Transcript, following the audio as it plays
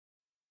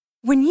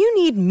When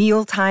you need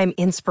mealtime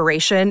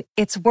inspiration,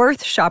 it's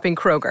worth shopping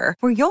Kroger,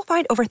 where you'll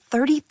find over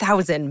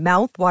 30,000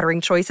 mouth-watering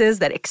choices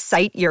that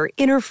excite your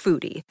inner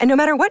foodie. And no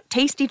matter what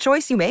tasty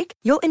choice you make,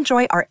 you'll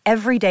enjoy our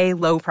everyday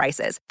low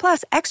prices,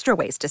 plus extra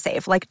ways to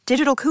save, like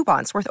digital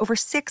coupons worth over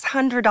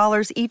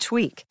 $600 each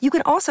week. You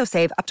can also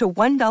save up to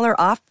 $1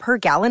 off per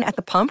gallon at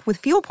the pump with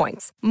fuel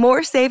points.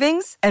 More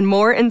savings and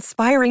more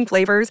inspiring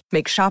flavors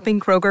make shopping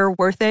Kroger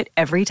worth it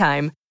every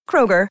time.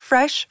 Kroger,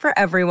 fresh for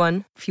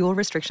everyone. Fuel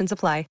restrictions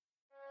apply.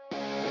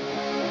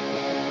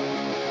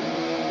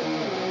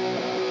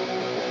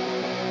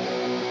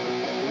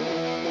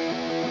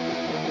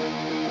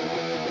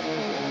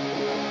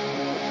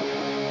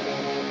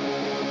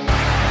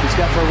 He's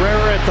got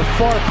Ferreira at the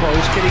far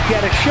post. Can he get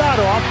a shot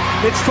off?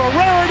 It's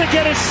Ferreira to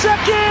get his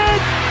second.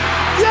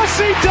 Yes,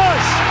 he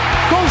does.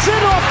 Goes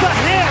in off the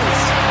hands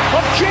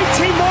of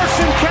JT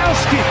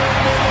Marcinkowski.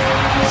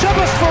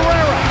 Sebas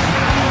Ferreira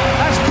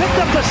has picked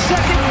up the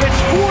second.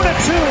 It's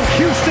 4-2,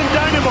 Houston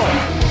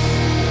Dynamo.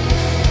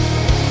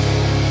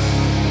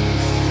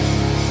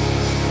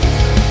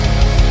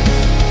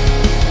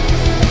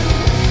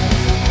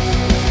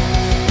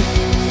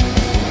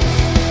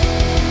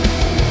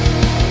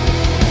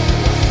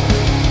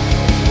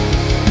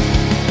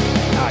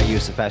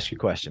 Yusuf, ask your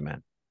question,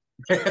 man.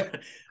 All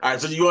right,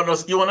 so you want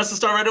us to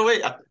start right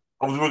away?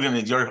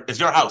 It's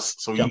your house,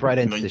 so jump right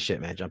into this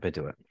shit, man. Jump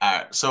into it. All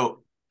right,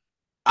 so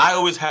I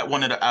always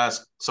wanted to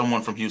ask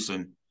someone from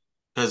Houston,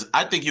 because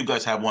I think you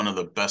guys have one of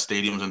the best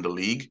stadiums in the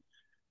league,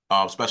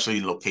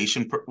 especially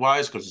location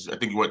wise. Because I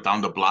think you went down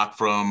the block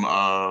from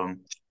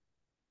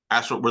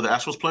where the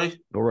Astros play,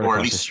 We're right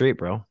across the street,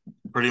 bro.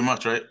 Pretty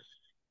much, right?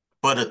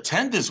 But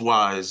attendance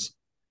wise,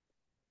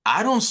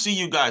 I don't see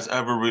you guys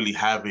ever really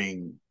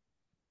having,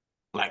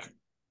 like,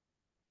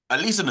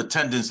 at least an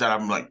attendance that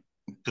I'm like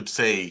could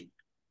say,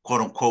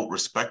 quote unquote,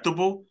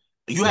 respectable.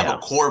 You have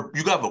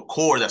a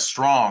core that's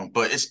strong,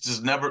 but it's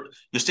just never,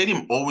 your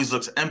stadium always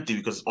looks empty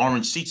because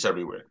orange seats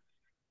everywhere.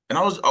 And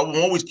I'm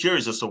always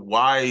curious as to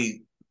why,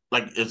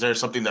 like, is there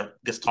something that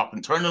gets talked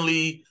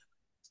internally?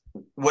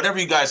 Whatever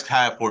you guys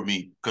have for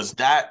me, because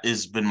that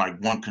has been my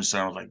one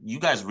concern. I was like, you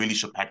guys really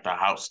should pack the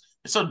house.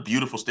 It's a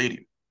beautiful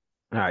stadium.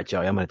 All right,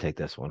 Joey, I'm going to take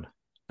this one.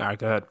 All right,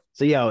 go ahead.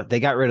 So, they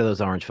got rid of those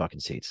orange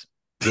fucking seats.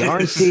 The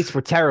orange seats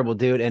were terrible,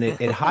 dude, and it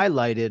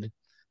highlighted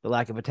the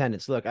lack of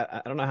attendance. Look,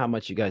 I don't know how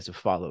much you guys have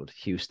followed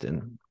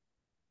Houston.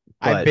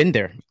 I've been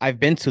there. I've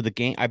been to the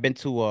game. I've been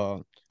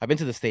to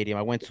the stadium.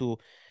 I went to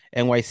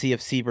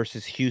NYCFC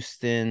versus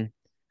Houston.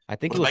 I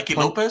think it was Mikey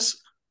Lopez.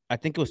 I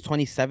think it was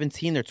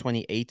 2017 or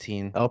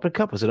 2018. Open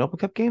Cup? Was it an Open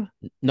Cup game?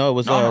 No, it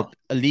was a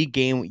league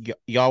game.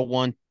 Y'all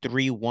won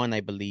 3-1,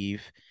 I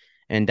believe,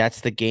 and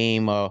that's the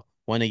game.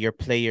 One of your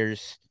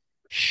players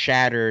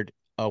shattered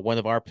one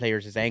of our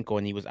players' ankle,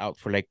 and he was out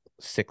for like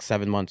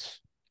 6-7 months.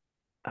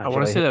 I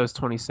want to say that was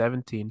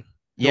 2017.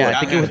 Yeah,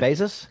 I think it was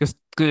Bezos.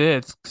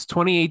 Because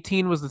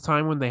 2018 was the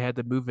time when they had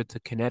to move it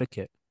to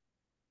Connecticut.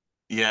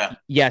 Yeah.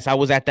 Yes, I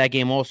was at that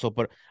game also,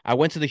 but I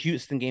went to the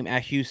Houston game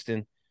at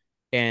Houston,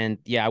 and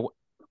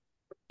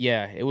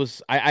it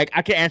was. I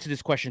can answer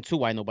this question too.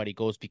 Why nobody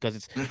goes, because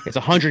it's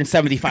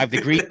 175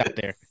 degrees out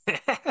there.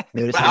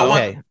 Dude, it's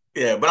okay.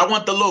 But I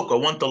want the local.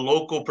 I want the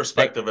local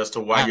perspective as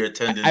to why your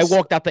attendance. I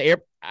walked out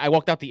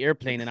the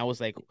airplane, and I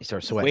was like,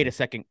 "Wait a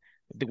second,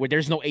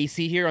 there's no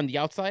AC here on the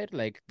outside.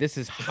 Like, this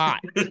is hot.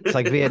 It's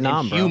like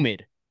Vietnam, bro.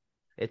 Humid.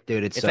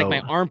 It's like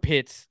my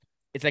armpits.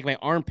 It's like my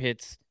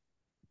armpits,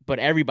 but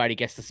everybody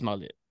gets to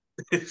smell it.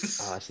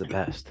 Oh, that's the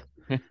best.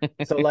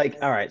 So, like,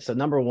 all right. So,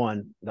 number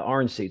one, the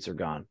orange seats are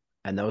gone,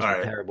 and those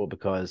are terrible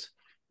because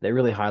they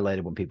really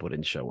highlighted when people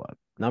didn't show up.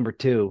 Number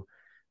two,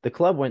 the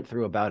club went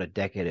through about a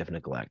decade of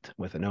neglect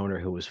with an owner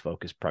who was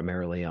focused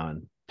primarily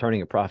on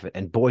turning a profit,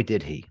 and boy,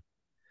 did he.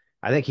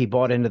 I think he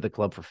bought into the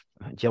club for,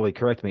 Joey,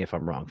 correct me if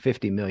I'm wrong,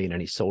 $50 million,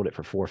 and he sold it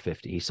for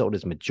 $450. He sold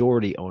his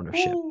majority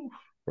ownership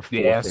for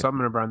 $450. Yeah,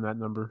 something around that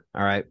number.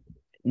 All right.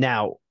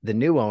 Now, the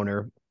new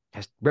owner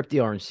has ripped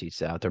the orange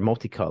seats out. They're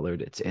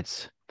multicolored. It's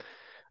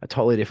a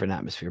totally different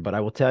atmosphere. But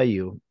I will tell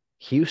you,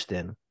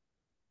 Houston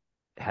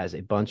has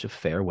a bunch of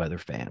fair weather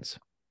fans.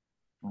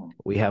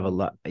 We have a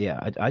lot.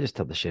 Yeah, I just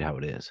tell the shit how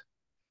it is.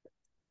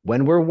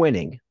 When we're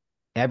winning,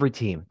 every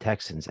team,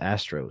 Texans,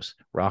 Astros,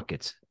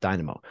 Rockets,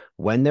 Dynamo,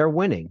 when they're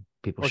winning,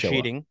 people show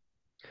cheating. Up.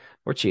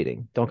 We're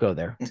cheating. Don't go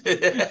there.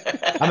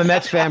 I'm a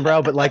Mets fan,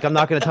 bro, but like I'm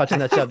not going to touch on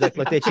that subject.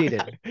 Look, they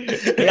cheated.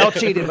 They all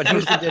cheated, but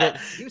Houston did it.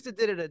 Houston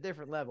did it at a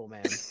different level,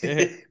 man.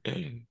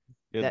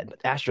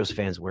 That Astros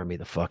fans wear me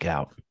the fuck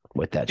out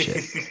with that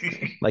shit.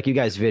 Like, you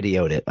guys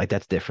videoed it. Like,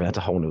 that's different. That's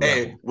a whole new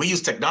level. We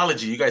use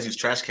technology. You guys use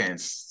trash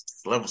cans.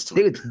 Levels to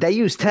Dude, it. they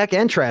use tech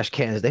and trash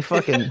cans. They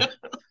fucking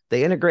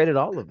they integrated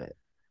all of it.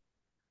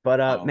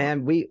 But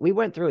man, we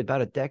went through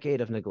about a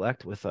decade of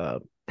neglect with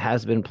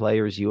has-been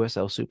players,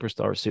 USL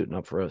superstars suiting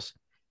up for us.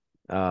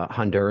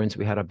 Hondurans,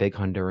 we had a big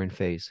Honduran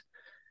phase.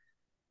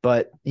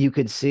 But you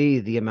could see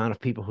the amount of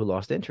people who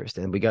lost interest,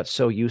 and we got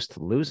so used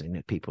to losing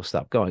that people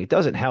stopped going. It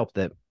doesn't help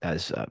that,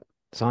 as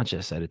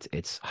Sanchez said,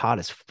 it's hot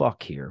as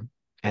fuck here,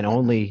 and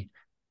only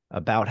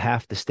about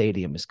half the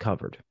stadium is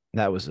covered.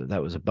 That was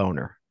a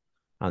boner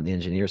on the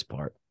engineers'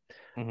 part.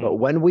 Mm-hmm. But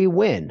when we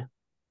win,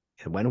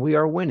 and when we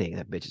are winning,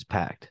 that bitch is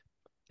packed,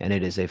 and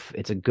it's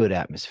a good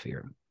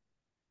atmosphere.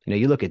 You know,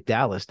 you look at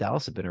Dallas.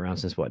 Dallas has been around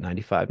since what,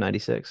 95,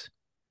 96?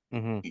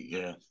 Mm-hmm.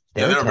 Yeah.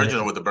 Their They're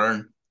original with the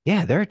burn.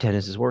 Yeah, their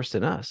attendance is worse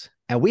than us.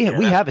 And we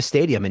have a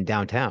stadium in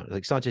downtown.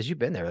 Like, Sanchez, you've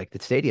been there. Like, the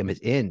stadium is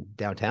in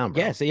downtown,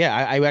 bro. Yeah, so yeah,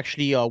 I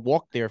actually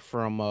walked there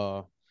from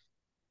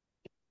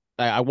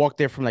I walked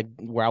there from like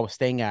where I was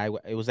staying at.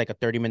 It was like a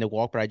 30-minute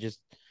walk, but I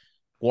just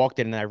walked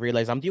in and I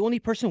realized I'm the only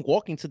person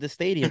walking to the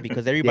stadium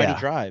because everybody Yeah.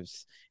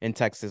 drives in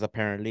Texas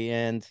apparently.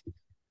 And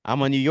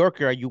I'm a New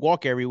Yorker. You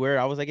walk everywhere.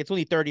 I was like, it's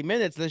only 30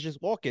 minutes. Let's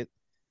just walk it.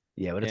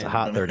 Yeah, but it's a And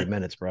hot 30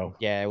 minutes, bro.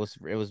 yeah, it was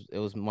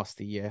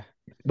musty. Yeah.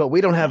 But we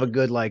don't have a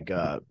good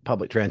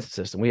public transit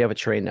system. We have a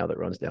train now that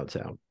runs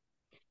downtown.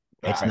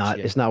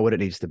 It's not what it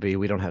needs to be.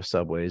 We don't have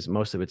subways.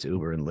 Most of it's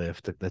Uber and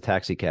Lyft. The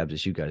taxi cabs,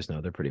 as you guys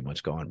know, they're pretty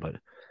much gone. But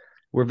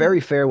we're very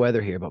fair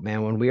weather here. But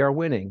man, when we are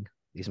winning,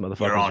 these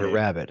motherfuckers are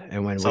rabid.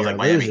 And when we are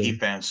Miami losing, Heat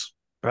fans,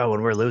 bro,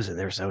 when we're losing,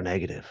 they're so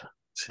negative.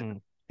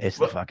 It's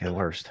the fucking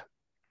worst.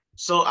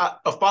 So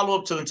a follow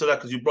up to that,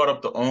 because you brought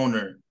up the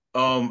owner.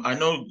 I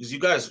know because you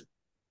guys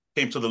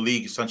came to the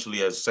league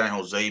essentially as San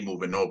Jose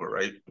moving over,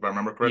 right? If I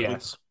remember correctly.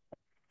 Yes.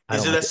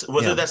 Was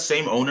it that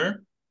same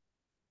owner?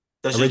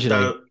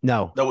 Originally,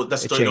 no. That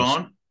stayed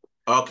on?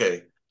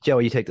 Okay.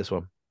 Joey, you take this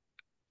one.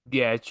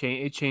 Yeah,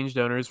 it changed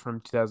owners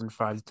from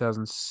 2005 to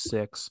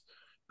 2006.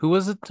 Who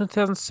was it in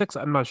 2006?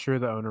 I'm not sure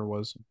the owner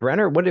was.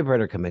 Brenner, when did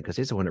Brenner come in? Because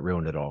he's the one that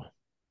ruined it all.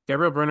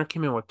 Gabriel Brenner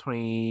came in, what,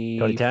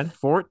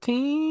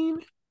 2014?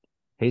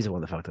 He's the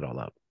one that fucked it all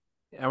up.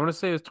 I want to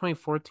say it was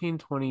 2014,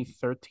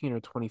 2013, or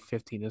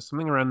 2015. It's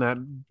something around that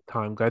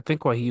time. I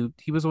think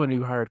he was the one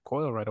who hired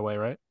Coyle right away,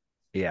 right?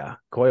 Yeah.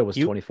 Coyle was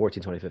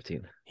 2014,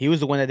 2015. He was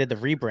the one that did the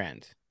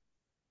rebrand.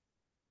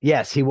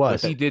 Yes, he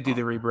was. He did do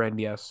the rebrand,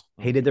 yes.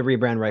 He did the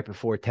rebrand right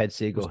before Ted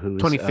Siegel, who's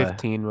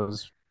 2015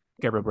 was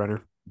Gabriel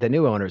Brenner. The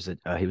new owner's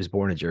he was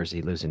born in Jersey.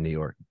 He lives in New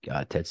York.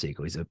 Ted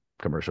Siegel. He's a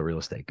commercial real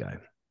estate guy.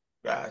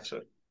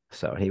 Gotcha.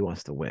 So he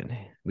wants to win.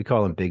 We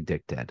call him Big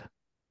Dick Ted,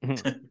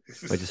 which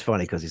is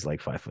funny because he's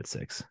like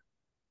 5'6".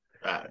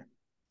 Yeah.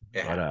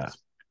 But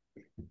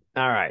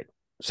all right.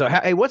 So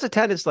hey, what's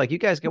attendance like? You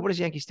guys go. What does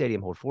Yankee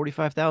Stadium hold?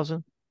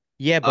 45,000.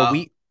 Yeah, but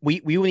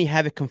we only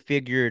have it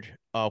configured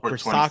for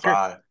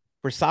soccer.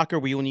 For soccer,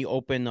 we only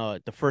open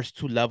the first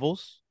two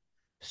levels,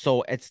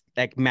 so it's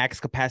like max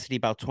capacity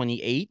about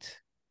 28.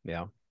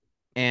 Yeah,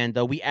 and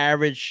we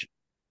average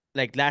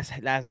like last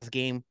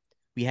game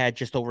we had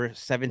just over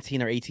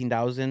 17 or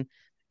 18,000,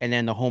 and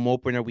then the home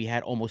opener we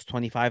had almost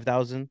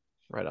 25,000.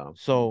 Right on.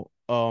 So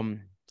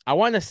I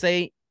want to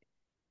say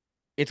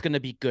it's gonna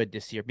be good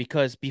this year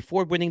because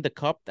before winning the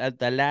cup,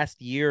 the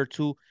last year or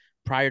two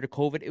prior to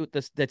COVID,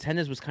 the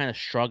attendance was kind of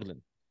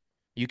struggling.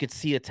 You could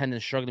see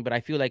attendance struggling, but I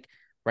feel like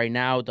right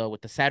now,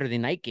 with the Saturday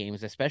night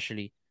games,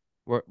 especially,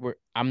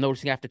 I'm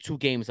noticing after two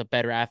games a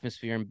better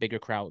atmosphere and bigger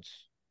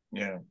crowds.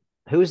 Yeah.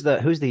 Who's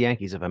the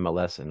Yankees of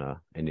MLS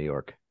in New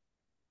York?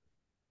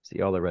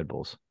 See all the Red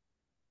Bulls.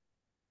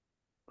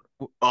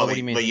 What do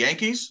you mean? The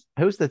Yankees?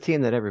 Who's the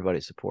team that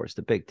everybody supports?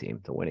 The big team,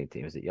 the winning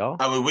team. Is it y'all?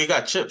 I mean, we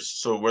got chips,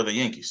 so we're the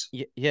Yankees.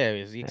 Yeah,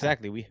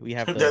 exactly. We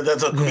have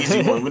that's an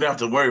easy one. We don't have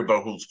to worry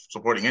about who's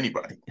supporting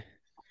anybody.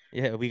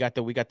 Yeah, we got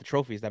the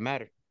trophies that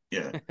matter.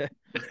 Yeah.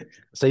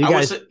 So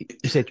you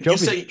say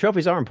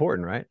trophies are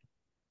important, right?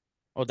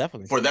 Oh,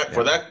 definitely. For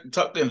that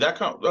in that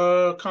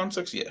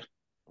context, yeah.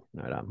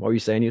 Right on. What were you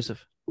saying,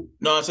 Yusuf?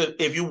 No, I said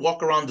if you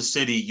walk around the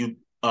city,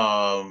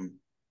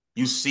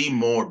 you see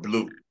more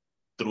blue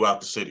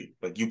throughout the city.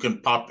 Like you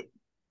can pop it.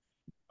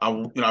 I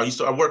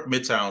work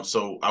Midtown,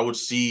 so I would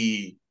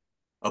see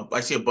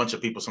I see a bunch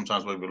of people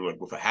sometimes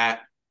with a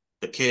hat,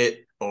 the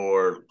kit,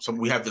 or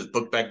we have this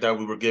book bag that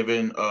we were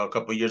given a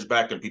couple of years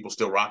back, and people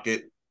still rock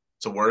it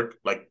to work,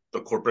 like the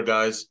corporate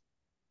guys.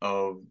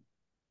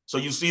 So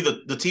you see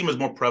the team is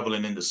more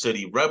prevalent in the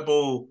city. Red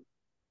Bull,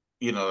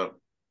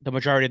 the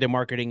majority of their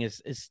marketing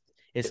is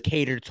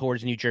catered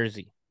towards New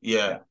Jersey.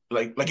 Yeah,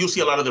 like you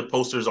see a lot of their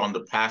posters on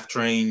the PATH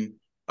train,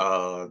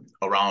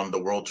 around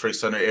the World Trade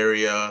Center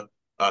area,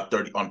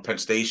 30 on Penn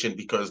Station,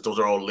 because those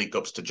are all link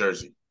ups to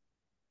Jersey.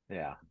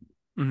 Yeah.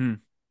 Mm-hmm.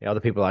 Yeah, all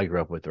the people I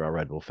grew up with are all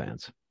Red Bull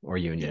fans or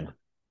Union. Yeah.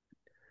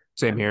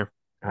 Same here.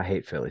 I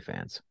hate Philly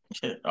fans.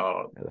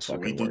 So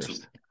we do too.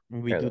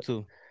 We do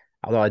too.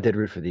 Although I did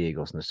root for the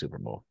Eagles in the Super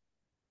Bowl.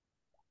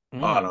 Oh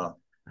no,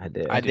 I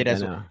did. I did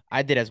as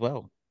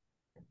well.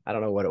 I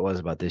don't know what it was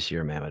about this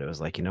year, man, but it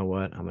was like, you know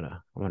what? I'm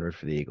gonna root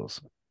for the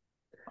Eagles.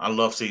 I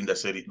love seeing that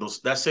city.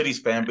 That city's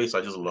fan base. I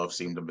just love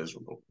seeing them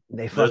miserable.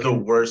 They're the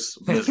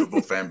worst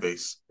miserable fan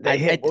base. They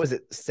hit what was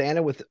it?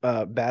 Santa with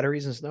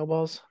batteries and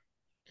snowballs.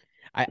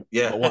 I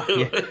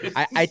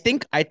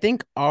think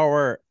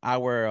our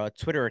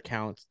Twitter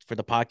account for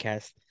the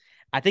podcast,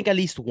 I think at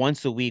least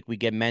once a week we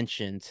get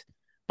mentioned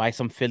by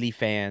some Philly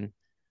fan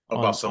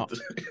about something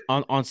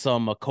on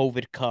some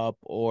COVID Cup,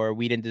 or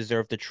we didn't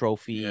deserve the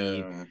trophy.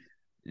 Yeah.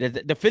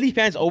 The Philly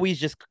fans always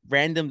just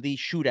randomly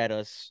shoot at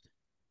us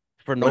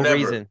for no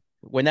reason.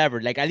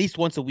 whenever, like at least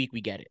once a week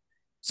we get it.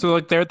 So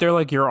like they're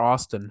like your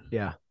Austin.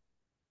 Yeah.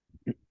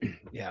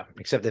 Yeah.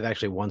 Except they've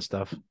actually won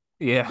stuff.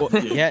 Yeah. Well,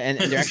 yeah, and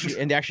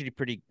they're actually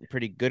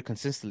pretty good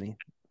consistently.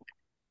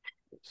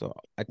 So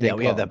I think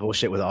we have that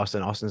bullshit with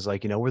Austin. Austin's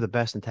like, we're the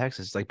best in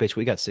Texas. It's like, bitch,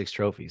 we got 6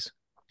 trophies.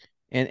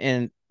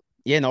 And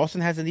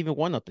Austin hasn't even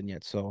won nothing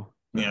yet. So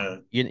Yeah,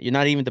 you're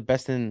not even the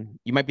best you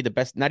might be the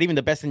best, not even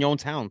the best in your own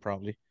town,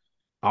 probably.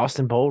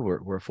 Austin Bold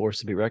were a force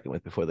to be reckoned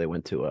with before they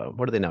went to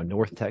what are they now,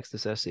 North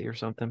Texas SC or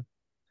something?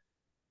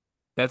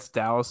 That's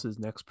Dallas's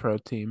next pro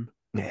team.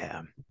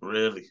 Yeah.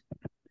 really.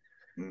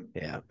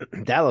 Yeah.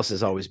 Dallas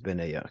has always been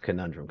a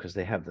conundrum because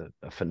they have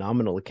a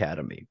phenomenal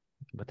academy,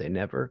 but they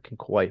never can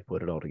quite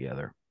put it all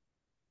together.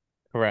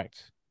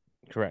 Correct.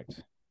 All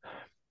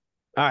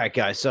right,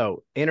 guys.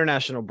 So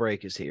international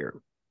break is here.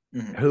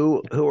 Mhm.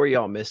 Who are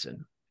y'all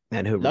missing,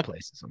 and who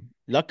replaces them?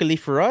 Luckily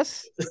for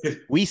us,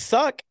 we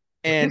suck,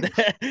 and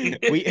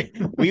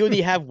we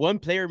only have one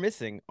player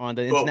missing on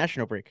the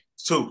international break.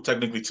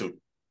 Technically two.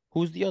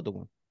 Who's the other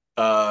one?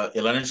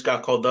 Ilenic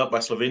got called up by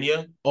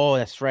Slovenia. Oh,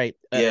 that's right.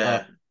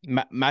 Yeah.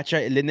 Macha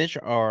Ilinic,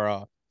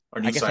 our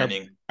New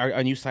signing.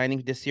 Our new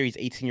signing this year. He's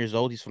 18 years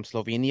old. He's from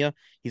Slovenia.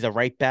 He's a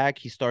right back.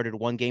 He started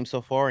one game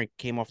so far and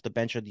came off the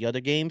bench of the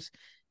other games.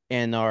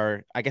 And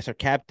our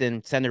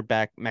captain center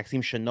back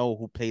Maxime Chanot,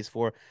 who plays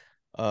for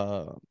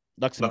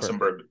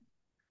Luxembourg.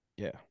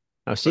 Yeah.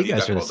 Oh, so you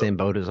guys are in the same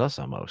boat as us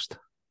almost.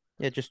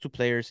 Yeah, just two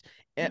players.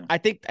 Yeah. I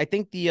think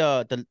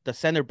the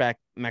center back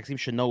Maxime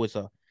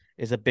Chanot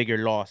is a bigger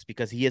loss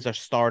because he is our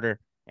starter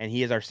and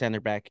he is our center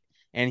back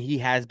and he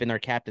has been our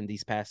captain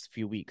these past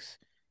few weeks.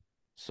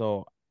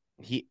 So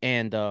we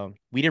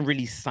didn't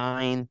really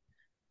sign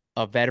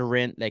a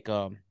veteran like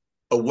a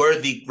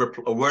worthy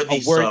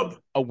sub.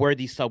 A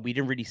worthy sub. We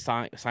didn't really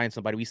sign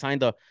somebody. We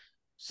signed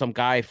some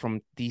guy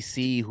from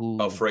DC who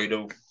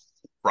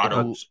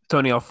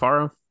Tony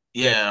Alfaro.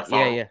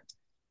 Yeah.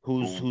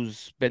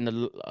 Who's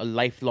been a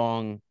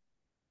lifelong,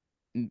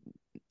 I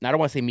don't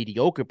want to say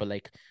mediocre, but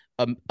like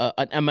an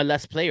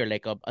MLS player,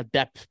 like a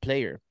depth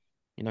player.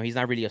 He's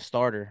not really a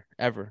starter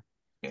ever.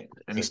 Yeah.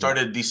 And he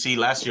started DC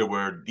last year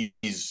where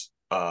he's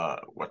I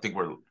think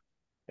we're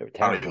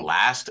probably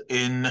last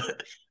in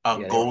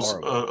goals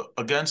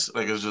against.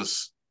 Like it's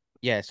just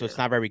so it's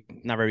not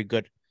very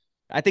good.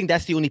 I think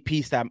that's the only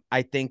piece that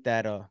I think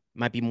that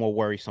might be more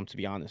worrisome, to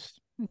be honest.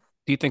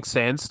 Do you think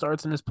Sands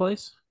starts in his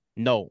place?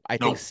 No, I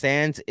think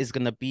Sands is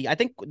gonna be. I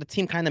think the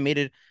team kind of made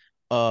it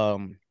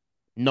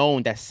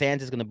known that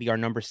Sands is gonna be our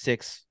number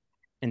 6,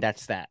 and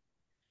that's that.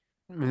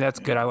 I mean, that's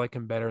good. I like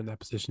him better in that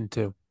position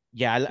too.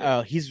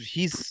 Yeah,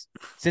 he's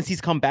since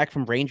he's come back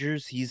from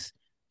Rangers, he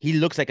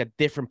looks like a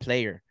different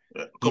player.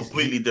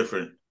 Completely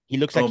different. He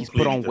looks like he's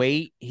put on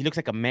weight. He looks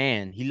like a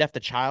man. He left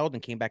a child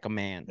and came back a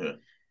man. Yeah.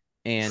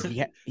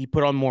 And he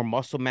put on more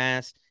muscle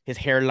mass. His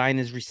hairline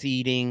is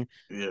receding.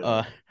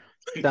 Yeah.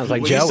 Sounds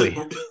like Joey.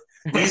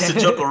 We used to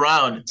joke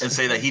around and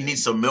say that he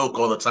needs some milk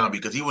all the time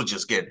because he would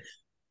just get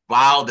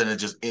wild and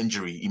just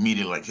injury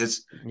immediately. Like I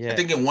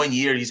think in 1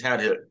 year he's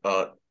had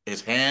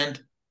his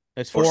hand,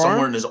 his or forearm,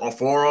 somewhere in his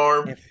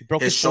forearm, he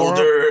broke his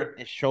shoulder,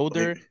 he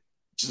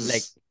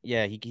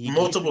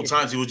multiple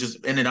times he was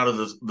just in and out of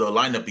the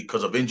lineup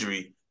because of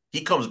injury.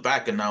 He comes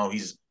back and now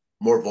he's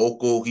more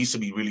vocal. He used to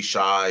be really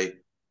shy.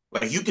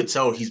 Like you could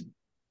tell he's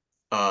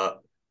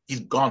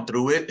gone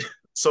through it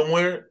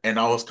somewhere and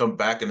always come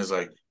back and is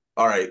like,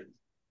 all right,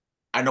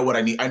 I know what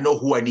I need. I know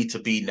who I need to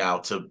be now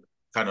to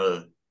kind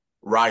of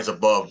rise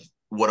above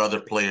what other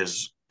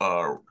players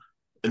are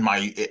in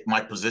my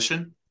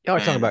position. Y'all are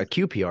talking about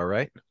QPR,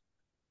 right?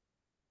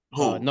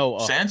 Who? No,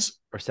 Sands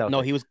or Celtic?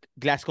 No, he was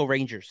Glasgow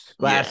Rangers.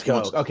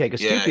 Glasgow. Okay, because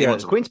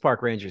QPR, Queens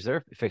Park Rangers,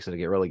 they're fixing to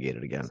get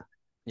relegated again.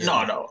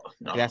 Yeah. No.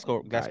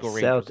 Glasgow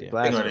Rangers. Celtic,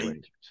 Glasgow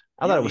Rangers.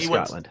 I thought it was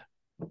Scotland.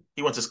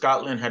 He went to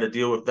Scotland, had to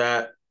deal with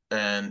that,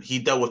 and he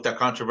dealt with that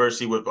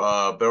controversy with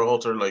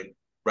Berhalter, like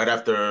right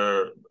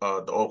after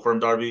the Old Firm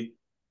derby.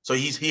 So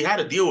he had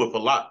to deal with a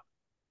lot.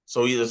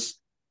 So it's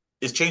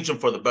changed him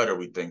for the better,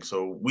 we think.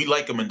 So we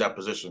like him in that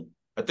position.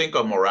 I think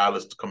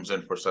Morales comes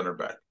in for center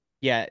back.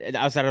 Yeah,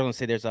 I was going to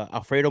say there's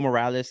Alfredo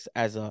Morales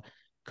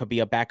could be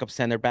a backup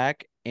center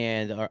back,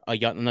 and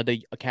another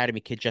academy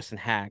kid, Justin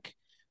Hack,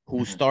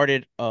 who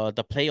started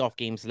the playoff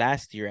games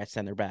last year at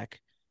center back.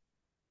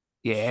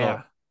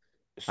 Yeah.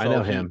 So I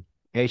know him.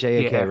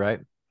 Haak,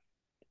 right?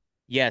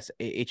 Yes,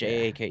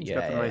 Haak. He's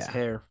got the nice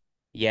hair.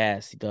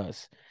 Yes, he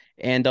does.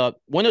 And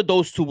one of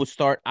those two would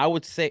start. I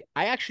would say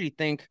I actually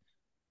think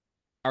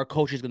our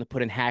coach is going to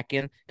put in Hack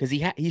in because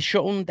he's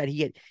shown that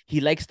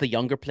he likes the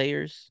younger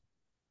players.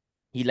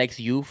 He likes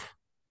youth.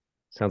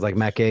 Sounds like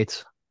Matt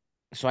Gates.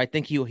 So I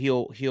think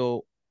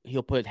he'll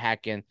put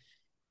Hack in,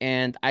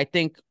 and I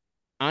think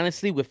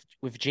honestly with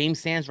James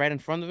Sands right in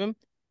front of him,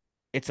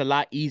 it's a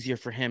lot easier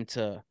for him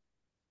to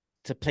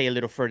play a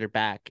little further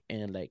back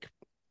and like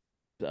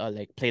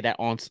play that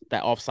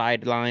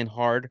offside line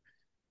hard,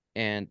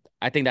 and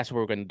I think that's what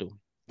we're gonna do.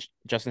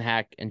 Justin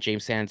Hack and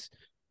James Sands.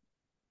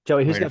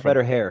 Joey, who's got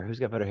better hair?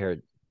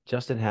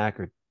 Justin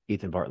Hack or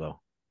Ethan Bartlow?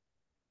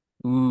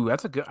 Ooh,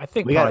 that's a good. I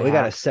think We got probably a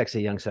Hack.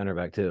 sexy young center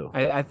back too.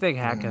 I think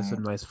Hack has some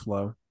Mm, nice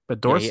flow, but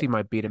Yeah, yeah. Dorsey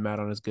might beat him out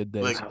on his good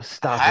days. like Oh,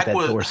 stop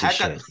with that Dorsey Hack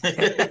got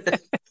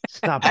shit.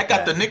 Stop with Hack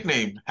got the that.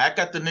 nickname. Hack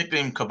got the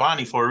nickname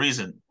Cavani for a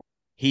reason.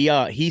 He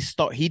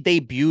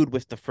debuted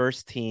with the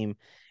first team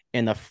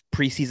in a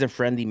preseason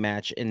friendly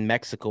match in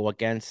Mexico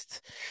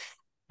against,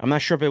 I'm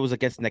not sure if it was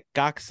against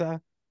Necaxa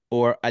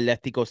or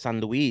Atlético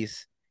San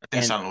Luis. I think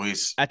And San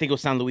Luis. I think it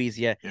was San Luis,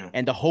 yeah. Yeah.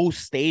 And the whole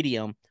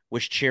stadium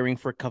was cheering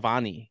for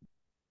Cavani.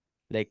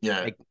 Like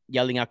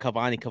yelling out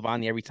Cavani,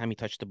 Cavani every time he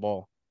touched the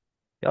ball.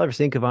 Y'all ever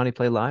seen Cavani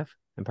play live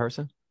in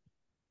person?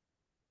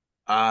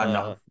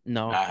 No.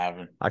 I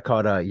haven't. I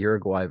caught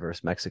Uruguay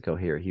versus Mexico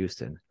here at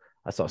Houston.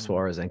 I saw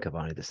Suarez and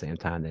Cavani at the same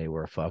time. They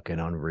were fucking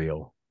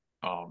unreal.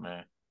 Oh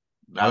man.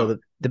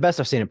 The best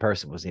I've seen in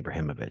person was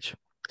Ibrahimovic.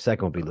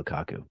 Second would be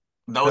Lukaku.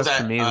 That was That's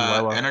for at me as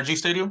well. Energy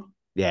Stadium?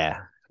 Yeah,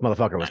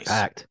 motherfucker was Nice.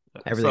 packed.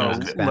 Everything was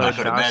in Spanish.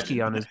 could imagine.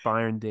 Lewandowski on his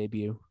Bayern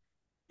debut.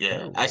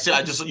 Yeah.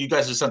 You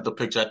guys just sent the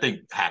picture. I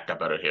think Hack got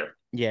better here.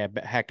 Yeah,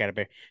 but Hack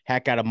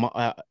got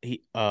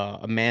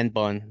a man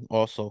bun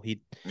also.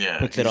 He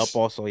puts it up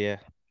also, yeah.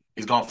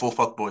 He's gone full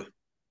fuck boy.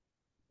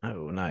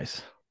 Oh,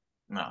 nice.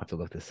 No. I have to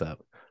look this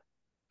up.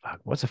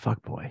 Fuck, what's a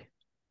fuck boy?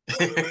 Is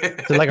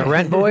it like a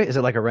rent boy? Is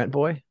it like a rent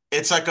boy?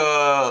 It's like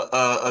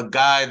a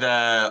guy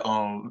that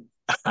I'm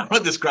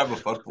gonna describe a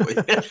fuck boy.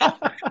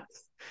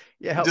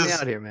 Yeah, help me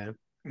out here, man.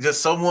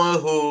 Just someone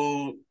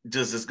who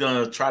just is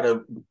gonna try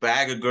to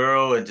bag a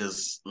girl and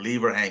just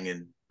leave her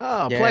hanging.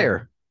 Oh, Yeah.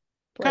 player.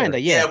 Kinda,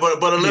 yeah.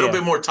 But a little Yeah.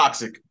 bit more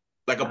toxic.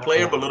 Like a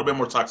player, but a little bit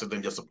more toxic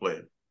than just a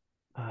player.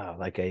 Oh,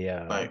 like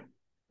a Like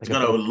he's a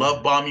gonna boat-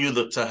 love bomb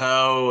you to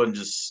hell and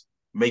just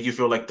make you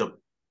feel like the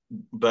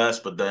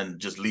best, but then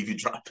just leave you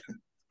dropping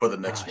for the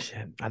next one.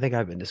 Shit. I think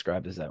I've been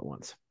described as that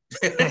once.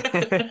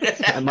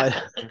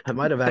 I I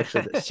might have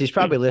actually. She's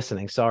probably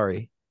listening.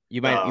 Sorry.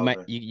 You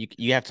man.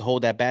 you have to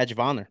hold that badge of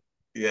honor.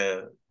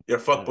 Yeah, you're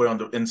a fuckboy on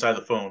the inside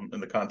the phone in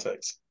the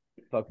context.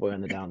 Fuck boy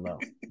on the down low.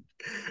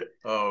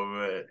 Oh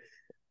man.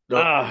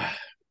 No,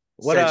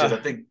 What Sanchez,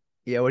 I think.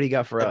 Yeah, what do you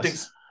got for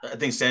us? I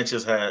think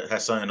Sanchez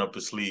has something up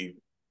his sleeve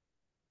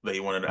that he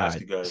wanted to ask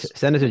you guys.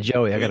 Send it to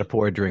Joey. I got to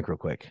pour a drink real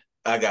quick.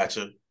 I got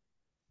you.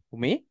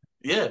 Me?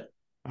 Yeah.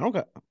 I don't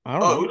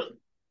know.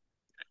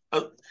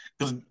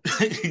 Because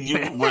you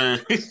were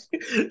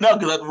no,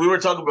 because we were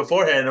talking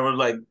beforehand, and we're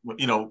like,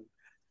 we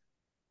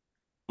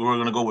were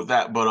gonna go with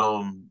that, but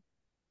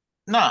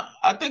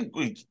I think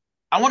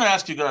I want to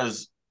ask you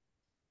guys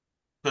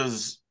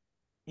because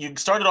you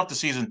started off the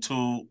season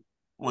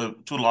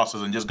with 2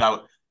 losses and just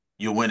got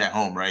your win at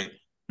home, right?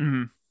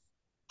 Mm-hmm.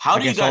 How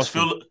do you guys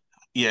feel?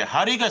 Yeah,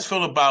 how do you guys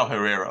feel about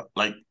Herrera?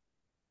 Like,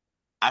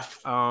 I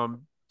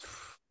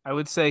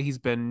would say he's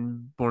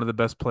been one of the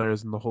best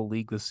players in the whole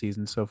league this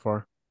season so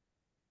far.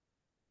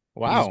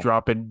 Wow. He's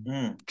dropping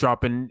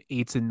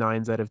 8s and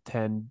 9s out of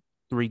 10,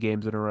 3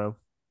 games in a row.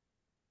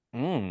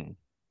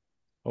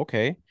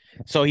 Okay.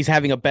 So he's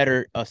having a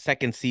better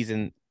second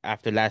season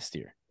after last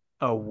year.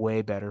 Oh,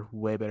 way better,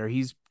 way better.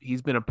 He's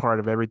been a part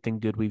of everything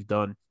good we've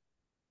done.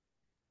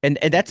 And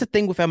that's the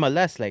thing with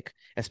MLS, like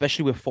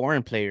especially with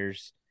foreign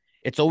players,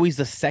 it's always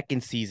the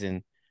second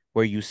season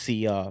where you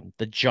see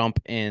the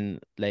jump in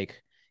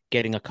like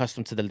getting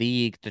accustomed to the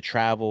league, the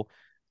travel,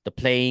 the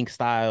playing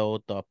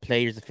style, the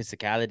players, the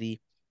physicality.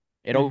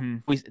 It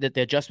always the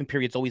adjustment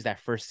period is always that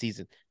first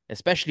season,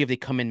 especially if they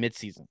come in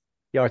mid-season.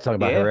 You are talking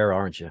about Herrera,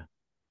 aren't you?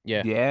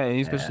 Yeah. Yeah, and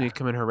especially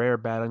coming Herrera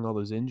battling all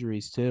those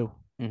injuries too.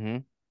 Mm-hmm.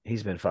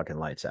 He's been fucking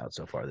lights out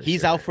so far this year.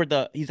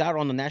 He's out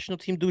on the national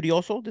team duty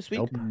also this week?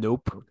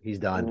 Nope. He's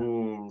done.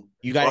 Ooh.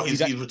 He's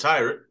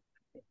retired.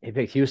 He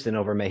picked Houston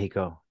over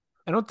Mexico.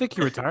 I don't think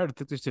he retired. I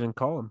think they just didn't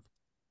call him.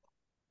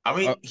 I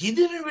mean, he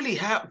didn't really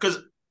have because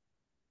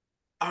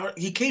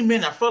he came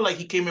in. I felt like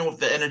he came in with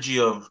the energy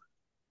of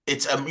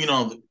it's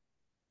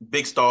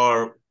big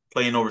star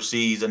playing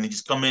overseas, and he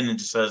just come in and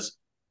just says,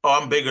 "Oh,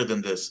 I'm bigger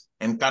than this,"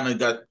 and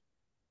kind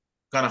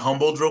of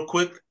humbled real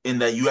quick in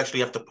that you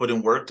actually have to put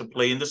in work to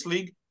play in this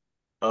league.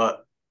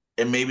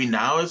 And maybe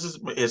now is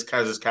his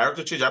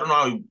character change. I don't know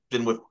how he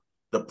been with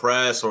the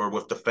press or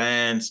with the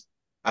fans.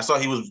 I saw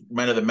he was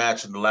man of the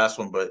match in the last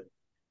one, but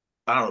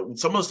I don't know.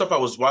 Some of the stuff I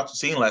was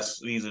seeing last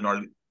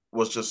season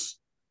was just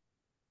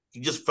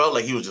he just felt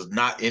like he was just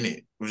not in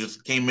it. He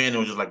just came in and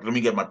was just like, let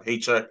me get my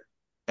paycheck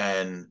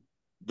and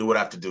do what I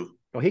have to do.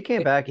 Well, he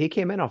came back. He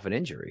came in off an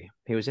injury.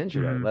 He was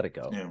injured. I let it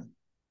go. Yeah.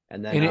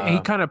 And then he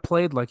kind of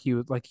played like he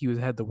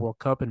had the World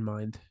Cup in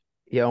mind.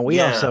 Yeah, and we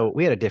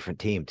had a different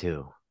team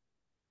too.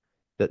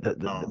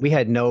 We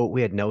had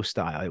no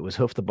style. It was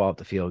hoof the ball up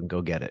the field and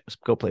go get it.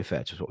 Go play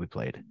fetch is what we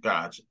played.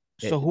 Gotcha.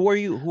 So who are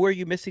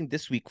you missing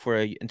this week for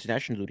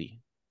international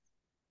duty?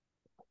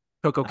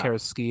 Coco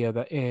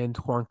Carrasquilla and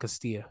Juan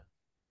Castilla.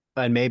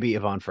 And maybe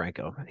Ivan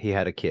Franco. He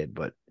had a kid,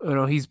 but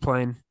he's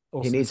playing.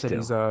 He needs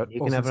to. He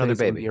can have another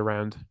baby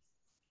around.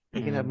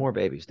 He can have more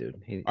babies,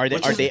 dude.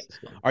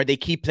 Are they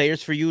key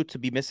players for you to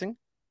be missing?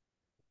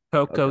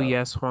 Coco,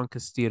 yes. Juan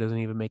Castilla doesn't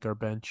even make our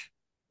bench.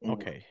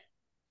 Okay.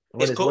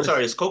 Is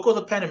Coco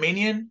the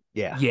Panamanian?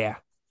 Yeah. Yeah.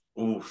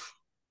 Oof.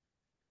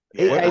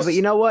 Hey, but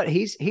you know what?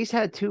 He's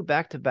had 2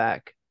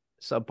 back-to-back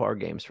subpar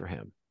games for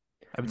him.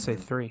 I would say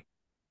 3.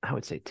 I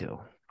would say 2.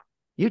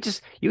 You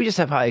just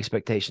have high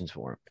expectations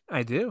for him.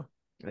 I do.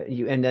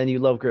 And then you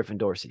love Griffin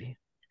Dorsey,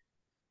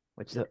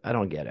 which I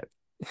don't get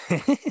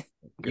it.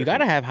 You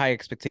gotta have high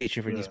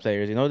expectation for these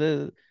players. You know,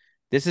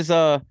 this is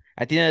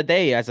at the end of the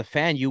day, as a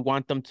fan, you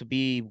want them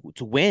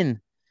to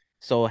win.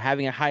 So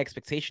having a high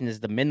expectation is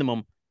the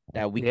minimum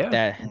that we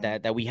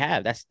that we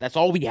have. That's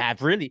all we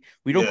have, really.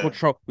 We don't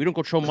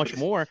control much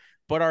more,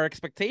 but our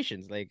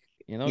expectations, like,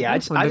 you know. Yeah, I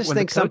just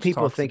think some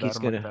people think he's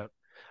gonna.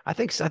 I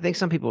think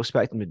some people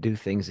expect him to do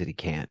things that he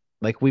can't.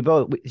 Like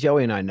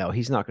Joey and I know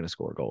he's not going to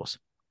score goals.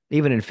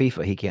 Even in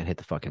FIFA, he can't hit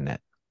the fucking net.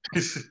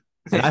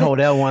 And I hold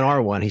L1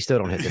 R1, he still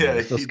don't hit the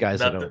net. Those guys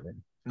that don't.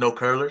 No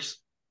curlers.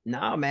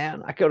 No,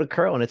 man. I go to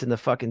curl and it's in the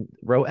fucking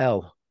row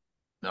L.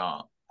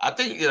 No, I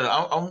think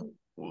I'm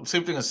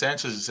same thing as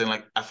Sanchez is saying.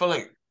 Like, I feel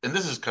like, and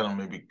this is kind of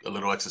maybe a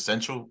little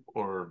existential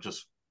or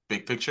just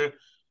big picture.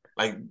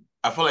 Like,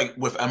 I feel like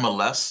with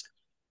MLS,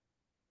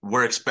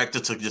 we're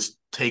expected to just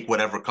take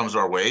whatever comes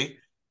our way,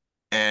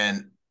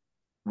 and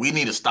we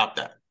need to stop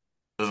that.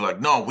 It's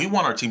like, no, we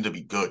want our team to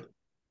be good,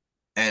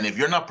 and if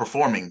you're not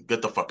performing,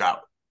 get the fuck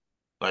out.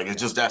 Like,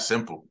 it's just that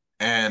simple.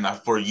 And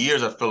for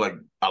years, I feel like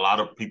a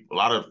lot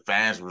of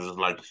fans were just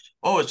like,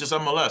 "Oh, it's just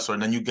MLS,"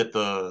 and then you get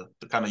the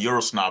kind of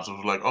Euro snobs who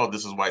are like, "Oh,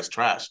 this is why it's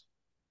trash."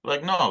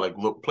 Like, no, like,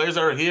 look, players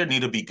that are here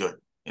need to be good,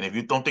 and if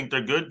you don't think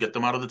they're good, get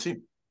them out of the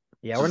team.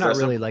 Yeah, we're not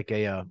really like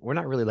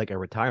a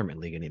retirement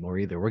league anymore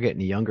either. We're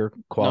getting younger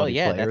quality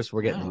players.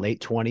 We're getting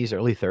late 20s,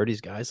 early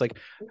 30s guys. Like,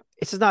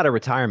 this is not a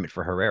retirement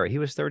for Herrera. He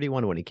was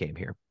 31 when he came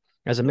here.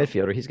 As a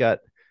midfielder, he's got,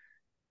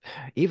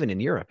 even in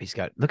Europe,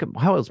 look at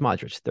how old is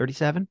Modric?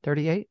 37,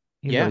 38?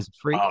 He's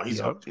free. Oh, he's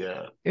up.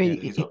 Yeah. I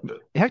mean, he's up there.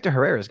 Hector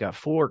Herrera's got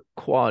 4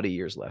 quality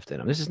years left in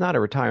him. This is not a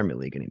retirement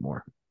league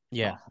anymore.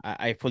 Yeah,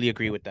 I fully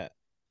agree with that.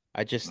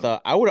 I just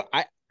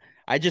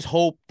I just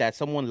hope that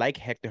someone like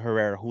Hector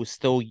Herrera, who's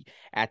still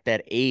at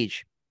that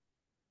age,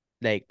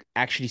 like,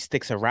 actually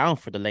sticks around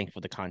for the length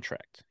of the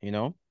contract, you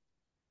know?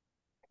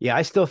 Yeah,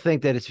 I still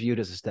think that it's viewed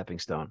as a stepping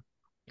stone.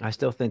 I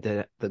still think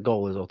that the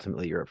goal is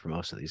ultimately Europe for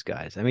most of these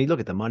guys. I mean, look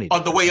at the money.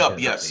 On the way up,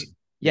 yes.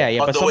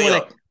 Yeah,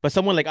 but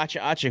someone like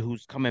Ache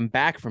who's coming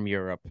back from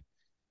Europe,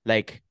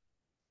 like,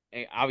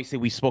 obviously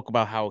we spoke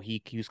about how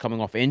he was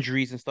coming off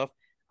injuries and stuff.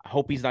 I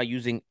hope he's not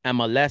using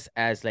MLS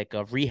as like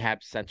a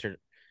rehab center.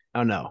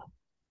 Oh no.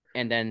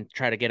 And then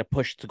try to get a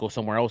push to go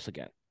somewhere else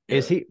again.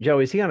 Is he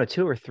on a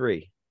 2 or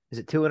 3? Is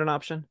it 2 in an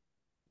option?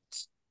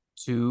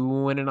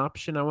 2 in an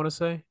option, I want to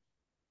say.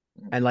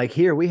 And like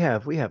here we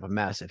have a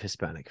massive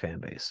Hispanic fan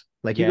base.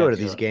 Like, you go to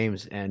these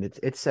games and it's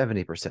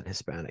 70%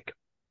 Hispanic.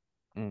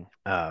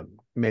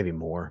 Maybe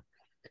more.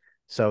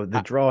 So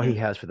the draw he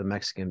has for the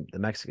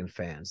Mexican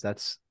fans,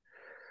 that's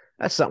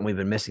something we've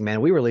been missing,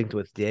 man. We were linked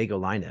with Diego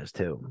Lainez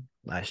too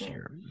last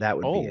year. That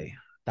would be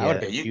that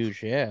would be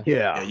huge, yeah.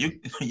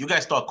 You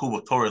guys thought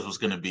Cubo Torres was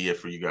gonna be it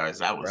for you guys.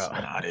 That was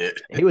not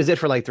it. He was it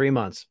for like 3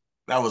 months.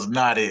 That was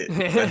not it.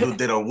 That dude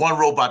did a one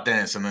robot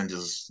dance and then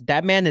just.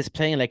 That man is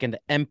playing like in the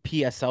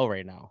MPSL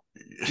right now.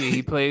 Yeah,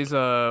 he plays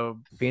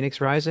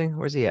Phoenix Rising.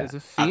 Where's he at? Is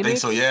it Phoenix? I think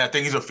so. Yeah, I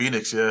think he's a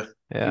Phoenix. Yeah.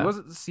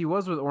 He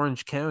was with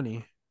Orange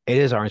County. It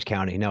is Orange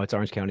County. No, it's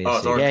Orange County. Oh,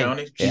 it's Orange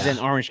County. He's in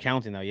Orange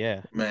County now.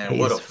 Yeah. Man,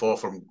 what a fall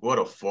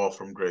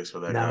from grace for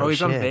that guy. Oh,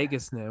 he's on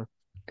Vegas now.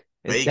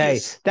 Vegas.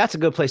 Hey, that's a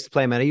good place to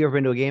play, man. Have you ever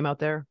been to a game out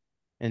there?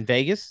 In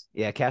Vegas?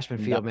 Yeah, Cashman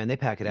Field, man. They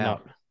pack it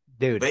out.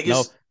 Dude. Vegas.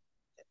 No.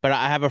 But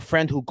I have a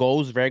friend who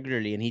goes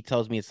regularly, and he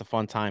tells me it's a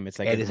fun time. It's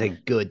like it is a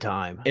good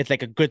time. It's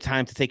like a good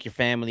time to take your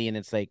family, and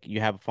it's like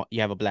you have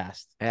a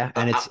blast. Yeah,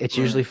 and it's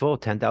usually full,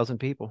 10,000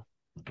 people.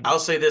 I'll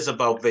say this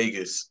about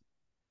Vegas,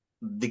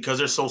 because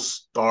they're so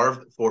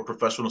starved for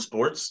professional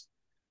sports,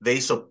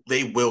 they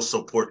will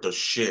support the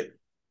shit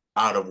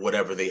out of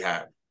whatever they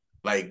have.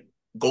 Like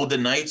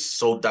Golden Knights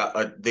sold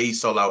out. They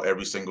sell out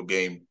every single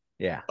game.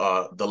 Yeah.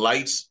 The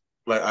lights.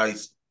 Like I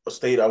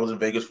was in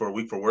Vegas for a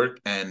week for work,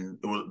 and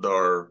it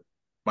was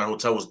my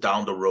hotel was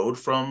down the road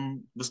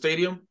from the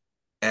stadium,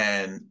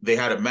 and they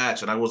had a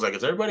match, and I was like,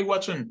 "Is everybody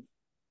watching?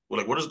 Well,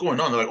 like, what is going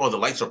on?" They're like, "Oh, the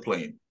lights are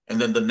playing." And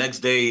then the next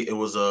day, it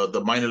was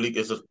the minor league.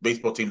 It's a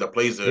baseball team that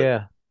plays there.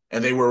 Yeah.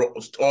 And they were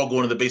all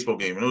going to the baseball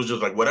game, and it was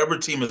just like whatever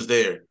team is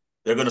there,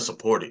 they're going to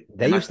support it.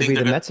 They used to be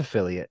the Mets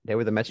affiliate. They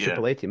were the Mets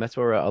AAA team. That's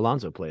where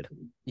Alonso played.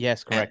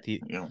 Yes, correct.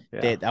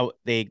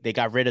 They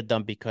got rid of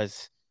them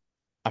because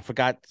I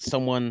forgot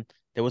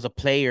there was a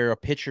player, a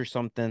pitcher,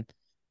 something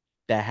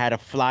that had to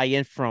fly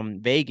in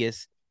from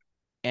Vegas,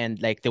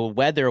 and like the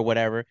weather or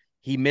whatever,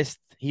 he missed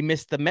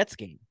the Mets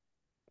game.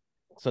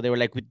 So they were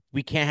like,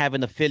 we can't have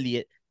an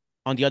affiliate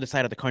on the other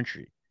side of the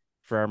country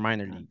for our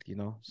minor league, you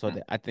know. So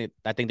I think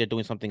they're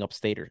doing something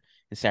upstate or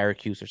in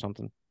Syracuse or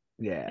something.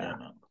 Yeah.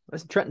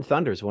 Trenton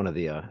Thunder is one of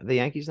the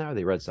Yankees now, or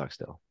the Red Sox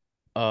still?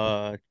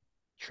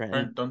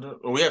 Trenton Thunder.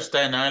 Well, we have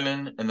Staten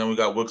Island, and then we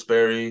got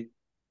Wilkes-Barre.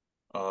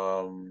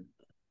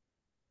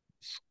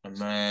 And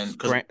then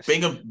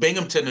because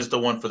Binghamton is the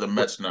one for the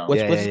Mets now.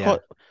 What's it called?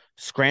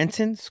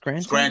 Scranton,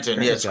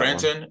 yeah,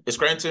 Scranton. It's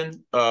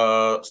Scranton,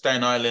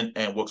 Staten Island,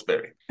 and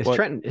Wilkes-Barre.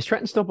 Is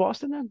Trenton still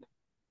Boston then?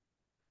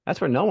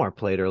 That's where Nomar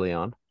played early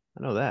on.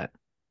 I know that.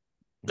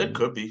 It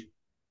could be.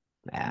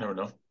 Nah. You never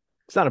know.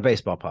 It's not a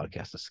baseball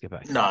podcast. Let's get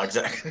back. No,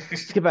 exactly.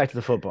 Let's get back to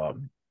the football.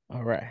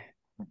 All right.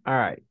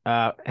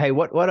 Hey,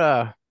 what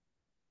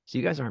so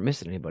you guys aren't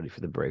missing anybody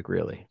for the break,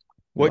 really?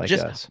 What,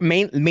 just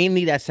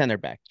mainly that center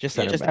back. Just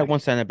that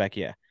one center back,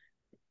 yeah.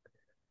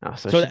 Oh,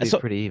 so it should be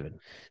pretty even.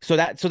 So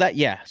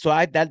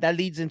that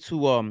leads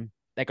into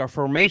like our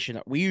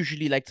formation. We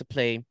usually like to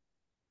play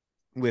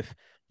with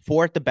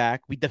 4 at the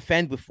back. We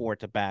defend with 4 at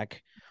the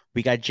back.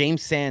 We got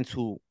James Sands,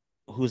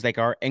 who's like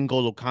our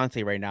N'Golo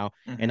Kante right now,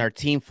 and our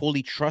team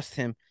fully trusts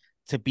him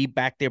to be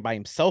back there by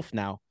himself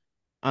now.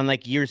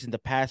 Unlike years in the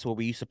past where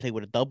we used to play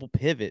with a double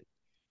pivot,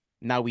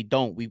 now we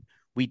don't. We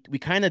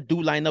kind of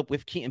do line up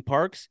with Keaton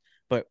Parks,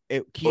 but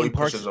Keaton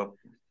Parks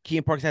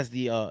has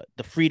the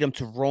freedom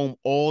to roam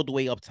all the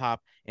way up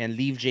top and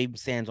leave James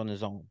Sands on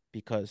his own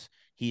because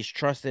he's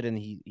trusted and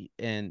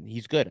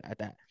he's good at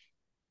that.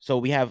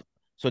 So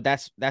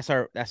that's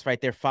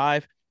right there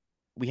 5.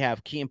 We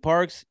have Keaton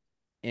Parks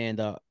and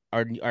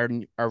our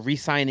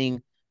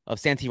re-signing of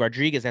Santi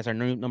Rodriguez as our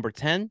number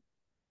 10,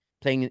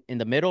 playing in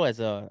the middle as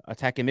a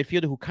attacking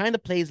midfielder who kind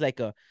of plays like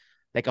a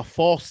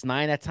false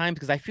 9 at times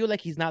because I feel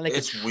like he's not like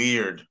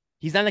weird.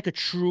 He's not like a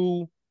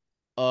true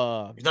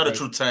he's not a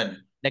true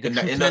 10. Like a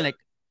true 10,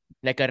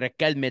 like a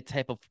Riquelme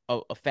type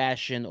of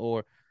fashion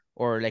or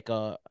like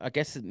I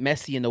guess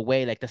Messi in a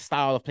way, like the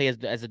style of play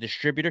as a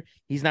distributor.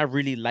 He's not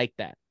really like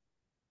that.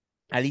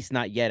 At least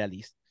not yet, at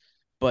least.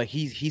 But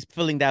he's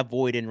filling that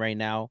void in right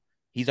now.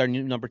 He's our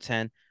new number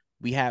 10.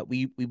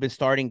 We've been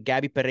starting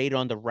Gabby Pereira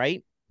on the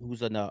right,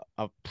 who's a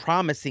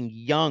promising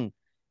young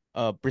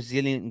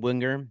Brazilian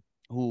winger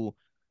who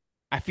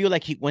I feel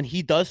like when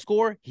he does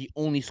score, he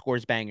only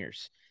scores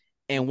bangers.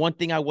 And one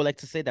thing I would like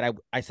to say that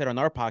I said on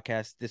our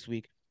podcast this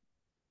week,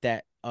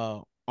 that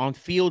on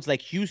fields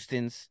like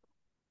Houston's,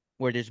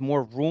 where there's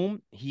more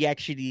room, he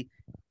actually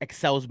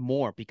excels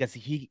more because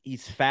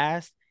he's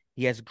fast,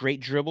 he has great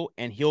dribble,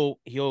 and he'll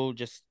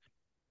just,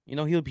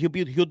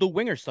 he'll do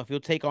winger stuff. He'll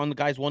take on the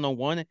guys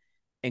one-on-one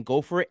and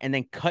go for it, and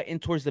then cut in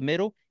towards the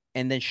middle,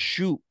 and then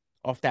shoot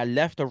off that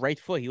left or right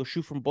foot. He'll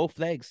shoot from both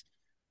legs,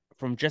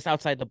 from just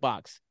outside the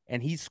box.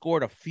 And he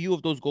scored a few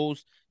of those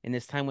goals in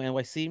his time with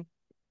NYC.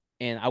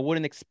 And I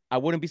wouldn't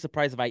be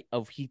surprised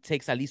if he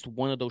takes at least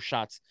one of those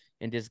shots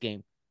in this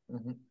game.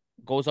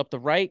 Goes up the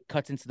right,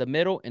 cuts into the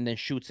middle, and then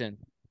shoots in.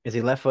 Is he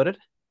left-footed?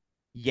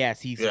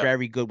 Yes, he's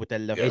very good with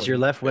that left. Is your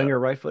left winger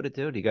right-footed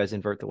too? Do you guys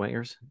invert the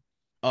wingers?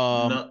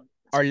 No.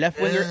 Our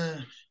left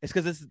winger. It's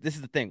because this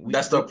is the thing.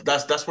 That's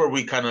where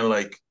we kind of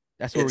like.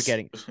 That's where we're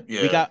getting.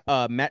 Yeah. We got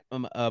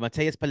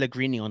Mateus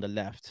Pellegrini on the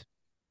left,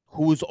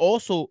 who's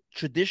also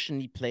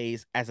traditionally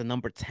plays as a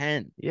number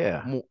 10.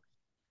 Yeah.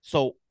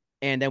 So,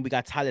 and then we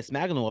got Thales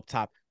Magno up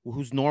top,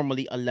 who's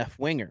normally a left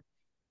winger.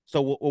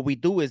 So what we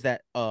do is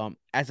that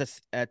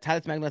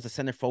Thales Magno as a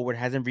center forward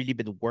hasn't really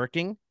been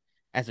working.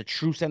 As a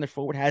true center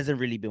forward hasn't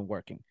really been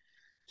working.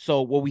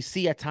 So what we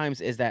see at times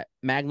is that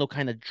Magno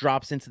kind of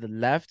drops into the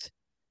left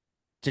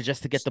to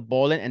get the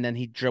ball in, and then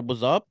he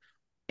dribbles up,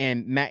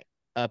 and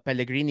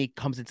Pellegrini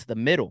comes into the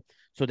middle.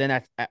 So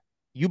then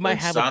you might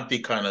have Santi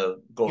kind of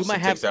goes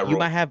takes that role.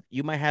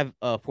 You might have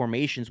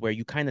formations where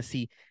you kind of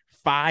see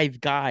 5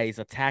 guys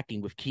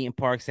attacking with Keaton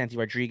Park, Santi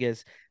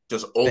Rodriguez,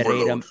 just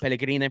overload, Pereira,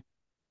 Pellegrini,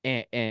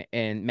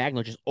 and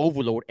Magno just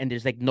overload, and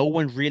there's like no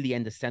one really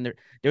in the center.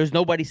 There's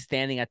nobody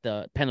standing at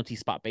the penalty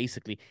spot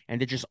basically,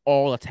 and they're just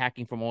all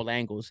attacking from all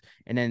angles.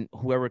 And then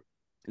whoever,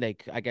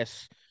 like I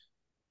guess,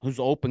 who's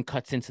open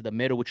cuts into the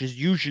middle, which is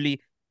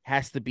usually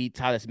has to be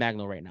Thales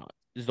Magno right now.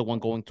 Is the one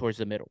going towards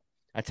the middle,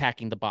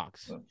 attacking the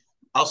box.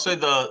 I'll say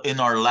in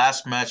our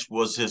last match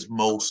was his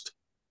most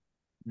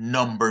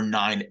number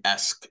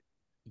 9-esque.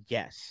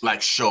 Yes.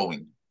 Like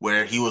showing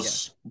where he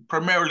was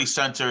primarily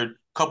centered,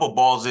 couple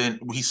balls in,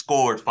 he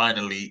scored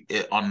finally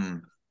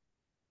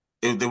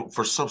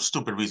for some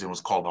stupid reason it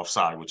was called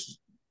offside, which is,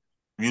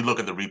 when you look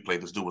at the replay,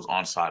 this dude was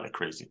onside like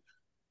crazy.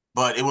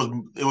 But it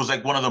was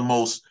like one of the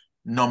most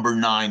number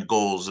 9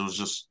 goals. It was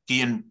just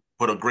Ian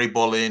put a great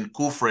ball in.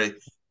 Kufre,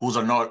 who's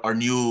our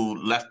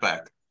new left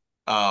back,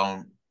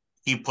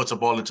 he puts a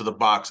ball into the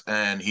box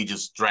and he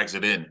just drags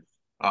it in.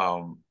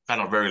 Kind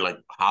of very like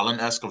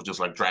Holland-esque of just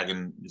like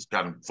dragging, just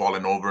kind of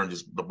falling over and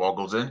just the ball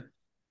goes in.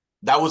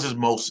 That was his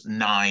most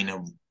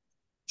 9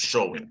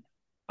 showing.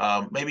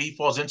 Maybe he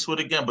falls into it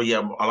again, but yeah,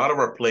 a lot of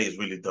our play is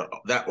really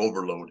that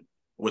overload,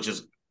 which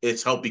is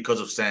it's helped because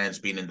of Sands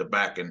being in the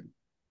back, and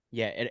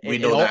we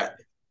know that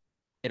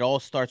it all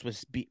starts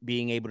with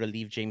being able to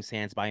leave James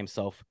Sands by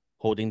himself,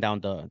 holding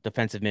down the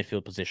defensive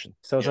midfield position.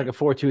 So it's like a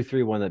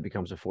 4-2-3-1 that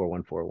becomes a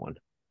 4-1-4-1.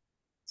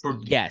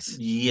 Yes,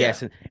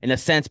 in a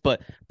sense,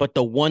 but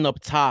the one up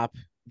top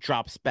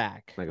drops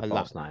back like a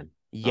false 9.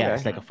 Yeah,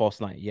 it's like a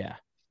false 9. Yeah.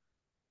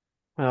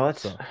 Well,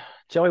 that's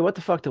Joey. What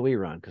the fuck do we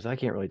run? Because I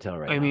can't really tell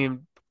right now. I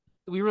mean,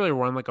 we really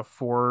run like a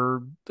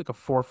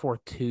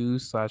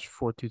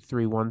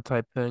 4-4-2/4-2-3-1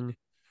 type thing.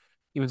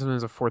 even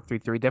sometimes a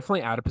 4-3-3.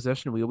 Definitely out of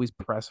possession. We always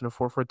press in a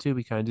 4-4-2.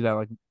 We kind of do that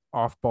like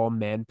off ball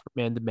man to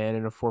man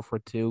in a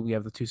 4-4-2. We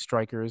have the two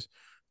strikers.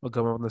 We'll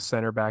go on the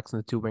center backs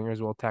and the two wingers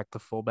will attack the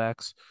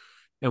fullbacks.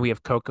 And we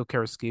have Coco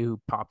Carrasquillo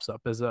who pops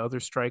up as the other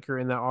striker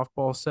in that off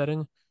ball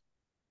setting.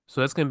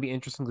 So that's going to be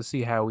interesting to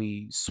see how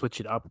we switch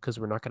it up because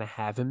we're not going to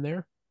have him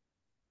there.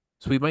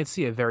 So we might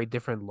see a very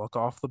different look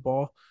off the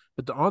ball.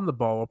 But on the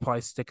ball, we'll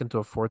probably stick into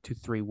a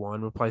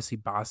 4-2-3-1. We'll probably see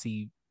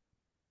Bassi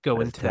go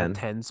That's into 10. that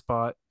 10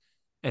 spot.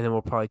 And then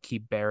we'll probably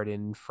keep Barrett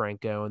in,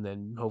 Franco, and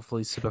then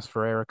hopefully Sebas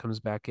Ferreira comes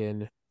back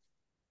in.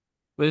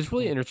 But it's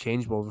really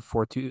interchangeable, a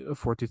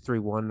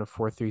 4-2-3-1, and a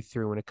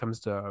 4-3-3 when it comes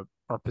to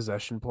our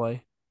possession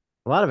play.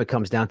 A lot of it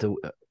comes down to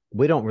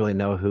we don't really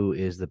know who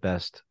is the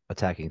best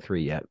attacking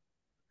three yet.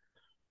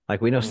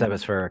 Like, we know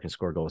Sebas Ferreira can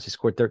score goals. He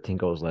scored 13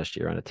 goals last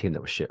year on a team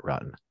that was shit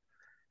rotten.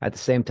 At the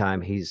same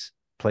time, he's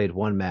played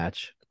one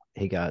match.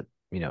 He got,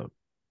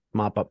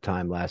 mop up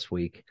time last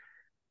week.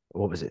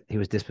 What was it? He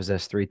was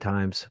dispossessed 3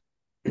 times.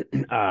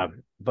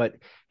 But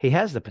he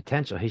has the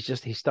potential. He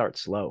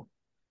starts slow.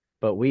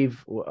 But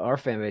our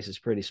fan base is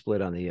pretty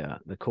split on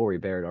the Corey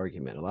Barrett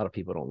argument. A lot of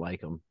people don't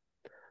like him.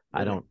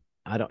 Really?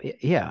 I don't.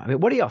 Yeah. I mean,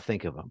 what do y'all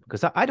think of him?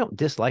 Because I don't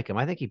dislike him.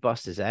 I think he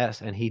busts his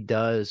ass, and he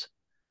does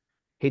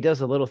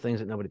the little things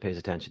that nobody pays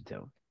attention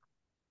to.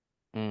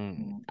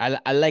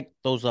 I like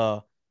those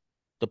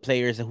the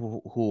players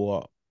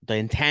who the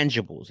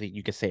intangibles,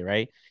 you could say,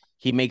 right?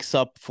 He makes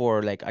up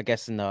for, like, I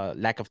guess, in the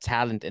lack of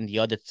talent and the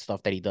other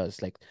stuff that he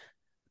does, like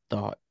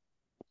the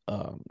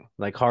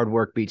like hard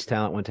work beats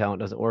talent when talent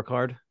doesn't work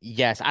hard.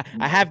 Yes,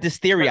 I have this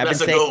theory.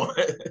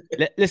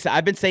 Listen,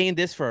 I've been saying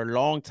this for a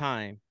long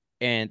time,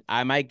 and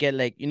I might get,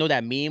 like,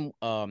 that meme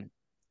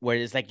where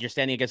it's like you're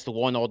standing against the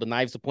wall and all the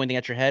knives are pointing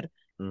at your head.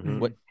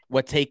 Mm-hmm.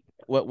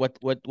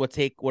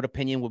 What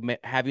opinion would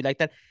have you like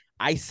that?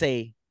 I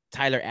say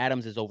Tyler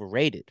Adams is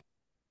overrated.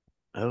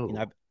 Oh,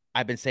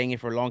 I've been saying it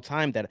for a long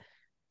time that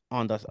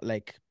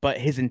but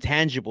his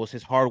intangibles,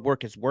 his hard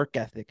work, his work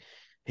ethic,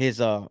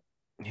 his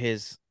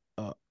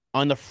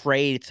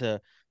unafraid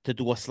to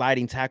do a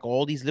sliding tackle,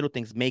 all these little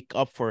things make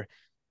up for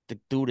the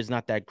dude is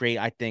not that great.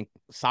 I think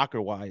soccer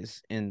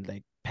wise and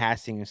like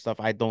passing and stuff,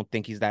 I don't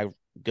think he's that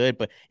good,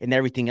 but in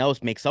everything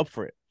else makes up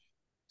for it.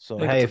 So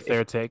hey, it's a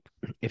fair take.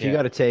 If you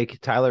got to take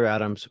Tyler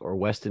Adams or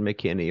Weston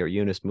McKennie or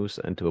Yunus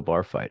Musa into a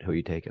bar fight, who are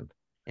you taking?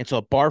 Into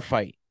a bar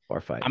fight.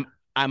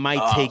 I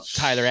might take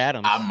Tyler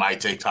Adams. I might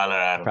take Tyler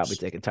Adams. Probably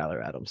taking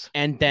Tyler Adams.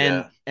 And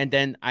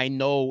then I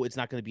know it's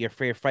not going to be a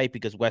fair fight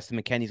because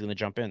Weston McKennie's going to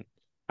jump in.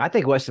 I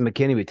think Weston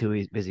McKennie would be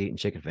too busy eating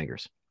chicken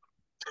fingers.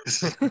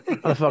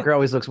 Motherfucker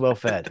always looks well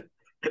fed.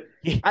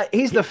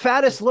 He's the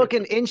fattest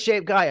looking in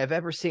shape guy I've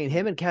ever seen.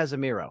 Him and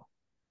Casemiro.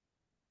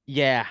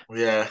 Yeah.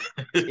 Yeah.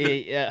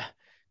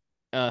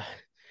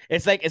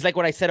 It's like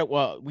what I said.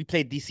 We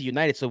played DC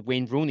United, so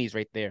Wayne Rooney's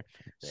right there.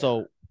 Yeah.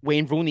 So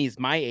Wayne Rooney is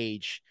my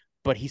age,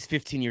 but he's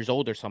 15 years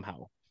older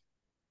somehow.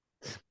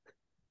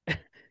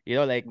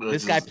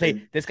 This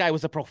guy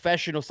was a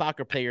professional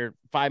soccer player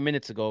 5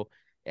 minutes ago,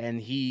 and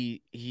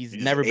he's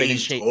never been in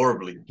shape.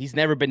 Horribly. He's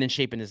never been in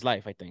shape in his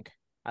life, I think.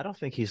 I don't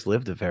think he's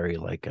lived a very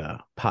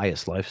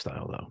pious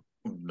lifestyle though.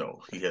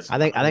 No, he has. I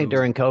think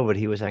during COVID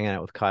he was hanging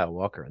out with Kyle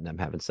Walker and them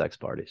having sex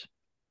parties.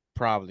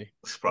 Probably.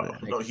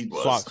 No, he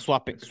was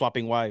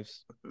swapping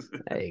wives.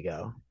 There you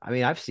go. I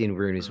mean, I've seen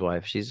Rooney's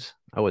wife.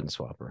 I wouldn't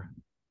swap her.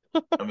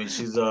 I mean,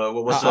 she's what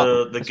was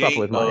the gate?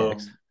 With my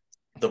ex.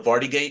 The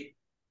Vardy gate.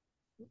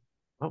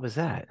 What was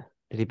that?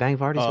 Did he bang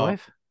Vardy's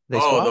wife?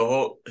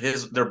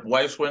 Their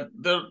wives went.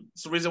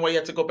 That's the reason why he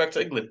had to go back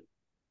to England.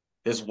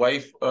 His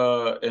wife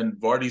and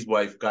Vardy's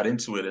wife got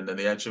into it, and then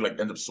they actually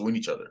end up suing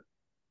each other.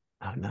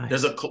 Oh, nice.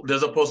 There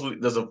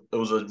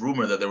was a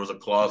rumor that there was a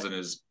clause in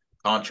his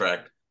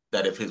contract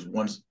that if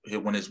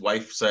when his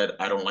wife said,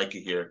 "I don't like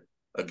it here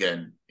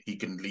again," he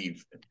can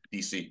leave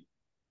DC.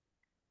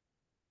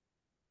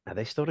 Are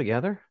they still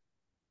together?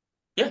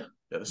 Yeah.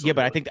 But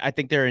I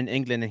think they're in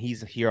England and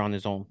he's here on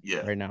his own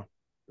right now.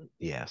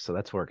 Yeah, so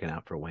that's working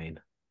out for Wayne.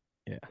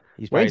 Yeah,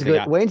 Wayne's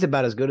good. Wayne's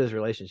about as good at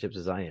relationships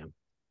as I am.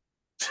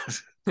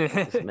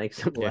 Just makes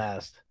him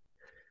last.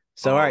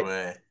 So, all right,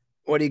 man.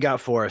 What do you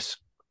got for us?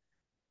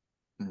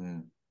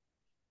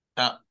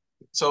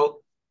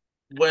 So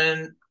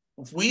when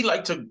we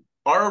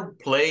our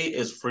play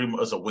is free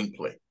as a wing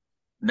play.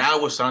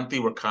 Now with Santi,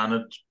 we're kind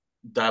of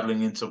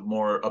dabbling into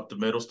more up the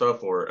middle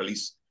stuff, or at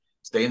least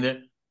staying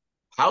there.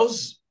 How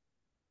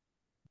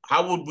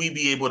would we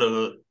be able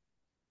to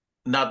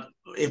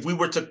if we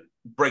were to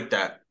break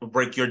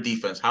your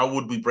defense, how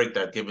would we break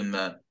that given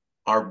that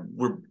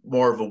we're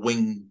more of a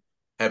wing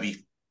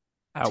heavy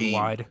team?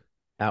 Out wide.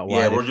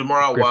 Yeah, we're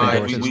more out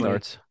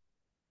wide.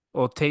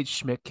 Well, Tate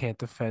Schmidt can't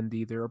defend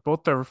either.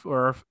 Both our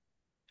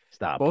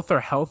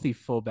healthy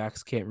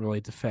fullbacks can't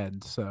really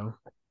defend. So,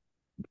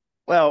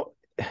 well,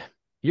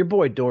 your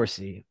boy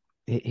Dorsey,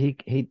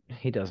 he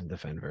doesn't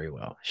defend very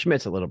well.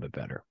 Schmidt's a little bit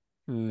better.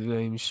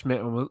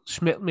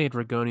 Schmidt made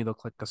Rigoni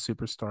look like a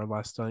superstar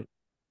last night.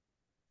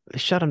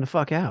 Shut him the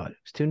fuck out.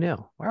 It's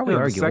 2-0. Why are we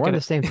arguing? We're on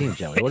the same team,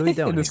 Joey. What are we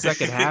doing? In the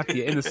second half,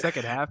 yeah.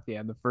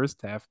 In the first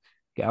half,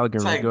 Gallagher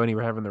It's and like, Rigoni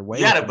were having their way.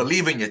 you gotta with him.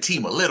 believe in your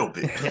team a little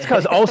bit. That's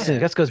because Olsen.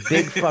 That's because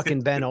big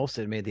fucking Ben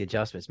Olsen made the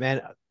adjustments.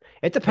 Man,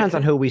 it depends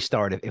on who we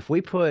start. If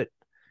we put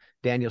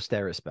Daniel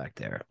Steris back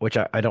there, which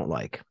I don't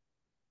like,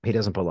 he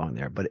doesn't belong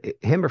there. But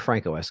him or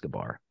Franco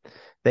Escobar,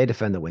 they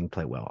defend the wing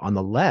play well. On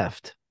the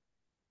left,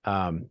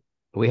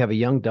 we have a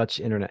young Dutch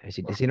internet. Is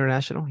he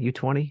international?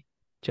 U20?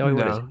 Joey,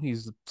 what is No,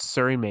 he's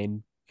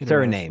Suriname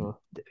Suriname?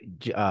 international.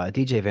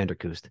 DJ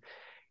Vanderkoost.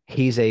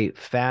 He's a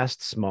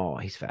fast, small.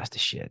 He's fast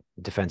as shit.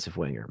 Defensive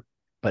winger.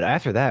 But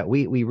after that,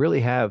 we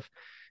really have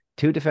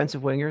two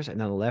defensive wingers,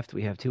 and on the left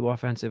we have two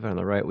offensive, and on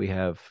the right we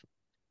have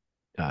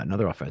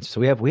another offensive.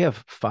 So we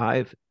have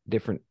 5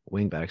 different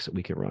wing backs that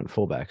we can run,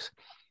 fullbacks.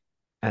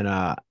 And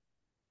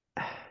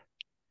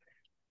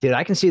dude,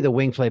 I can see the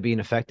wing play being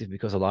effective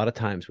because a lot of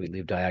times we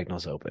leave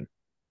diagonals open.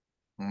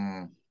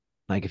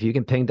 Like if you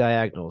can ping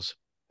diagonals,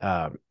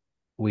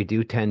 we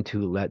do tend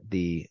to let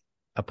the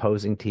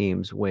opposing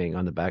team's wing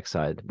on the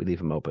backside, we leave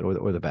them open,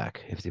 or the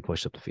back if they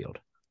push up the field.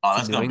 Oh,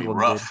 that's gonna be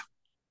rough.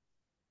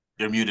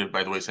 Did. You're muted,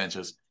 by the way,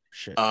 Sanchez.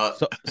 Shit.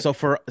 So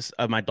for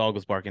my dog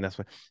was barking. That's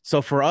why.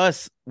 So for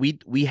us,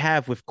 we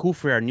have with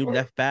Kufri, our new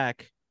left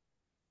back.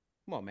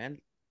 Come on, man, I'm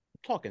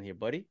talking here,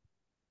 buddy.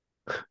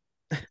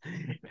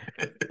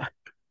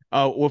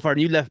 With our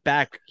new left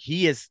back,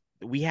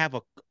 we have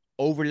a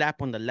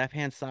overlap on the left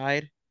hand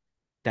side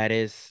that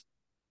is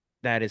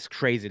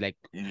crazy. Like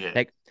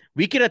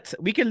we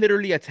could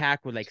literally attack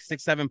with like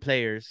 6-7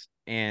 players,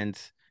 and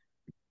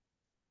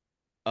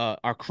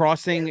our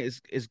crossing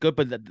is good,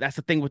 but that's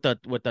the thing with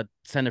the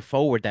center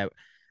forward, that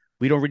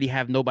we don't really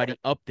have nobody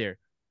up there.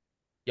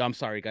 Yo, I'm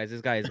sorry, guys.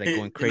 This guy is like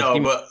going crazy. No,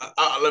 but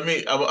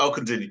I'll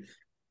continue.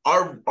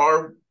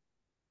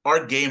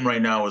 Our game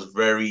right now is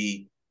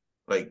very,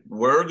 like,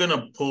 we're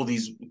gonna pull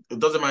these. It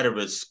doesn't matter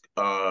if it's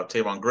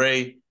Tavon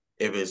Gray,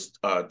 if it's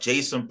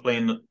Jason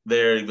playing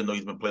there, even though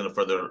he's been playing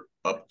further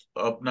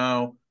up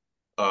now.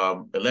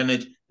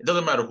 Elenic, it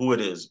doesn't matter who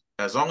it is.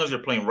 As long as you're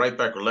playing right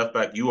back or left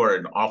back, you are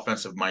an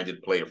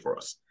offensive-minded player for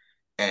us.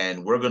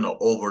 And we're going to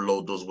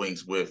overload those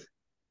wings with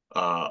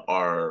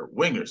our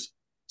wingers.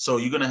 So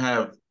you're going to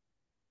have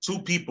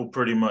 2 people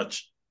pretty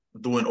much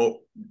doing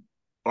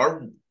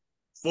our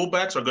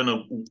fullbacks are going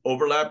to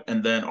overlap,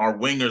 and then our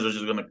wingers are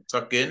just going to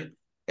tuck in.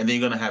 And then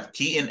you're going to have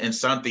Keaton and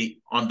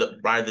Santi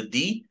by the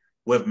D,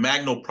 with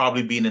Magno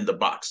probably being in the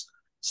box.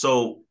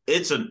 So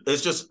it's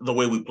just the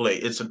way we play.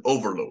 It's an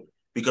overload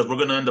because we're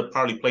going to end up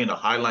probably playing a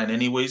high line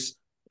anyways,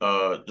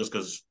 just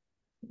because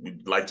we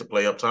like to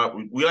play up top.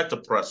 We like to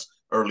press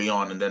early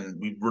on, and then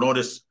we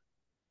notice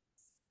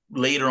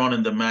later on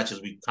in the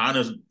matches we kind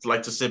of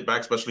like to sit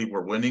back, especially if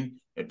we're winning.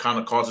 It kind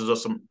of causes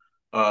us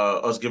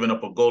us giving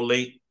up a goal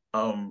late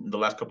the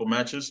last couple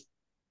matches.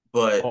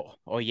 But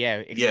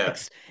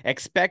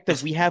expect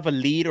if we have a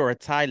lead or a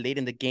tie late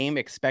in the game,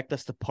 expect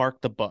us to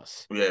park the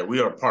bus. Yeah, we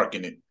are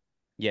parking it.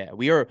 Yeah,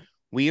 we are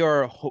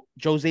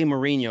Jose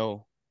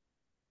Mourinho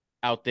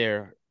out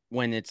there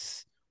when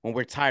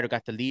we're tired or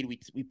got the lead.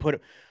 We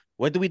put,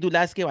 what did we do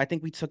last game? I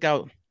think we took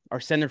out our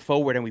center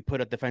forward and we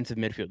put a defensive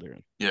midfielder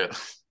in. Yeah.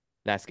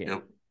 Last game.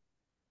 Yep.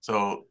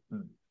 So,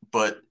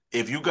 but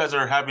if you guys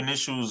are having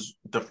issues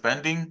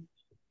defending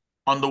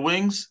on the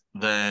wings,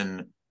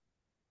 then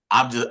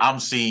I'm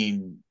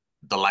seeing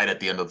the light at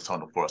the end of the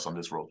tunnel for us on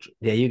this road trip.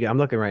 Yeah, I'm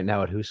looking right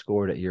now at who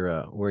scored at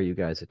your where you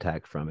guys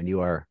attacked from, and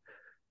you are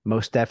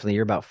most definitely,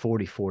 you're about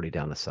 40-40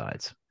 down the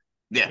sides.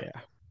 Yeah.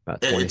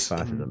 About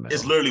 25 in the middle.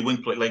 It's literally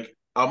wing play. Like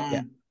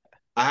I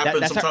have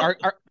been sometimes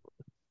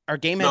our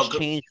game has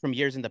changed from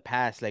years in the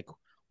past. Like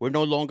we're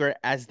no longer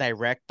as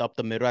direct up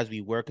the middle as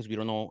we were because we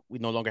no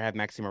longer have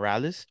Maxi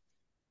Morales.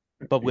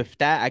 But with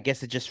that, I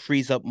guess it just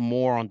frees up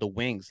more on the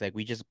wings. Like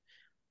we just,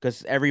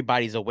 because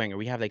everybody's a winger.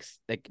 We have like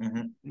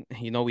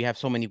we have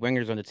so many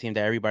wingers on the team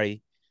that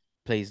everybody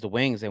plays the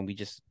wings, and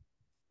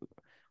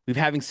we're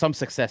having some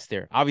success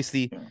there.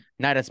 Obviously,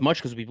 not as much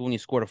because we've only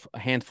scored a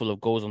handful of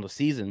goals on the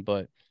season,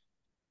 but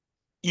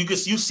you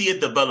see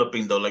it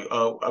developing though. Like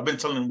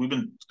we've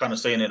been kind of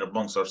saying it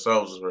amongst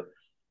ourselves, where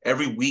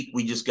every week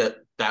we just get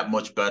that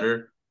much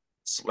better,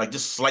 like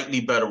just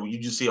slightly better. You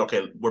just see,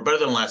 okay, we're better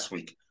than last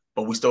week,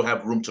 but we still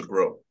have room to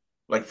grow.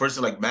 Like for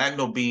instance, like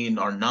Magno being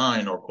our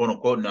 9 or quote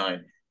unquote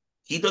 9,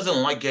 he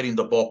doesn't like getting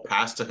the ball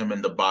passed to him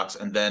in the box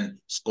and then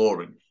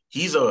scoring.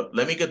 He's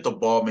let me get the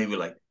ball maybe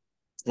like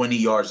 20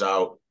 yards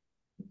out,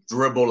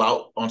 dribble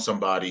out on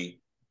somebody,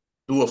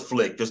 do a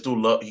flick, just do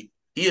love. He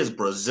is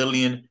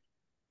Brazilian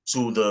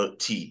to the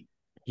T.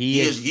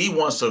 He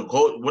wants to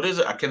go. What is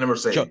it? I can never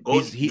say. He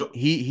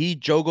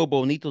Jogo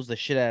Bonitos the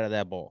shit out of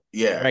that ball.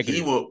 Yeah,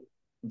 regularly.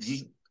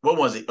 What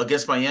was it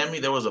against Miami?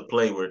 There was a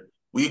play where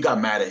we got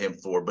mad at him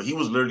for, but he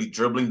was literally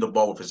dribbling the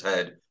ball with his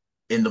head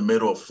in the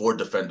middle of 4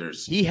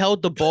 defenders. He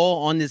held the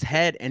ball on his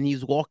head and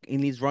he's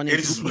running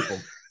through people.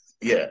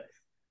 Yeah,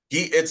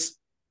 it's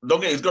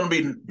going to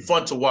be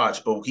fun to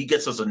watch, but he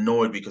gets us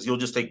annoyed because he'll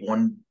just take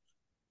one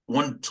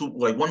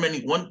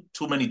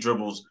too many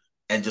dribbles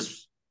and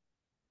just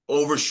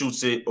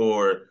overshoots it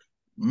or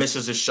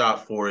misses his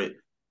shot for it.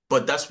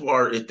 But that's what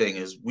our thing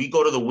is. We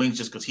go to the wings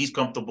just because he's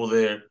comfortable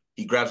there.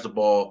 He grabs the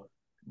ball.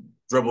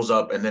 dribbles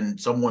up, and then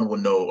someone will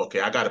know,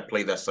 okay, I got to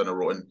play that center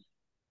role and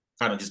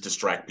kind of just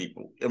distract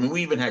people. I mean,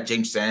 we even had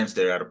James Sands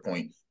there at a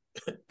point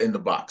in the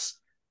box.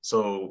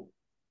 So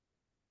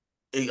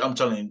I'm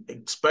telling you,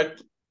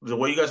 expect the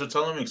way you guys are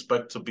telling me,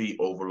 expect to be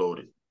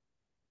overloaded.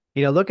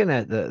 Looking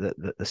at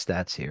the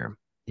stats here,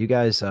 you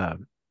guys,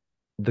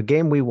 the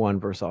game we won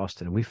versus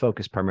Austin, we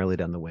focused primarily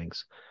down the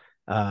wings.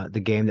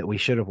 The game that we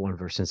should have won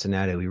versus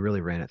Cincinnati, we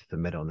really ran it through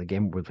the middle. And the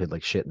game we played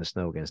like shit in the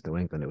snow against New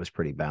England, it was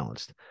pretty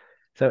balanced.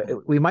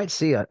 So we might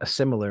see a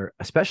similar,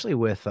 especially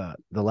with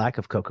the lack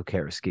of Coco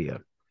Carrasquilla,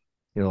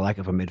 the lack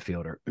of a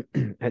midfielder.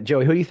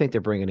 Joey, who do you think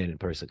they're bringing in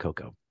place of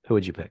Coco? Who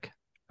would you pick?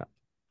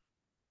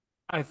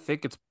 I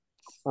think it's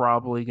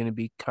probably going to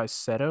be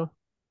Caicedo.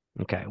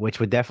 Okay, which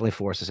would definitely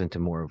force us into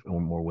more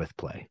with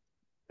play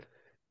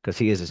because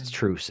he is a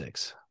true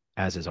 6,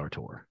 as is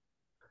Artur.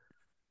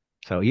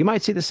 So you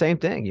might see the same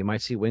thing. You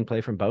might see wing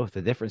play from both.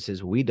 The difference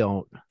is we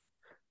don't,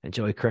 and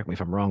Joey, correct me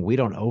if I'm wrong, we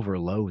don't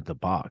overload the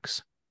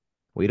box.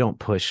 We don't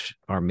push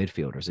our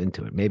midfielders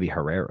into it. Maybe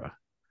Herrera.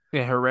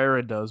 Yeah,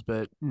 Herrera does,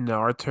 but no,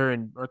 Artur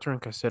and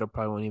Caicedo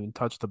probably won't even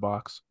touch the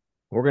box.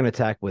 We're going to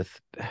attack with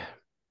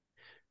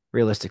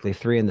realistically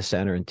 3 in the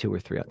center and 2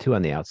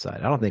 on the outside.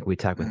 I don't think we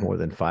attack with more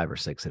than 5 or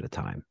 6 at a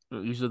time.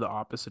 Usually the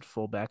opposite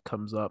fullback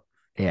comes up.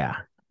 Yeah.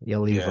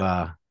 You'll leave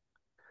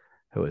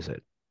who is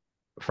it?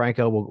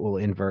 Franco will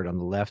invert on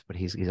the left, but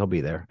he'll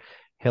be there.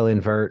 He'll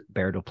invert,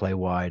 Baird will play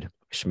wide,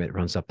 Schmidt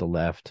runs up the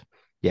left.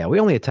 Yeah,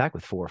 we only attack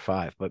with 4 or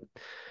 5, but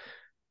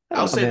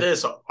I'll say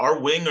this: our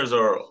wingers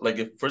are like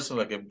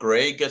if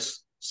Gray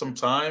gets some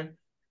time,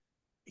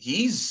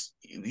 he's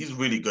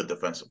really good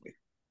defensively.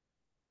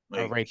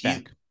 Like right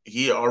back.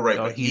 He's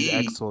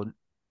excellent.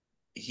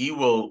 He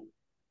will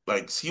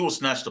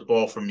snatch the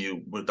ball from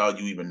you without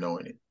you even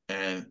knowing it.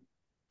 And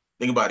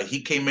think about it: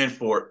 he came in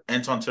for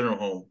Anton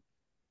Tinnerholm,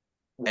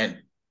 and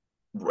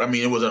I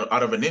mean it was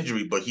out of an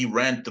injury, but he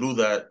ran through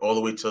that all the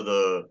way to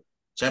the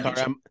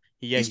championship.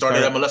 He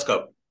started MLS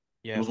Cup.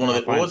 Yeah, he was one of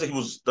the. What was it? He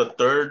was the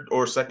 3rd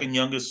or 2nd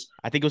youngest.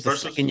 I think it was the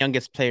 2nd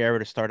youngest player ever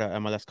to start an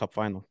MLS Cup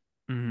final.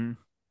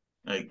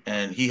 Mm-hmm.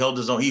 And he held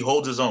his own. He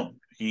holds his own.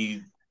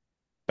 He's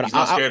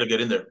not scared to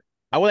get in there.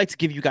 I would like to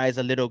give you guys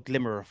a little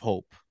glimmer of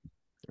hope,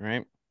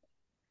 right?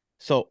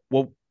 So,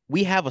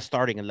 we have a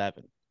starting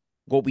 11.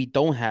 What we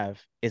don't have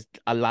is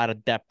a lot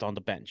of depth on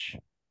the bench.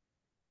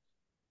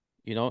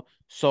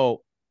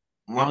 So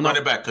run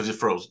it back because it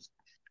froze.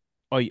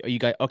 Oh, you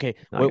guys okay?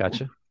 I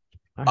got you.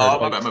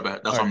 My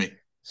bad. That's on me.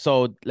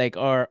 So, like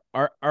our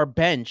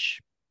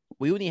bench,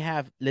 we only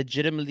have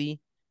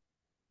legitimately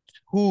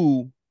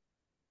 2,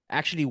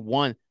 actually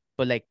 1,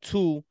 but like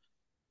 2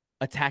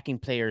 attacking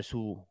players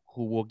who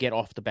will get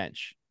off the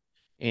bench,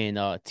 in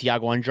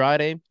Thiago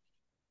Andrade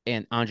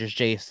and Andres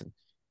Jason.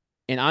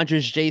 And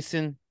Andres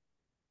Jason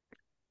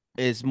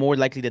is more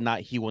likely than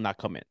not he will not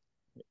come in.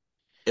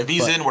 If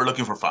he's in, we're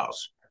looking for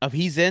fouls. If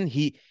he's in,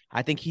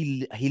 I think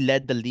he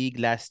led the league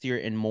last year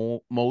in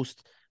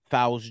most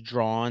fouls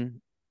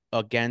drawn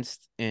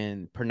against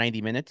per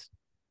 90 minutes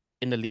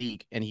in the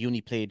league, and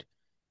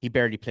he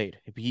barely played.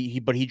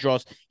 But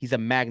he's a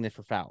magnet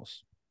for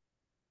fouls.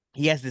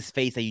 He has this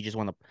face that you just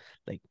want to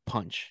like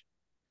punch,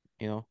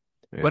 Yeah.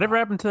 Whatever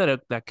happened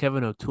to that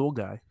Kevin O'Toole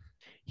guy?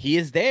 He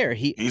is there.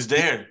 He's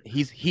there.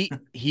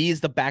 He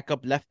is the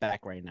backup left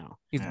back right now.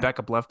 He's the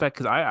backup left back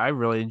because I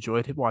really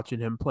enjoyed watching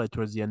him play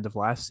towards the end of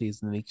last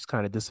season, and he just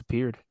kind of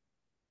disappeared.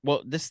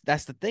 Well,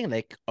 that's the thing.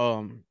 Like,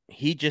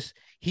 his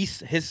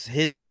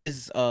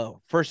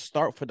first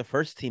start for the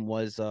first team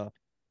was the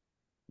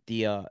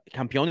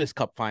Campeones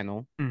Cup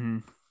final,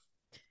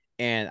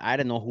 and I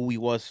didn't know who he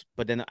was.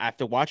 But then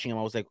after watching him,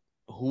 I was like,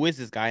 "Who is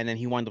this guy?" And then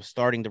he wound up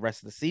starting the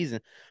rest of the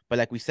season. But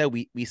like we said,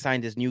 we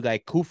signed this new guy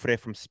Cufre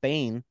from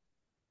Spain,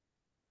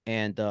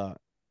 and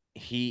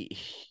he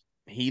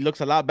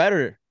looks a lot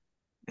better,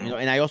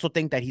 And I also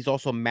think that he's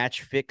also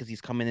match fit because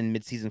he's coming in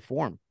mid-season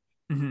form.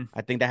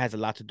 I think that has a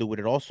lot to do with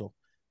it also.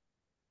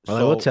 Well,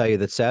 I will tell you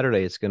that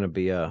Saturday it's going to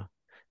be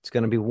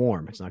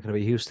warm. It's not going to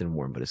be Houston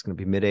warm, but it's going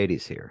to be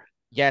mid-80s here.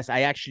 Yes,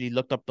 I actually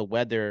looked up the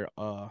weather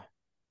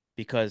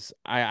because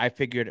I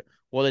figured,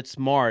 well, it's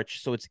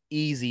March, so it's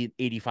easy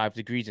 85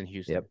 degrees in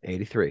Houston. Yep,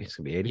 83. It's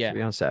going to be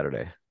 83 on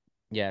Saturday.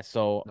 Yeah,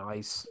 so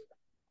nice.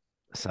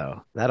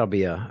 So that'll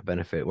be a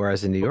benefit.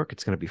 Whereas in New York,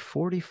 it's going to be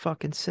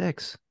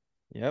 46.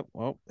 Yep.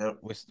 Well,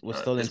 we're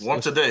still it's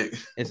warm today.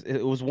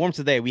 It was warm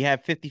today. We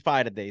had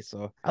 55 today.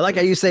 So I like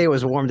how you say it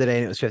was warm today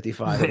and it was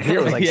 55. Here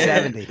it was like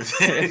 70.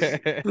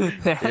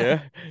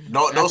 Yeah.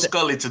 No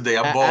Scully today.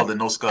 I'm bald and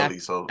no Scully.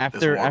 So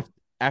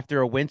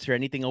after a winter,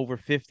 anything over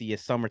 50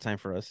 is summertime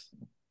for us.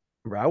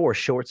 Bro, I wore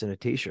shorts and a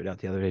t-shirt out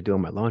the other day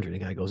doing my laundry. The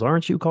guy goes,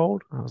 "Aren't you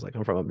cold?" I was like,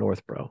 "I'm from up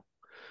north, bro.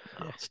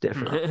 It's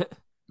different."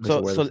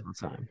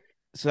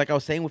 So like I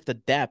was saying with the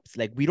depth,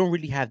 like we don't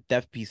really have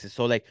depth pieces.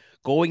 So like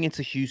going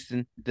into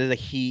Houston, the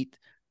heat,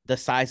 the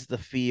size of the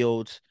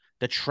fields,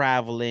 the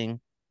traveling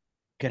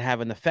could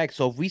have an effect.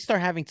 So if we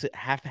start having to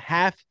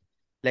have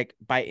like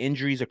by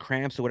injuries or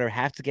cramps or whatever,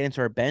 have to get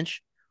into our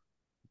bench,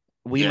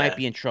 we might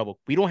be in trouble.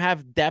 We don't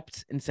have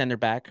depth in center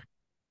back.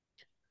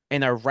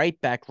 And our right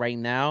back right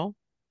now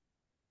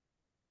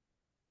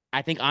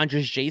I think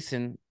Andres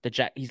Jason,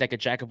 he's like a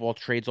jack of all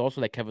trades,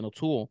 also like Kevin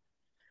O'Toole,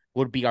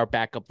 would be our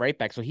backup right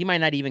back. So he might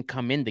not even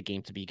come in the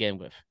game to begin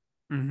with.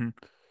 Mm-hmm.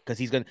 Because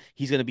he's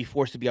gonna be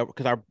forced to be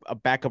because our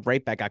backup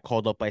right back got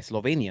called up by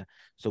Slovenia,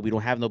 so we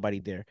don't have nobody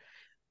there.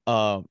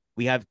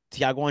 We have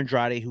Thiago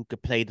Andrade who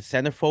could play the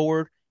center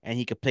forward and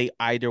he could play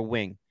either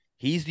wing.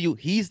 He's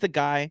the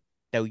guy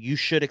that you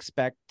should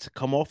expect to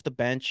come off the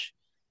bench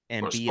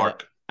and be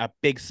a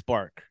big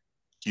spark,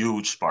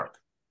 huge spark.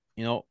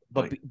 You know,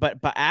 but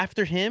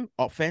after him,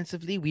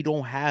 offensively, we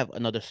don't have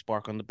another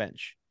spark on the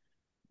bench.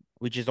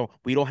 We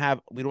don't have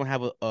a we don't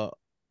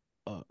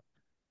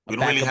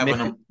really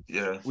have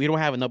we don't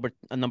have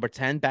a number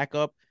 10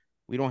 backup.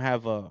 We don't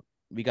have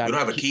we don't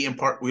have a Keaton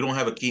part. We don't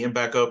have a Keaton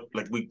backup.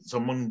 Like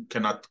someone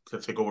cannot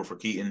take over for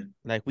Keaton.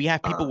 Like we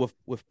have people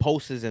with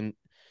pulses and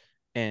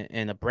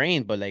a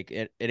brain, but like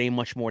it ain't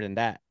much more than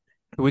that.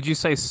 Would you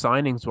say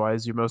signings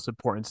wise, your most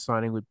important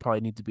signing would probably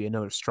need to be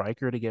another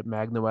striker to get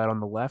Magno out on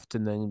the left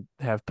and then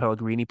have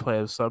Pellegrini play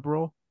a sub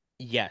role?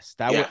 Yes,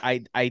 that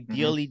would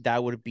ideally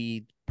that would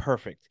be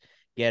perfect.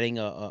 Getting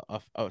a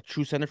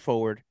true center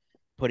forward,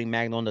 putting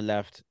Magno on the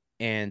left,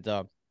 and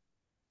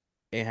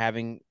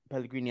having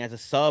Pellegrini as a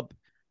sub,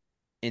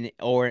 and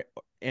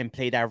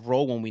play that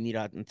role when we need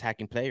an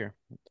attacking player.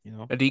 You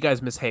know. Do you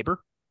guys miss Haber?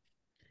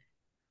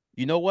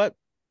 You know what?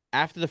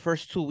 After the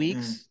first 2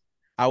 weeks,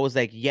 I was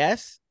like,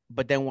 yes,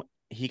 but then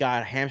he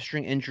got a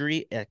hamstring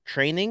injury at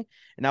training,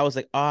 and I was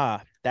like,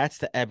 that's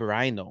the Eber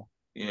I know.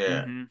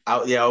 Yeah, I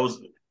was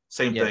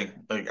same thing.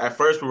 Like at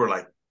first, we were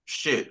like,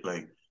 shit,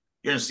 like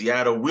you're in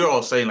Seattle. We were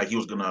all saying like he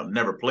was gonna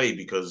never play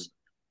because,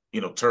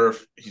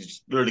 turf.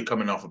 He's literally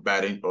coming off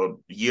not a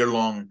year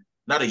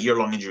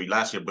long injury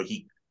last year, but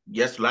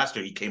last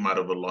year he came out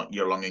of a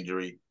year long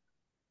injury.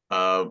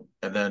 And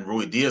then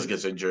Rui Diaz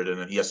gets injured, and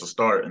then he has to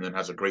start, and then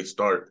has a great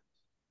start.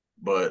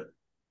 But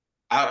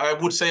I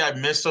would say I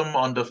miss him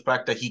on the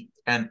fact that he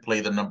can play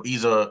the number.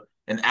 He's an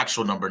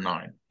actual number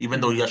 9, even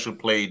though he actually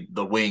played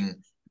the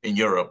wing in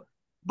Europe.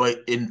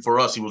 But for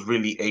us, he was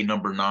really a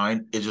number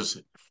 9. It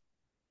just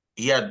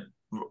he had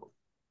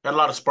a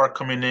lot of spark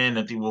coming in.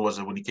 I think what was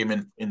it when he came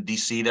in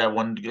DC that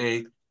one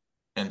day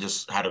and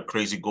just had a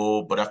crazy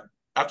goal. But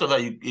after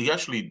that, he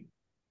actually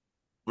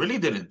really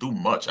didn't do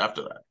much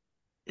after that.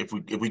 If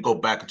we go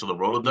back into the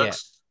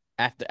Rolodex,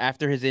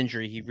 after his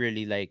injury, he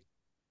really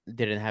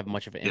didn't have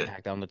much of an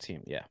impact on the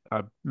team. Yeah,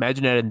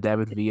 imagine adding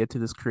David Villa to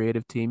this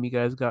creative team you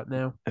guys got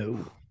now.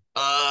 Oh,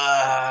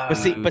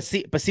 but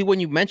see, when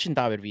you mentioned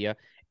David Villa,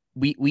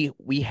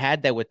 we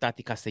had that with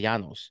Tati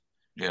Castellanos.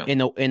 Yeah,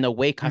 in a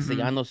way,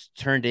 Castellanos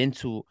turned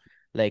into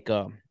like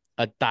a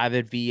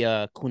David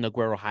Villa Kun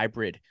Aguero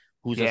hybrid,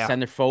 who's a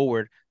center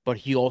forward, but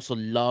he also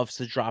loves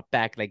to drop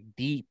back, like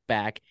deep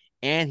back,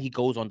 and he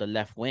goes on the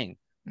left wing.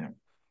 Yeah.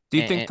 Do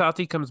you think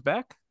Tati comes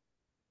back?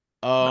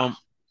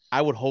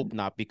 I would hope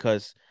not,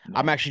 because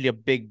I'm actually a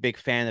big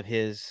fan of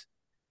his.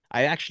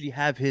 I actually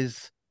have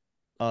his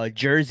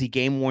jersey,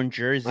 game-worn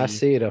jersey. I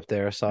see it up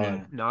there. I saw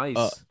it.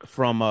 Nice.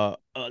 From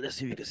let's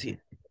see if you can see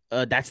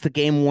it. That's the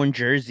game-worn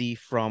jersey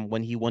from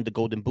when he won the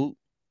Golden Boot.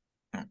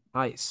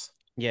 Nice.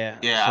 Yeah.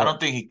 Yeah, so, I don't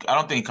think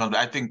he comes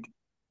back.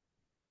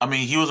 I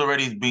mean, he was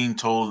already being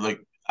told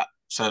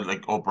said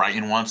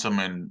Brighton wants him,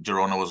 and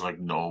Girona was like,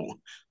 no,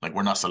 like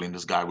we're not selling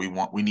this guy.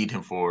 We need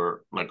him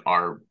for like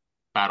our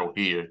battle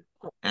here.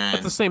 And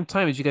at the same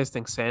time, did you guys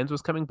think Sands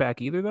was coming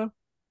back either, though?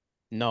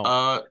 No.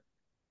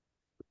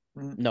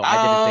 No,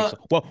 I didn't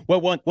think so.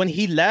 Well, when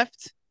he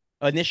left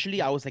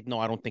initially, I was like, no,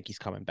 I don't think he's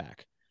coming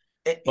back.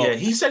 Yeah,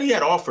 he said he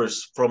had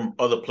offers from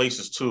other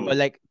places too. But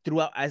like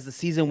throughout, as the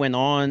season went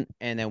on,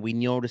 and then we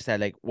noticed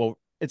that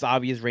it's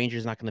obvious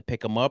Rangers not going to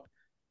pick him up.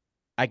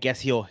 I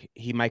guess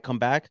he might come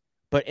back.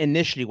 But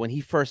initially, when he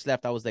first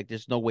left, I was like,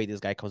 "There's no way this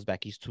guy comes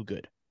back. He's too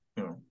good."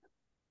 Yeah.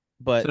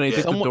 But so you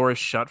think the door is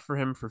shut for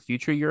him for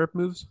future Europe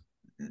moves?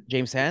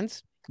 James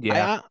Sands?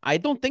 Yeah, I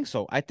don't think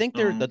so. I think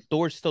the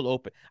door's still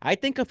open. I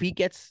think if he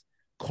gets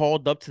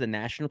called up to the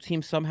national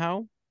team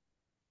somehow,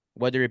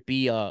 whether it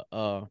be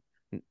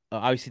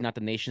obviously not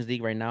the Nations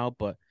League right now,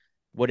 but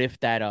what if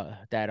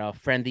that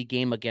friendly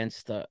game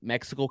against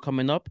Mexico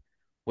coming up,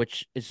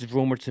 which is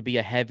rumored to be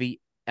a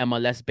heavy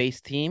MLS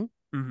based team.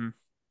 Mm-hmm.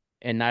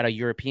 And not a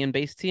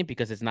European-based team,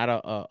 because it's not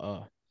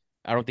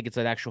I don't think it's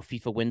an actual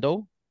FIFA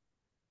window.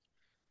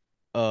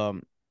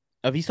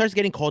 If he starts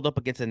getting called up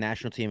against the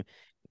national team,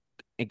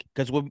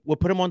 because what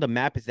put him on the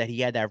map is that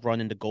he had that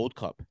run in the Gold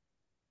Cup,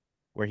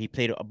 where he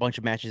played a bunch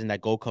of matches in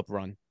that Gold Cup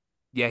run.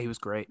 Yeah, he was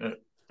great.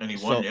 And he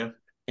won,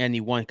 And he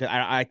won. Because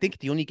I think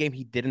the only game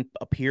he didn't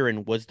appear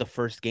in was the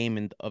first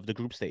game of the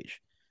group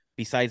stage.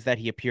 Besides that,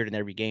 he appeared in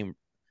every game.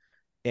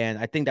 And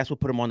I think that's what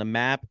put him on the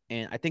map.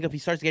 And I think if he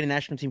starts getting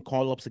national team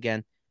call-ups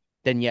again,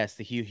 then yes,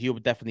 he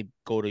would definitely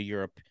go to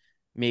Europe,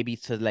 maybe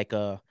to like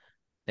a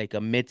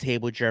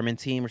mid-table German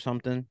team or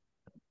something.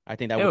 I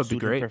think that would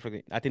suit him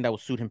perfectly. I think that would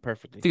suit him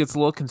perfectly. I think it's a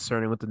little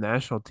concerning with the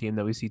national team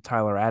that we see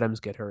Tyler Adams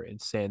get hurt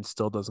and Sands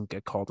still doesn't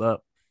get called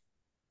up.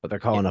 But they're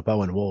calling up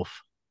Owen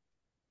Wolf.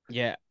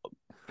 Yeah,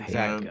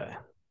 exactly.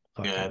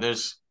 Yeah,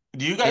 there's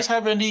Do you guys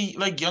have any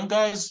like young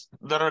guys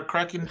that are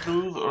cracking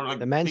through or like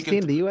The men's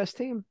team, the U.S.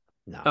 team?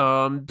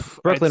 No.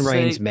 Brooklyn I'd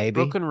Reigns, say maybe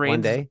Brooklyn one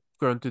Reigns is day.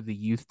 going through the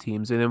youth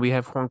teams, and then we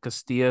have Juan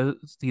Castilla.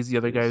 He's the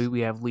other guy He's- we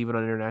have leaving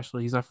on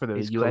international. He's not for the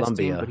He's U.S.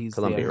 team, but he's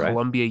Columbia, right?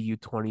 Columbia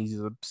U20s. He's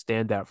a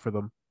standout for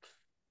them.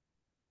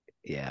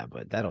 Yeah,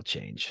 but that'll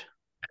change.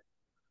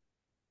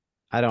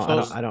 I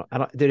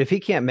don't. Dude, if he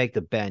can't make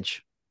the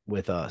bench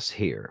with us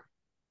here,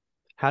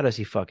 how does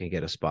he fucking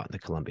get a spot in the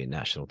Colombian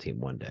national team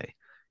one day?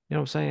 You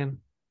know what I'm saying?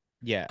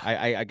 Yeah,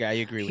 I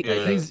agree with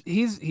that.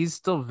 Yeah. He's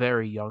still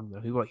very young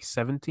though. He's like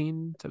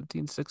 17,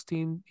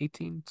 16,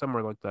 18,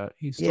 somewhere like that.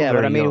 He's still Yeah, but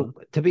I very mean, young.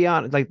 to be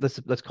honest, like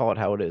let's call it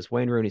how it is.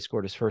 Wayne Rooney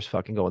scored his first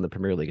fucking goal in the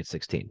Premier League at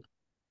 16.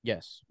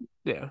 Yes.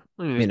 Yeah,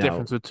 I mean, there's a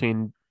difference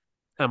between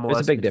there's a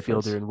MLS big midfielder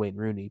difference. and Wayne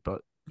Rooney,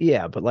 but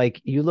Yeah, but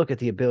like you look at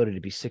the ability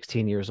to be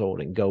 16 years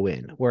old and go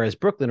in, whereas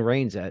Brooklyn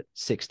Reigns at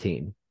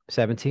 16,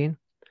 17,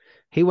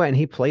 he went and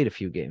he played a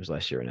few games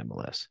last year in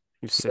MLS.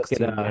 he's You look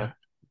 16. at Yeah,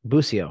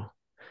 Busio,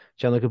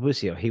 Gianluca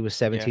Busio, he was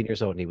 17 Yeah.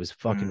 years old and he was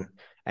fucking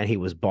and he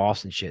was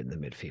bossing shit in the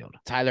midfield.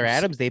 Tyler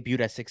Adams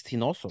debuted at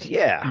 16 also.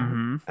 Yeah.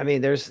 Mm-hmm. I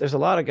mean, there's a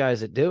lot of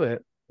guys that do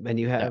it, and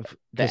you have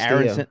The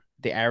Castillo.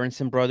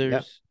 Aronson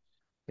brothers.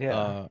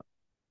 Yeah.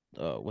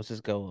 What's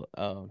his go?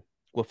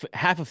 Well,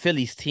 half of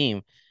Philly's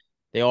team,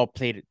 they all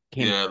came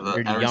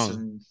really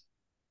young.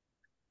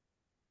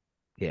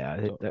 Yeah,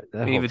 So- that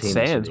And whole even team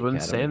Sands, was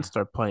wouldn't Sands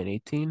start playing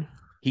 18?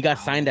 He got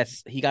signed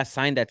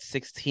at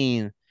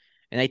 16,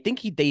 and I think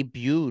he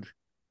debuted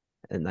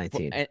at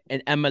 19.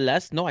 in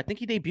MLS. No, I think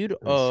he debuted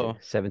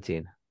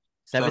 17.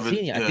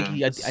 17. Yeah. I think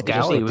he.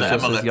 Scally was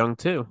just as young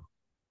too.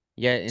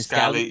 Yeah, and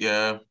Scally,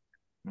 yeah.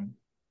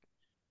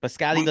 But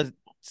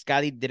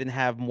Scally didn't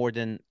have more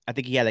than, I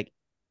think he had like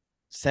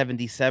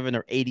 77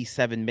 or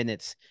 87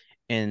 minutes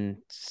in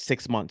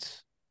 6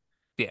 months.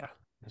 Yeah.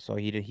 So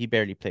he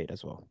barely played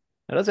as well.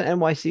 Now, doesn't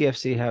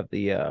NYCFC have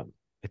the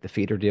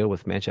feeder deal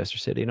with Manchester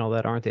City and all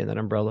that? Aren't they in that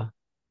umbrella?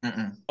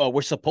 Mm-mm. Oh,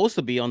 we're supposed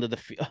to be under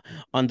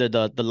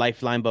the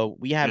lifeline, but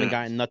we haven't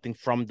gotten nothing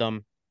from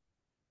them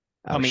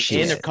coming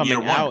in or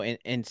coming out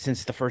and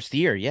since the first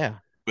year. Yeah.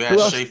 We had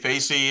Shea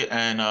Facey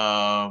and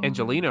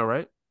Angelino,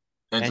 right?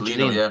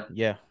 Angelino, yeah.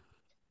 Yeah.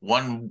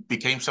 One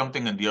became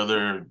something and the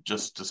other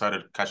just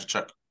decided to catch a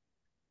check.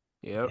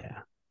 Yep.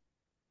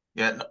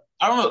 Yeah.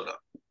 I don't know.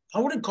 I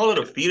wouldn't call it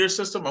a feeder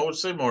system. I would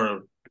say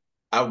more.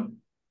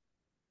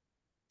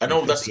 I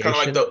know that's kind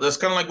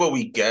of like what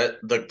we get,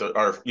 like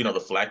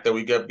the flack that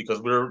we get because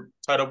we're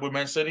tied up with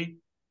Man City,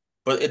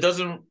 but it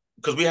doesn't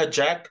because we had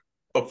Jack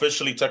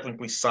officially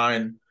technically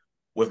signed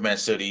with Man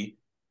City.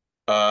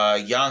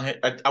 Young,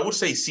 I would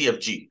say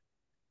CFG,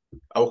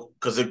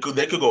 because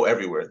they could go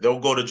everywhere. They'll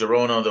go to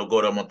Girona, they'll go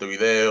to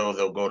Montevideo,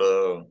 they'll go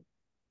to.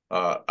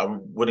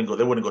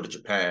 They wouldn't go to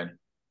Japan.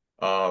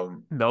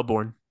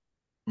 Melbourne.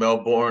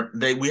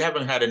 We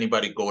haven't had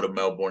anybody go to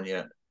Melbourne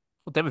yet.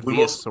 Well, David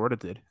Villa sort of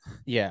did.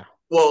 Yeah.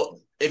 Well,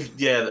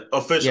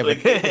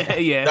 officially,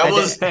 yeah. That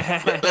was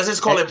let's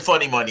just call it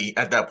funny money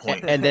at that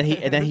point. And then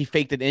he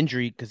faked an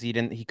injury because he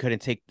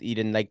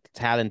didn't like the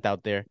talent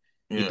out there.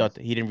 He thought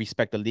he didn't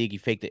respect the league. He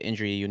faked the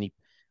injury and he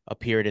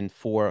appeared in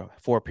four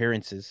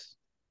appearances.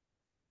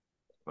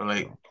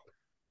 But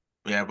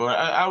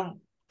I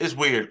it's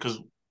weird because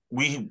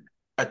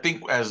I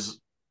think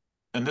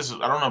and this is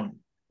I don't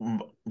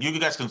know. You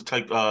guys can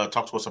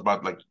talk to us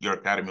about like your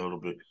academy a little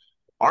bit.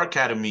 Our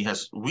academy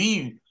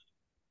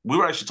we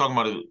were actually talking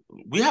about it.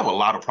 We have a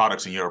lot of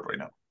products in Europe right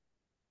now.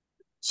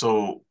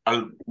 So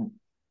I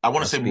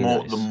want to say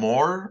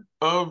more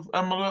of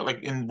MLS,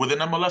 like within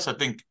MLS, I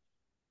think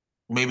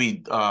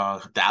maybe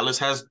Dallas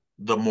has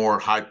the more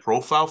high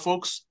profile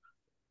folks,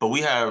 but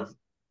we have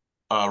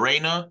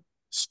Reina,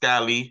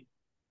 Scally,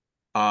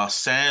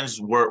 Sands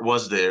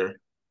was there.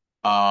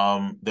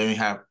 Then we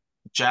have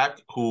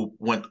Jack who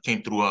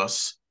came through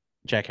us.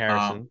 Jack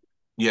Harrison.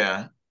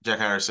 Jack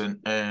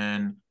Harrison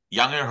and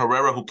Yanger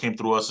Herrera, who came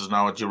through us, is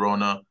now at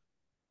Girona.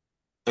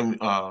 And,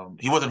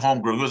 he wasn't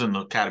homegrown; he was in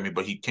the academy,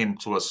 but he came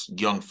to us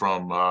young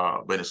from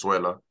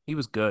Venezuela. He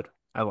was good.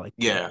 I like.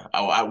 Yeah,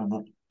 I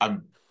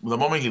the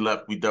moment he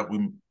left, we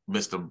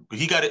missed him.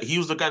 He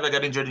was the guy that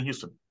got injured in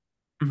Houston.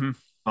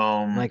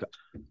 Mm-hmm.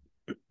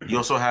 You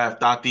also have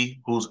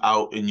Tati, who's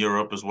out in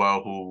Europe as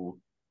well, who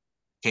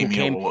came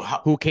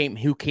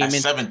in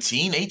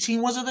 17,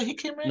 18, was it that he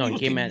came in? No, he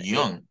came in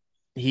young.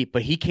 He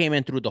came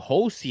in through the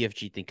whole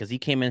CFG thing because he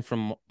came in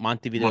from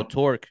Montevideo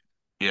Torque.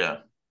 Yeah.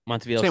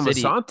 Montevideo City. With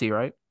Santi,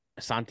 right?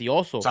 Santi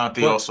also.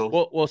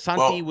 Well,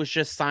 Santi was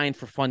just signed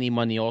for funny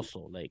money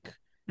also. Like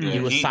he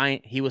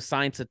was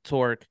signed to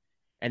Torque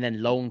and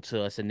then loaned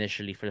to us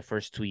initially for the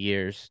first 2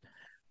 years,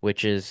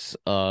 which is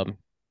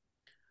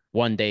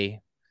one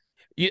day.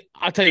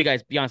 I'll tell you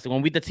guys, be honest,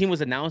 when the team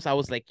was announced, I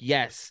was like,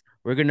 yes,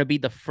 we're gonna be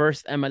the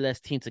first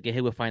MLS team to get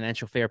hit with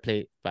financial fair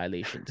play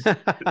violations.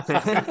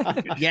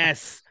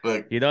 Yes.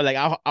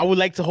 I would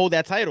like to hold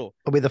that title.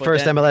 We'll be the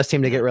first MLS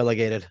team to get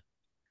relegated.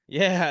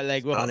 Yeah,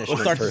 like we'll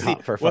start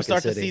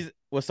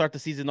the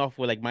season off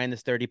with like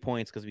minus 30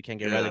 points because we can't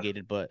get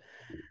relegated. But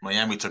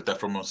Miami took that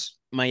from us.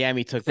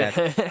 Miami took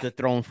the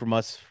throne from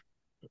us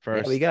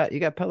first. Yeah, you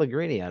got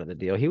Pellegrini out of the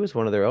deal. He was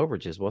one of their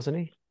overages, wasn't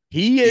he?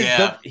 He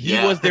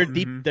was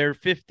their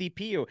fifth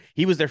DP.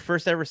 He was their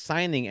first ever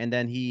signing, and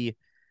then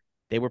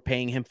they were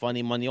paying him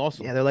funny money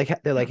also. Yeah,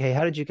 they're like, hey,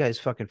 how did you guys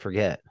fucking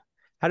forget?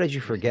 How did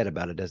you forget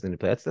about a designated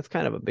player? That's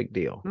kind of a big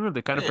deal.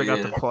 They kind of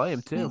forgot to play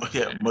him too.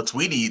 Yeah,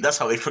 Matuidi, that's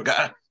how they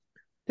forgot.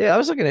 Yeah, I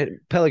was looking at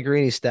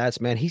Pellegrini's stats,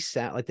 man. He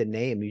sat like the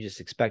name. You just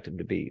expect him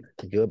to be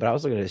good, but I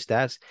was looking at his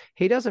stats.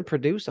 He doesn't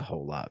produce a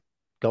whole lot,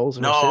 goals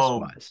and assists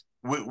wise.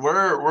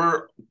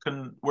 We're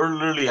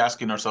literally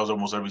asking ourselves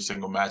almost every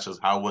single match is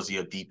how was he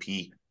a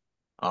DP?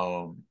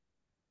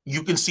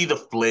 You can see the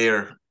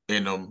flair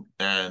in him,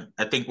 and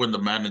I think when the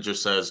manager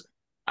says,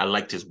 "I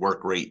liked his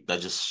work rate," that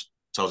just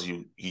tells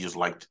you he just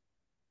liked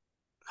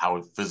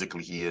how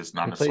physically he is,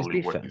 not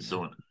necessarily what he's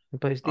doing. He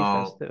plays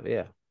defense too,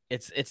 yeah.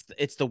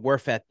 It's the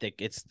work ethic.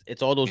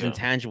 It's all those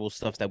intangible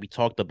stuff that we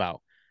talked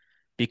about.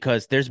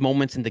 Because there's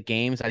moments in the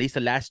games, at least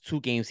the last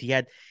two games, he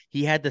had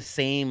the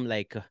same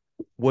like,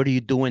 what are you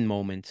doing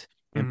moment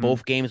in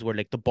both games where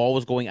like the ball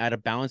was going out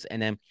of bounds,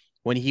 and then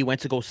when he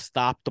went to go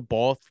stop the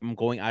ball from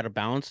going out of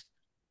bounds,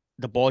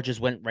 the ball just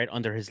went right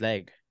under his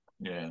leg.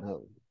 Yeah.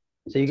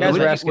 So you guys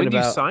were asking when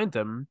about... you signed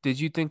him, did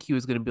you think he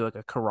was going to be like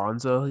a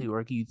Carranza,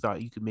 or you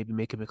thought you could maybe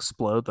make him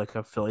explode like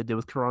how Philly did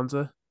with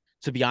Carranza?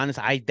 To be honest,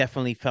 I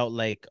definitely felt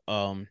like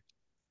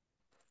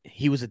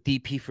he was a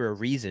DP for a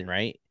reason,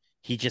 right?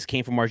 He just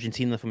came from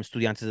Argentina, from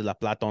Estudiantes de La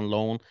Plata on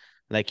loan.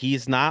 Like,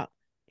 he's not,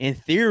 in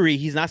theory,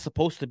 he's not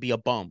supposed to be a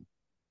bum,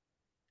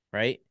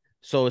 right?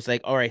 So it's like,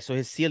 all right, so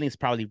his ceiling is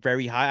probably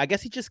very high. I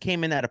guess he just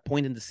came in at a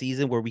point in the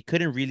season where we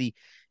couldn't really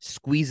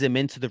squeeze him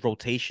into the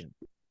rotation.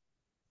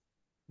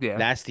 Yeah.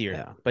 Last year.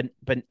 Yeah.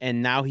 But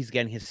now he's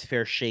getting his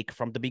fair shake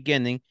from the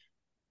beginning.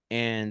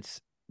 And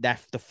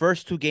that the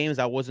first two games,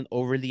 I wasn't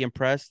overly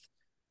impressed,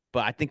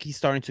 but I think he's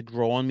starting to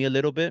grow on me a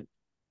little bit.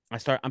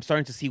 I'm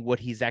starting to see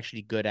what he's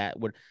actually good at,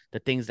 what the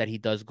things that he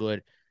does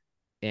good,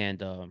 and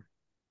the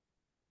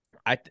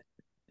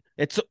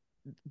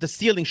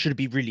ceiling should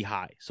be really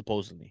high,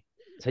 supposedly.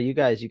 So you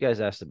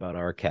guys asked about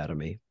our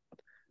academy,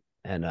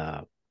 and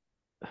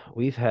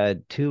we've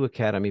had 2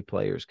 academy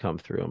players come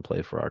through and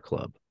play for our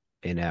club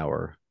in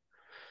our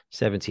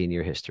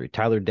 17-year history.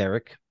 Tyler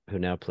Derrick, who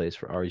now plays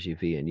for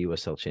RGV in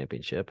USL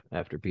Championship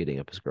after beating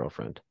up his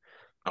girlfriend.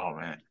 Oh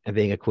man! And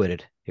being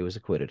acquitted, he was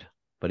acquitted,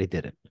 but he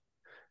did it.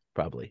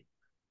 Probably.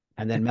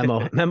 And then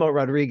Memo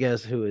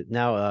Rodriguez, who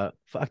now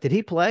did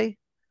he play?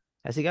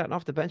 Has he gotten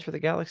off the bench for the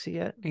Galaxy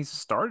yet? He's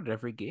started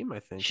every game, I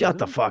think. Shut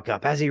the fuck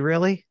up. Has he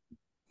really?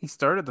 He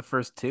started the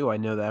first 2. I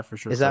know that for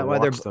sure. Is that why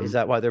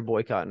they're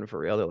boycotting for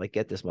real? They're like,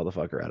 get this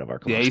motherfucker out of our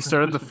club. Yeah, he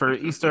started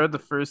the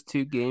first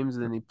 2 games,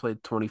 and then he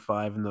played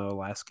 25 in the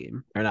last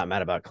game. They're not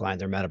mad about Klein,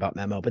 they're mad about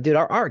Memo. But dude,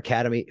 our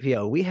academy,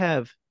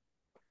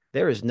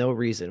 there is no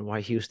reason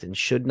why Houston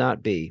should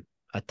not be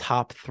a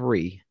top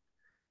 3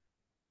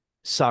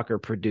 soccer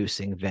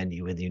producing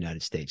venue in the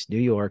United States. New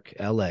York,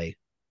 LA,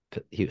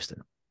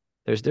 Houston.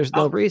 There's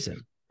no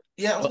reason.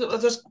 Yeah,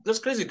 that's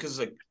crazy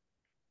because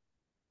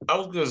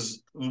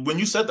when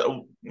you said that,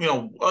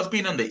 us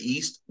being in the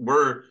East,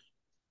 we're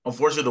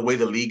unfortunately the way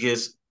the league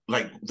is,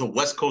 like the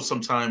West Coast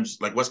sometimes,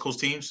 like West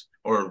Coast teams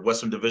or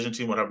Western Division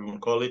team, whatever you want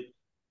to call it,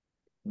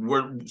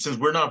 since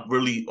we're not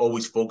really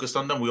always focused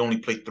on them, we only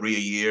play 3 a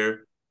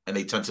year, and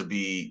they tend to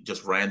be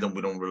just random.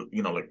 We don't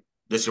really, like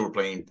this year we're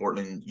playing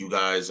Portland, you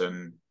guys,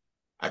 and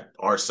at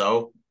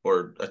RSL,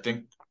 or I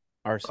think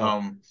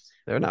RSL.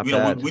 They're not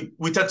bad.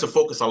 We tend to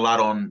focus a lot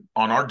on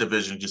our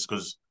division just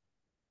because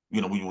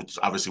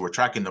we're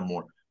tracking them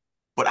more.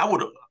 But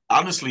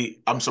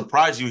I'm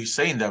surprised you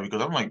saying that,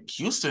 because I'm like,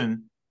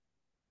 Houston,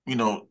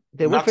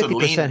 they were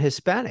 50%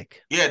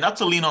 Hispanic. Yeah, not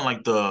to lean on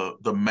like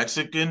the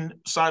Mexican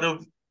side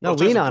of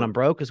lean on them,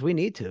 bro, because we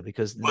need to,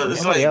 because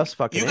nobody else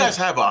fucking you guys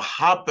have a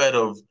hotbed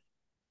of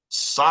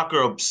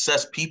soccer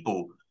obsessed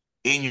people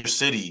in your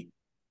city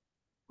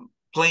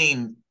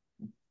playing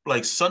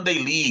like Sunday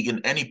league in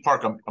any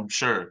park. I'm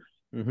sure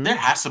there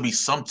has to be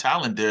some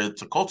talent there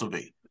to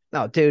cultivate.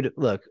 No, dude,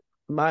 look,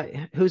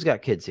 who's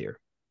got kids here?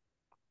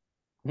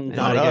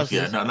 Not us.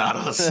 Yeah, no, not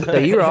us. So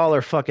you all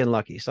are fucking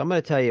lucky. So I'm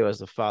going to tell you, as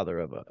the father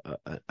of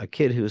a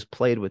kid who's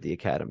played with the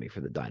academy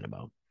for the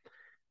Dynamo,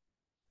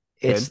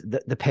 it's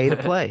the pay to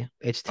play.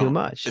 It's too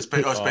much. It's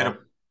pay to.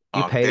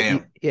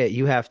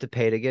 You have to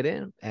pay to get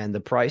in, and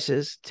the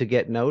prices to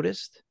get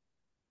noticed,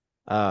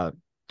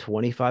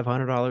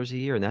 $2,500 a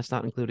year, and that's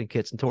not including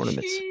kits and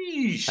tournaments.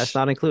 Sheesh. That's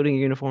not including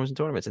uniforms and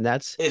tournaments, and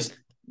is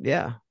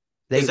that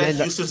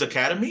Houston's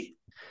academy?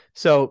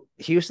 So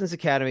Houston's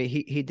academy,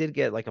 he did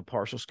get like a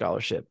partial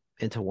scholarship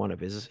into one of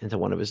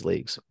his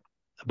leagues,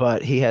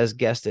 but he has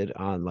guested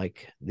on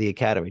like the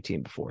academy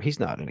team before. He's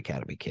not an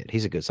academy kid.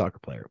 He's a good soccer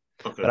player.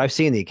 Okay. But I've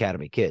seen the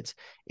academy kids,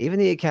 even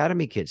the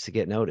academy kids, to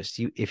get noticed.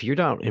 If you're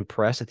not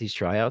impressed at these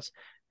tryouts,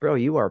 bro,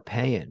 you are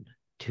paying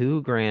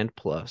 $2,000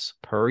 plus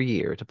per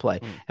year to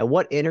play. And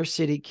what inner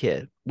city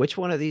kid, which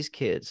one of these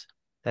kids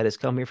that is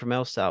coming from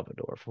El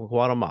Salvador, from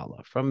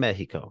Guatemala, from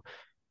Mexico,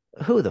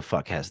 who the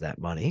fuck has that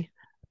money?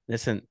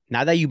 Listen,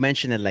 now that you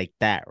mention it like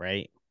that,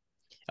 right?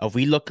 If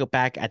we look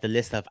back at the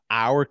list of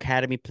our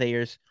academy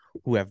players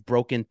who have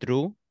broken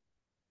through,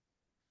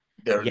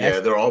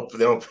 they're all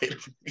paid.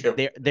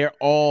 they're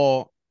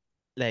all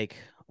like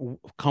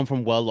come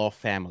from well-off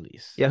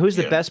families. Yeah, who's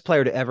the best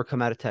player to ever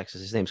come out of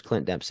Texas? His name's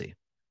Clint Dempsey.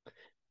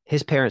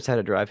 His parents had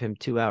to drive him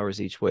 2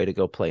 hours each way to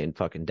go play in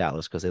fucking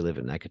Dallas because they live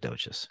in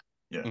Nacogdoches.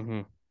 Yeah.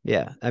 Mm-hmm.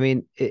 Yeah. I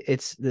mean,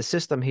 it's the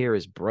system here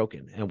is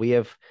broken, and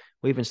we've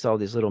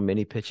installed these little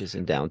mini pitches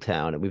in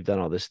downtown, and we've done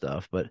all this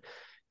stuff. But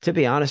to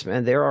be honest,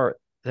 man, there are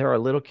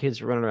little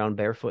kids running around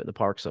barefoot in the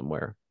park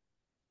somewhere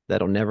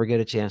that'll never get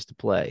a chance to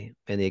play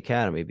in the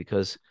academy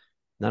because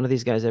none of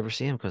these guys ever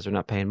see them because they're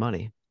not paying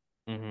money.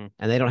 Mm-hmm.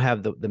 And they don't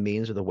have the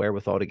means or the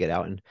wherewithal to get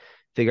out and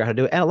figure out how to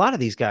do it. And a lot of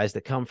these guys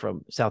that come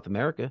from South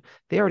America,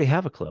 they already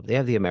have a club. They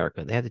have the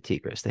America, they have the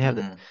Tigres, they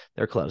have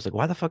their clubs. Like,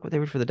 why the fuck would they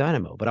root for the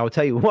Dynamo? But I will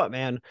tell you what,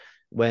 man,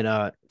 when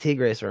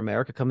Tigres or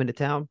America come into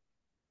town,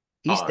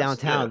 East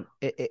downtown,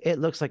 it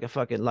looks like a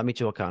fucking La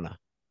Michoacana.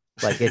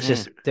 Like, it's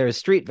just, there's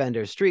street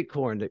vendors, street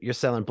corn. You're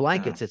selling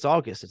blankets. It's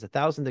August. It's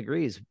 1,000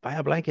 degrees. Buy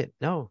a blanket.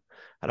 No,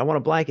 I don't want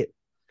a blanket.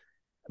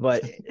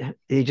 But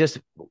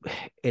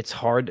it's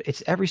hard.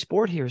 It's every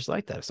sport here is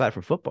like that, aside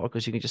from football,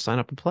 because you can just sign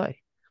up and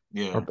play.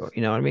 Yeah. Or,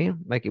 you know what I mean?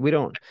 Like, we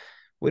don't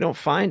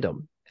find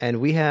them. And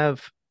we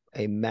have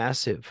a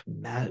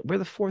we're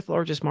the fourth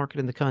largest market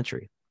in the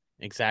country.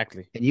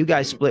 Exactly. And you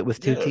guys split with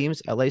two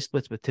teams. LA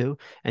splits with two.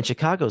 And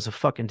Chicago's a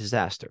fucking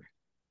disaster.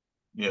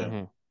 Yeah.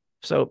 Mm-hmm.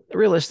 So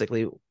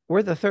realistically,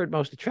 we're the third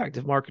most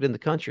attractive market in the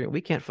country. And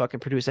we can't fucking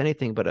produce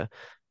anything but a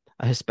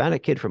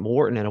Hispanic kid from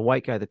Wharton and a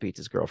white guy that beats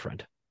his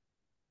girlfriend.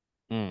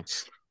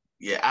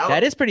 Yeah,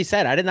 that is pretty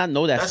sad. I did not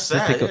know that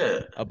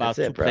statistic about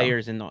two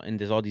players in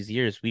all these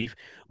years.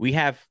 We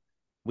have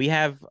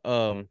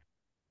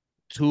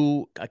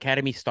two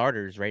academy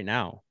starters right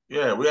now.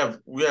 Yeah,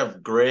 we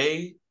have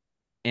Gray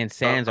and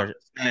Sands our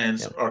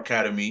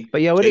academy.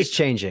 But it is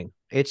changing.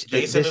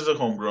 Jason is a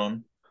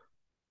homegrown.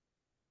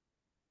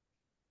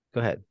 Go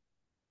ahead.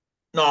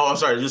 No, I'm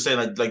sorry. Just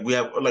saying, like we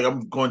have, like,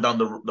 I'm going down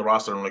the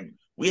roster and, like,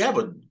 we have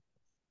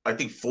I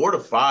think 4 to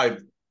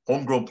 5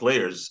 homegrown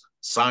players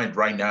signed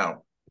right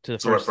now to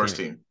our first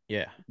team.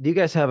 Yeah. Do you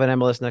guys have an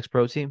MLS Next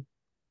Pro team?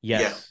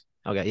 Yes.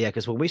 Yeah. Okay. Yeah.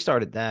 Because when we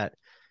started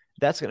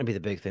that's going to be the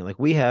big thing. Like,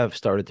 we have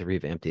started to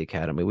revamp the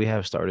academy. We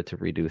have started to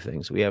redo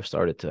things. We have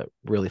started to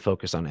really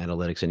focus on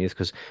analytics and youth.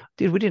 Because,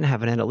 dude, we didn't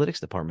have an analytics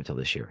department until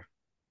this year.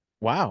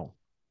 Wow.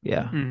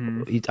 Yeah.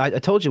 Mm-hmm. I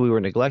told you we were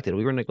neglected.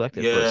 We were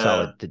neglected for a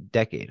solid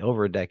decade,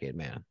 over a decade,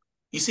 man.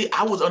 You see,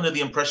 I was under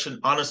the impression,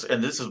 honest,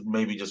 and this is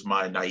maybe just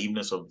my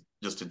naiveness of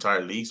just the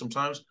entire league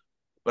sometimes.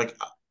 Like,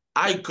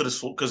 I could have,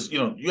 because,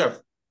 you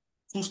have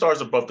 2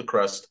 stars above the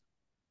crest.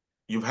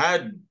 You've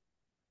had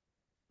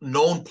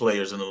known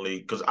players in the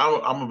league, because I'm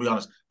going to be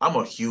honest, I'm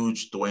a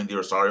huge Dwayne De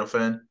Rosario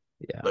fan.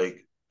 Yeah.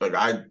 Like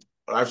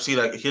I've seen,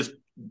 like, his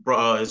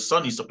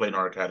son used to play in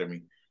our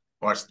academy.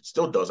 Or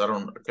still does. I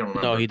can't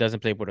remember. No, he doesn't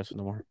play with us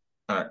no more.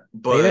 All right.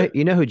 But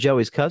you know who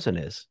Joey's cousin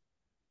is?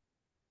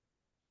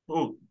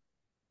 Who?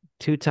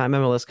 2-time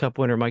MLS Cup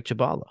winner Mike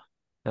Chabala.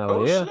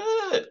 Oh yeah.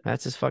 Shit.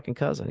 That's his fucking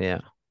cousin, yeah.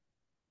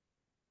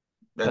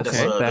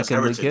 That's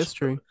heritage.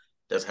 History.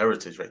 That's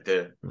heritage right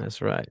there.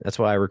 That's right. That's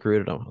why I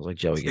recruited him. I was like,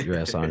 Joey, get your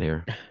ass on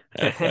here.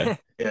 Yeah,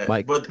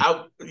 Mike. But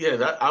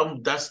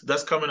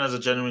that's coming as a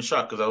genuine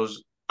shock,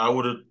 because I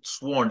would have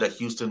sworn that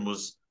Houston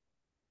was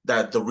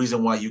that the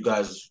reason why you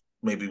guys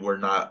maybe were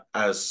not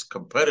as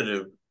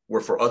competitive were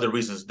for other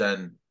reasons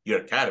than your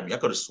academy. I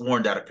could have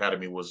sworn that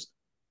academy was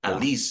at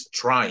least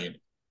trying.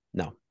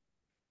 No.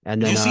 And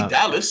then you see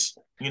Dallas.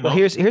 Well,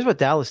 here's what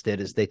Dallas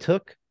did is they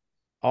took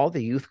all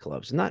the youth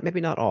clubs,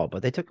 maybe not all,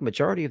 but they took a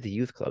majority of the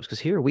youth clubs, because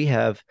here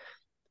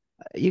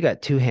you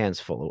got 2 hands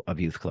full of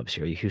youth clubs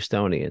here. You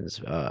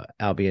Houstonians,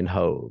 Albion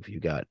Hove, you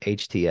got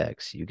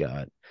HTX, you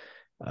got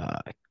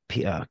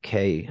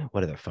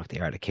whatever the fuck they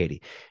are, at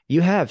Katy.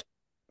 You have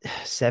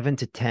 7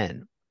 to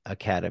 10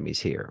 academies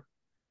here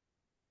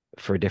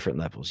for different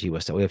levels.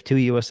 USL. We have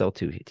 2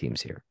 USL2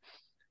 teams here.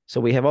 So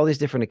we have all these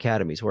different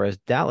academies, whereas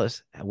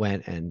Dallas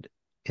went and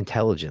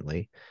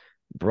intelligently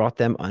brought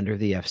them under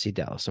the FC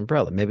Dallas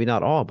umbrella. Maybe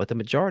not all, but the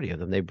majority of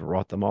them, they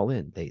brought them all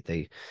in.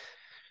 They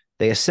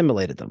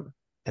assimilated them.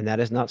 And that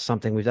is not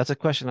something that's a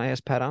question I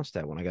asked Pat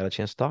Onstad when I got a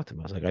chance to talk to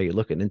him. I was like, are you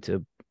looking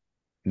into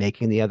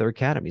making the other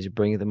academies,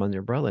 bringing them under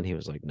umbrella? And he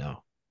was like,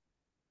 no,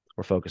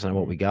 we're focused on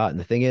what we got. And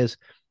the thing is,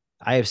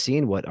 I have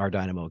seen what our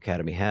Dynamo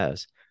Academy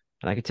has.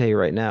 And I can tell you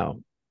right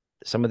now,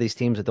 some of these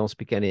teams that don't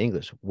speak any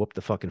English whoop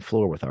the fucking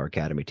floor with our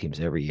academy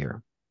teams every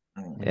year.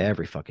 Mm-hmm.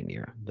 Every fucking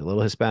year. The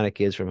little Hispanic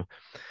kids from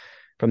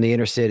the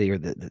inner city, or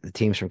the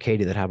teams from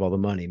Katy that have all the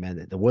money,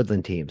 man, the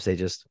Woodland teams, they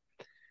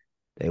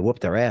whoop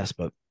their ass.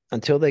 But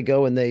until they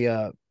go and they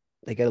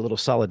get a little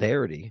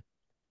solidarity,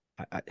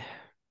 I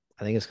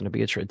think it's going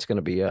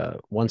to be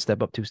one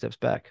step up, 2 steps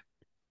back.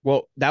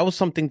 Well, that was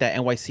something that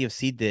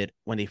NYCFC did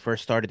when they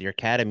first started their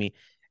academy,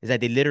 is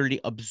that they literally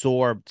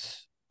absorbed,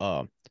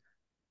 I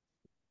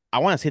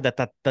want to say that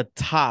the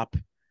top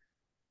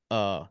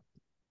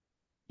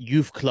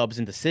youth clubs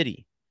in the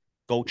city,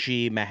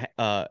 Gochi, Met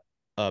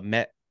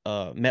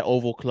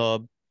Oval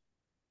Club,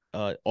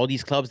 all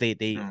these clubs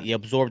they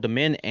absorbed them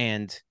in,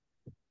 and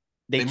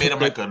they made them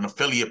like an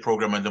affiliate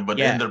program, and then but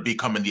they ended up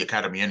becoming the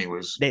academy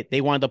anyways.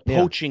 They wound up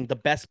poaching the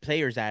best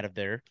players out of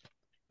there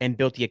and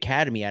built the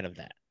academy out of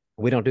that.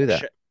 We don't do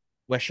that.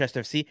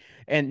 Westchester FC,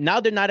 and now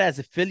they're not as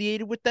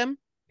affiliated with them.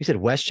 You said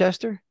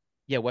Westchester?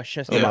 Yeah,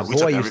 Westchester. Oh, my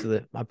boy used to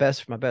live. My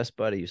best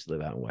buddy used to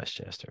live out in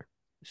Westchester.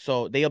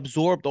 So they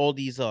absorbed all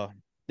these.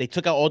 They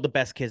took out all the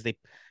best kids.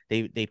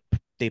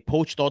 They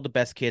poached all the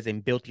best kids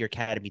and built the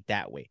academy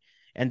that way.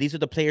 And these are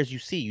the players you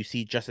see. You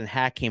see, Justin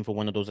Hack came from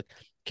one of those.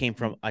 Came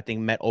from, I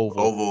think, Met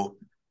Oval.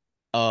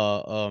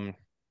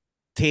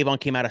 Tavon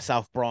came out of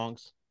South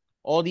Bronx.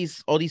 All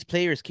these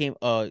players came.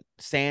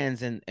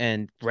 Sands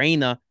and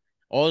Reina,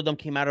 all of them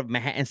came out of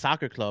Manhattan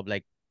Soccer Club.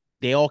 Like,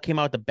 they all came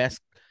out of the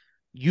best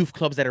youth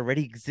clubs that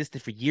already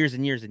existed for years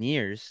and years and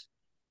years,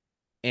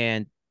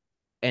 and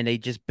they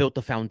just built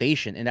the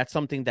foundation. And that's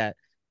something that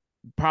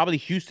probably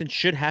Houston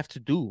should have to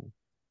do.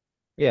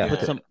 Yeah,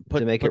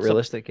 to make it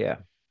realistic. To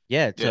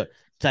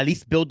at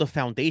least build the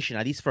foundation,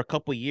 at least for a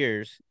couple of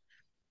years.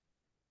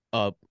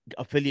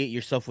 Affiliate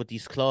yourself with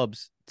these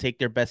clubs, take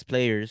their best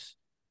players,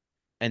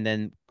 and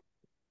then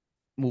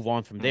move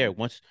on from there.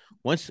 Once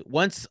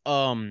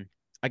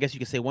I guess you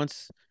could say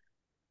once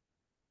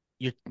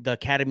the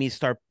academies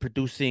start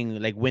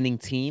producing like winning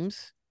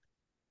teams,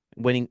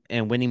 winning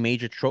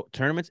major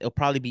tournaments, it'll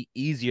probably be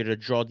easier to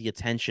draw the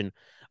attention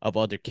of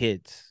other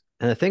kids.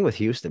 And the thing with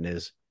Houston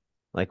is,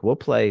 like, we'll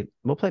play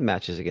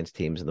matches against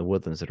teams in the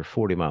Woodlands that are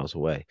 40 miles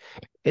away.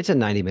 It's a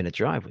 90-minute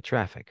drive with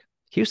traffic.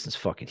 Houston's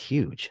fucking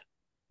huge.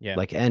 Yeah.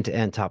 Like end to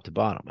end, top to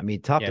bottom. I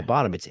mean, top to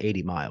bottom, it's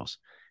 80 miles.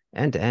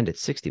 End to end,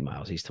 it's 60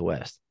 miles east to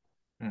west.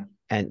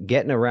 And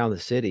getting around the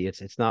city,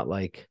 it's not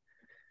like,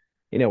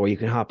 where you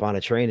can hop on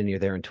a train and you're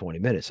there in 20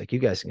 minutes. Like, you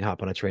guys can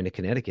hop on a train to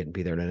Connecticut and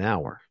be there in an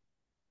hour.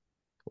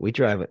 We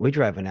drive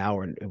an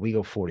hour and we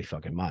go 40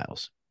 fucking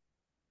miles.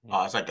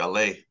 Oh, it's like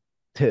LA.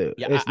 Too.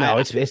 Yeah,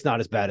 it's not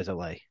as bad as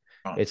LA.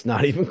 Oh. It's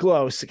not even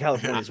close.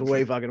 California's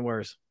way fucking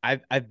worse.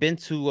 I've been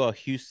to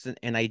Houston,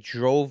 and I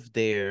drove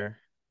there.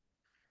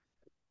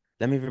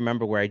 Let me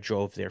remember where I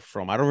drove there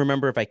from. I don't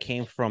remember if I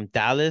came from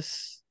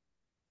Dallas,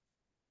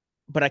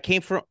 but I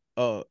came from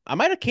I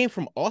might have came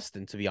from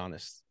Austin, to be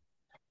honest.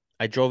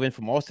 I drove in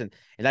from Austin,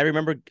 and I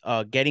remember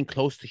getting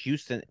close to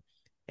Houston,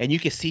 and you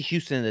could see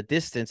Houston in the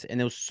distance, and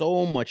there was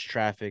so much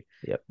traffic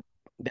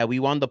that we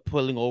wound up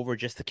pulling over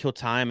just to kill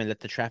time and let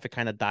the traffic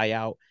kind of die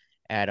out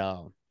at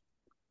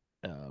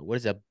what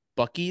is that?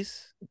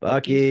 Buc-ee's?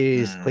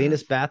 Buc-ee's,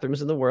 cleanest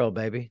bathrooms in the world,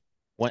 baby.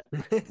 What?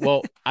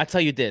 Well, I'll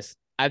tell you this.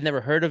 I've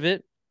never heard of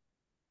it.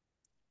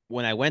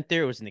 When I went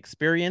there, it was an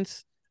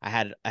experience. I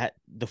had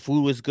the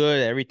food was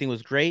good, everything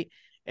was great,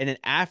 and then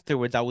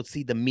afterwards, I would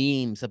see the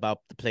memes about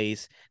the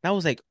place, and I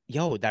was like,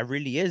 "Yo, that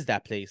really is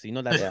that place."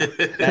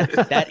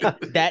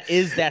 That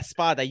is that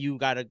spot that you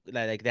gotta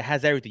like that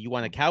has everything. You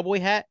want a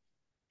cowboy hat?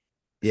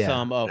 Yeah.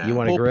 Some you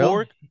want a grill?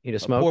 Pork, you need a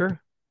smoker?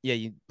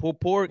 You pulled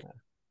pork.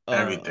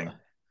 Everything.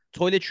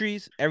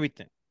 Toiletries,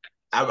 everything.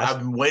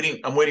 I'm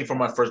waiting for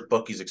my first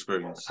Buc-ee's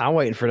experience. I'm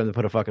waiting for them to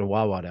put a fucking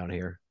Wawa down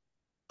here.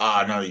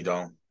 No, you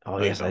don't. Oh,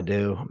 yes, I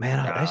do. Man,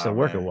 I used to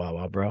work at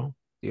Wawa, bro.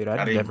 Dude,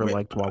 I never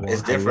liked Wawa.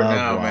 It's different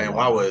now, man.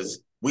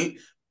 Wawa's. We,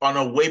 on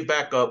our way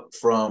back up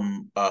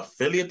from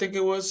Philly, I think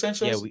it was,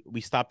 Sanchez. Yeah,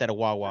 we stopped at a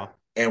Wawa.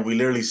 And we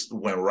literally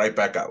went right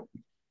back out.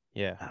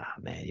 Yeah.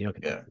 Man,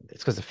 it's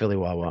because of Philly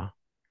Wawa.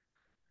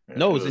 Yeah,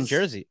 no, it was in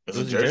Jersey. It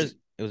was in Jersey.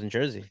 It was in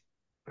Jersey.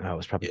 Oh, it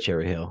was probably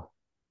Cherry Hill.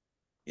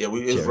 Yeah, it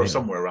was from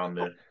somewhere around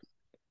there.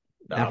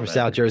 Now from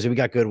South Jersey, we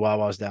got good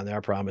Wawas down there,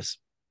 I promise.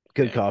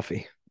 Good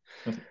coffee.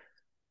 All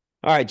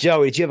right,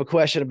 Joey, did you have a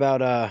question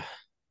about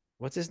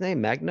what's his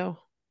name? Magno?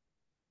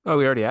 Oh,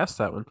 we already asked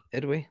that one.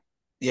 Did we?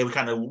 Yeah, we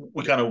kind of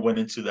went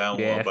into that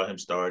one about him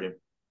starting.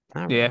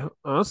 Right. Yeah.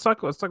 Let's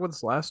talk about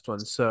this last one.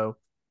 So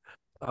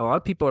a lot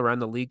of people around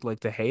the league like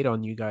to hate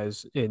on you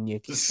guys in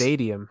Yankee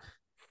Stadium.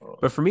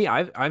 But for me,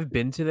 I've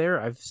been to there.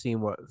 I've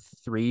seen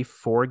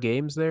 3-4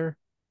 games there.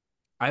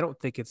 I don't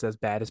think it's as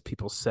bad as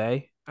people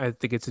say. I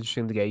think it's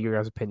interesting to get your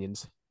guys'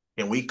 opinions.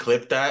 Can we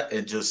clip that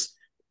and just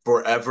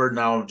forever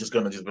now I'm just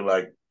gonna be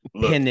like,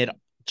 look, pin it on.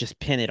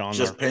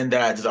 Pin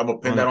that. I'm gonna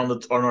pin that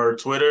on our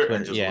Twitter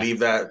and just leave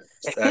that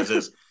as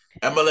is.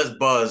 MLS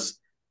Buzz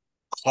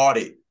caught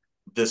it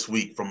this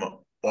week from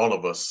all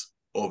of us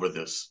over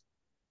this.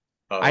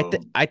 I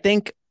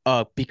think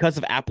because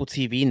of Apple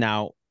TV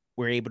now,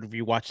 we're able to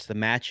rewatch the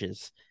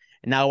matches.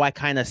 And now I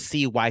kind of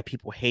see why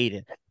people hate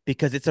it,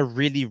 because it's a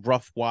really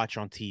rough watch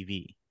on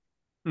TV.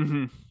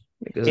 Mm-hmm.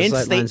 Because the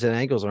sight lines and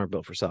angles aren't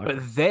built for soccer.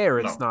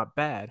 But it's not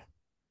bad.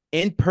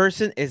 In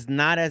person is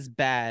not as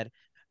bad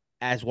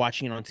as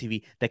watching it on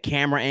TV. The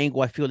camera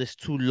angle, I feel, is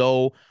too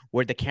low.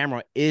 Where the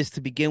camera is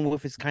to begin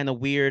with is kind of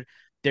weird.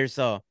 There's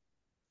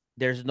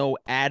no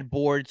ad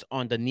boards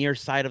on the near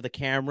side of the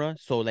camera,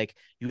 so like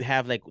you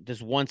have like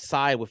this one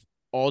side with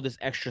all this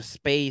extra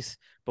space,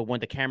 but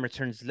when the camera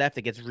turns left,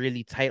 it gets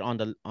really tight on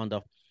the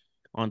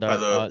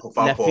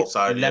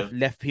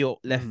left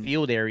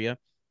field area.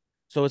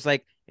 So it's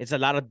like it's a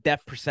lot of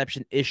depth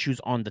perception issues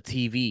on the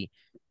TV.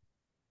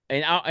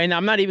 and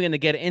I'm not even going to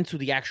get into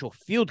the actual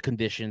field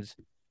conditions,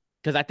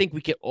 because I think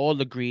we can all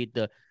agree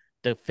the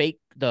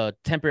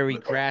temporary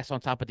grass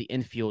on top of the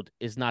infield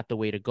is not the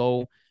way to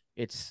go.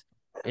 It's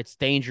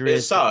dangerous.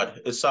 It's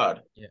sod. It's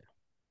sod. Yeah.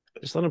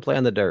 Just let them play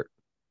on the dirt.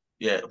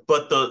 Yeah,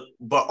 but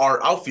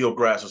our outfield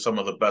grass is some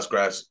of the best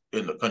grass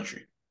in the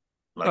country.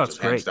 Like,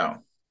 just hands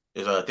down.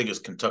 I think it's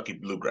Kentucky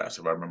bluegrass,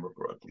 if I remember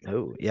correctly.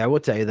 Oh, yeah, I will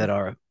tell you that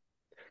a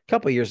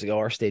couple of years ago,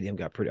 our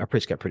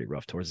pitch got pretty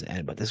rough towards the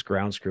end, but this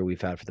ground screw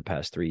we've had for the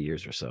past 3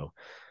 years or so,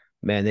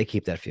 man, they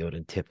keep that field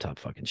in tip-top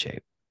fucking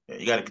shape. Yeah,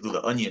 you got to do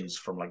the onions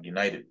from like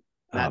United.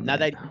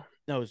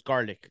 It's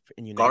garlic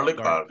in United. Garlic?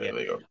 Okay, yeah.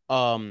 There you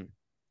go.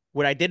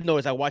 What I did know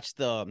is I watched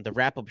the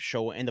wrap-up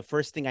show, and the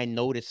first thing I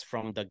noticed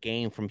from the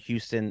game from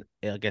Houston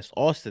against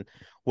Austin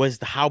was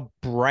how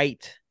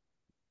bright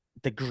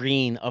the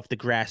green of the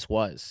grass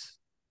was.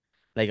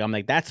 Like, I'm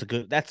like, that's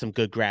some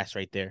good grass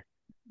right there.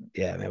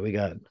 Yeah, man, we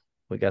got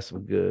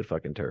some good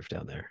fucking turf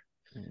down there.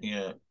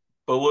 Yeah,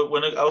 but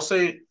I'll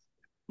say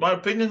my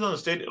opinions on the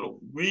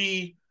stadium,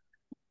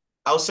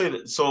 I'll say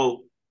that.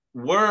 So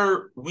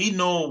we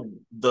know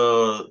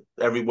what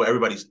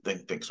everybody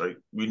thinks, right?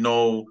 We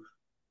know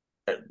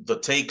the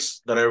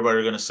takes that everybody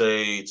are gonna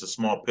say. It's a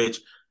small pitch.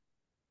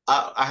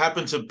 I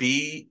happen to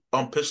be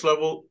on pitch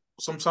level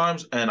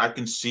sometimes, and I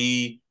can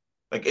see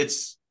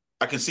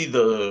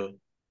the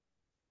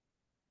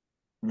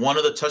one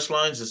of the touch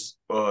lines is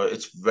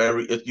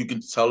you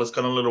can tell it's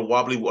kind of a little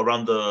wobbly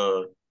around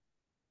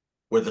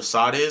where the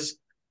sod is.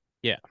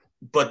 Yeah.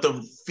 But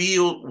the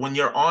field, when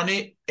you're on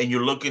it and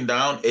you're looking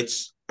down,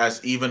 it's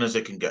as even as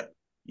it can get.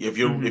 If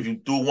you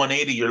do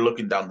 180, you're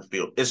looking down the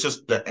field. It's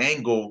just the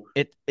angle.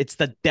 It's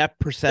the depth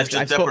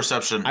perception. It's the depth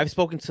perception. I've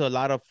spoken to a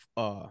lot of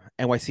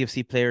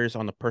NYCFC players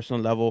on a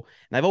personal level,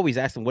 and I've always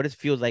asked them what it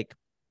feels like,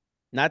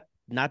 not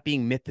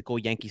being mythical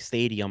Yankee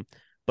Stadium,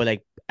 but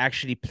like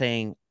actually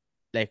playing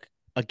like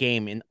a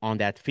game on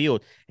that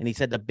field. And he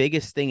said the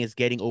biggest thing is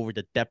getting over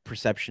the depth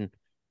perception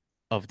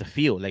of the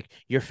field. Like,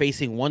 you're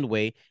facing one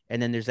way, and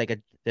then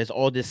there's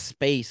all this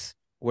space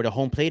where the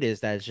home plate is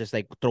that is just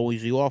like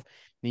throws you off.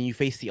 Then you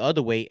face the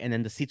other way, and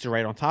then the seats are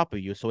right on top of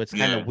you. So it's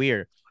kind of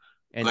weird.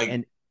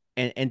 And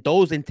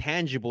those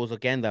intangibles,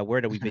 again, that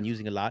word that we've been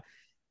using a lot,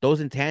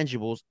 those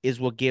intangibles is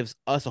what gives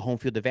us a home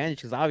field advantage,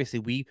 because obviously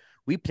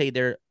we play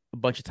there a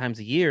bunch of times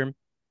a year,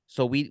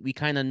 so we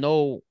kind of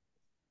know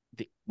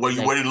where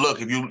you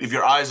look. If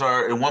your eyes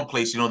are in one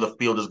place, you know the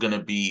field is going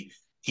to be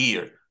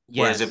here.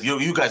 Yes. Whereas if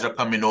you guys are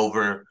coming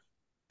over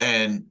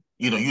and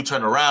you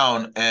turn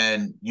around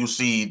and you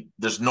see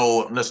there's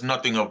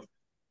nothing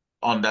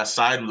on that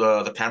side,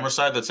 the camera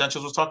side that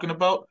Sanchez was talking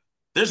about.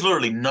 There's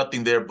literally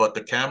nothing there but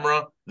the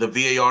camera, the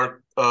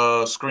VAR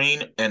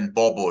screen, and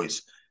ball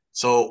boys.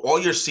 So all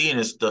you're seeing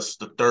is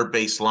the third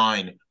base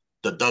line,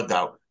 the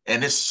dugout,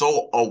 and it's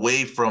so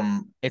away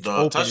from the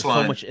touch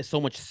line. It's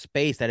so much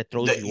space that it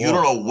throws you off. You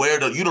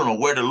don't know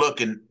where to look,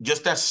 and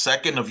just that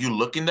second of you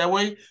looking that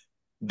way,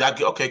 that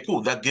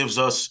gives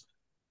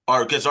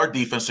our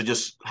defense to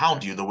just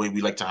hound you the way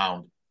we like to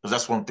hound, because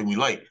that's one thing we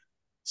like.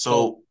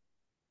 So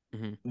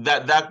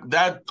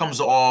that comes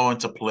all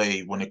into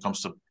play when it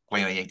comes to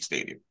playing at Yankee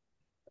Stadium.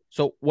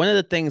 So one of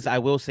the things I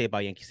will say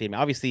about Yankee Stadium,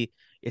 obviously,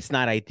 it's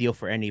not ideal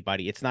for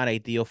anybody. It's not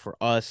ideal for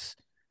us.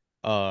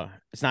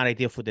 It's not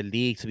ideal for the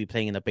league to be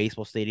playing in a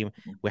baseball stadium.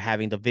 We're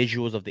having the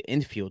visuals of the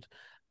infield.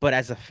 But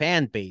as a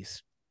fan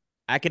base,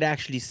 I could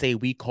actually say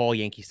we call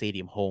Yankee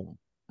Stadium home.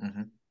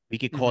 Mm-hmm. We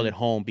could call it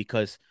home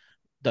because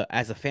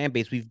as a fan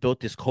base, we've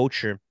built this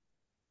culture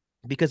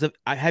because of.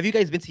 Have you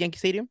guys been to Yankee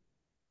Stadium?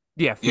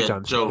 Yeah, a few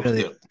times. Joe,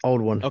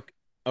 old one. Okay.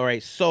 All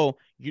right. So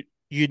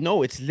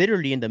it's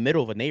literally in the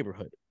middle of a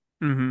neighborhood.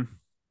 Mm-hmm.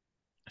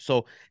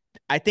 So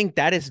I think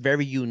that is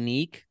very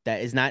unique.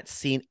 That is not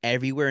seen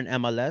everywhere in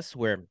MLS,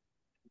 where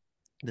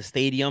the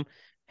stadium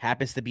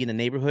happens to be in the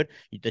neighborhood.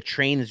 The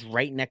train is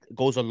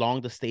goes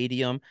along the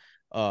stadium.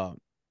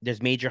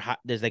 There's major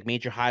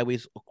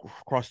highways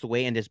across the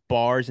way, and there's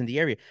bars in the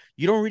area.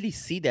 You don't really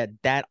see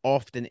that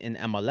often in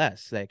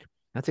MLS. Like,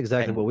 that's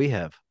exactly what we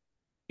have.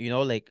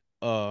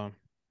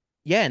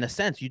 Yeah, in a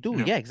sense, you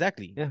do. Yeah,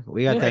 exactly. Yeah,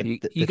 we got that. You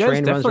guys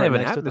train runs definitely right have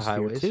an next to the atmosphere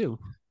highways too.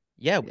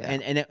 Yeah,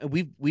 and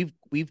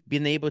we've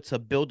been able to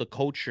build a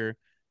culture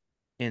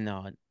in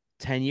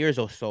 10 years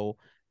or so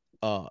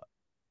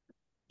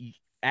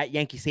at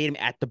Yankee Stadium,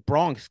 at the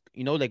Bronx.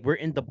 Like, we're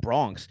in the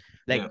Bronx.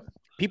 Like,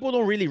 people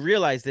don't really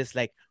realize this.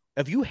 Like,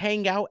 if you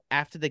hang out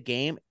after the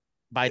game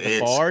by the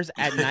bars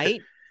at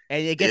night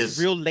and it gets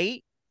real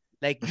late,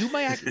 like,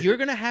 you're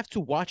gonna have to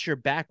watch your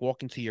back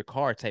walking to your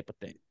car, type of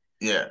thing.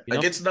 Yeah,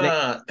 like, it's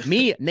not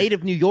me,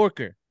 native New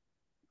Yorker.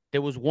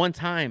 There was one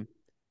time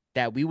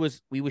that we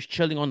was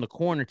chilling on the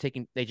corner,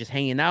 just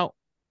hanging out,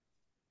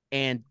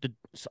 and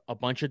a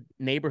bunch of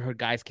neighborhood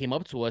guys came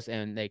up to us,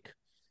 and like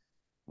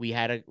we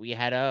had a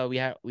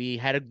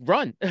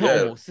run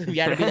almost. We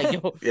had to be like,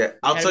 yo. Yeah,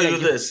 I'll tell you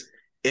this: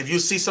 if you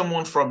see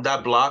someone from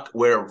that block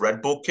wear a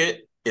Red Bull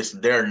kit,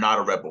 they're not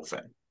a Red Bull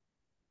fan.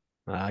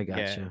 I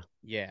got you.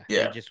 Yeah.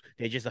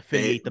 They just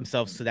affiliate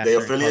themselves to that. They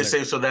affiliate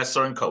themselves to that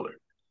certain color.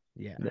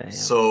 Yeah. Damn.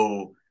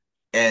 So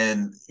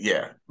And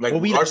yeah, like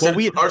what we our what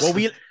we our what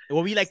we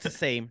what we like to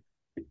say,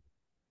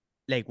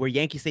 like where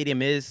Yankee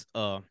Stadium is,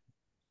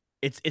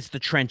 it's the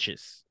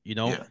trenches, you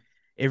know. yeah.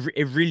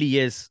 It really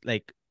is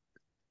like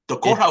The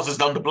it. courthouse is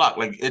down the block.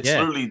 Like it's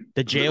Yeah, literally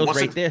the jail's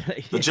right there.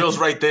 the jail's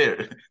right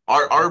there.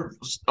 Our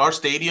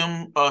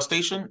stadium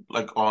station,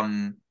 like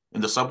on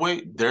in the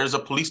subway, there's a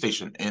police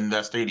station in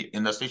that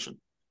station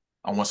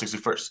on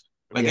 161st.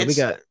 Like Yeah, we it's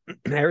got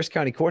Harris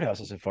County Courthouse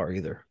isn't far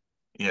either.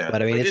 yeah,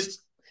 But I mean, like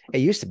it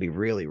used to be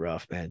really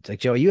rough, man. It's like,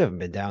 Joe, you haven't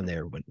been down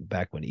there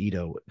back when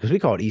Ito, because we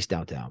call it East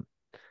Downtown.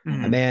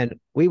 Mhm. And man,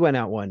 we went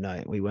out one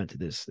night. We went to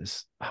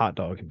this hot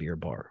dog and beer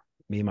bar.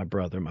 Me and my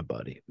brother and my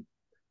buddy,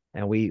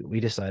 and we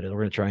decided we're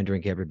gonna try and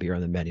drink every beer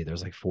on the menu.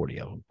 There's like 40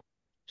 of them.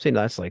 So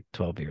that's like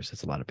 12 beers.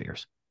 That's a lot of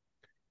beers.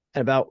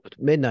 And about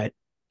midnight,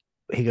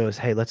 he goes,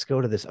 "Hey, let's go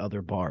to this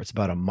other bar. It's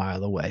about a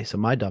mile away." So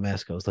my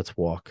dumbass goes, "Let's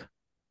walk."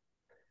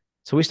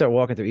 So we start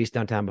walking through East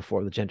Downtown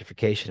before the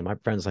gentrification, and my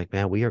friend's like,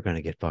 "Man, we are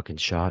gonna get fucking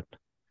shot.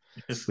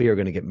 We are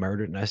gonna get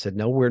murdered." And I said,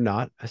 "No, we're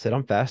not." I said,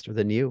 "I'm faster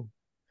than you."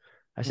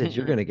 I said,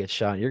 "You're gonna get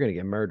shot. You're gonna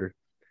get murdered."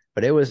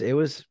 But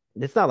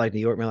it's not like New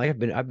York, man. Like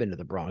I've been to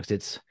the Bronx.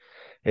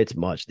 It's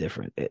much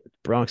different.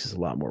 Bronx is a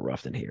lot more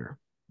rough than here.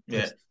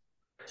 yeah.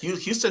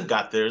 It's Houston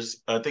got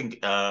theirs. I think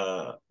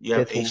you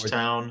have Fifth Ward.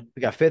 H-Town.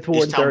 We got Fifth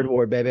Ward and H-Town, Third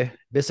Ward, baby.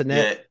 Bissonnette.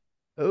 yeah.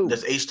 Oh,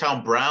 There's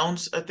H-Town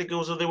Browns, I think it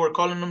was what they were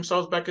calling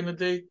themselves back in the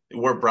day. They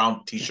wore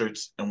brown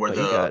t-shirts and wear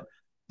but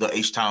the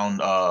H-Town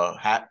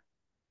hat.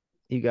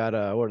 you got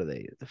what are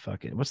they?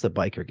 What's the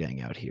biker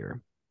gang out here?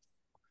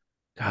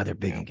 God, they're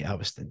big in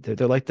Galveston.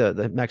 They're like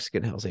the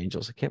Mexican Hells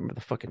Angels. I can't remember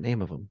the fucking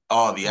name of them.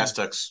 Oh, the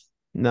Aztecs.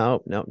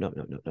 No.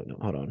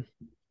 Hold on.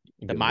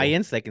 The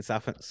Mayans, like in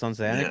Sons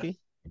of Anarchy.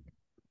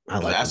 I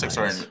like the Aztecs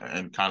are Mayans.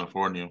 in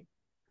California.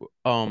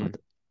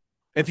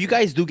 If you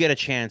guys do get a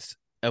chance,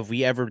 if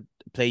we ever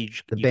play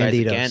The you guys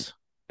again,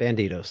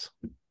 Banditos.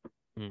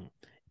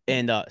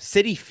 and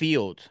City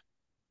Field,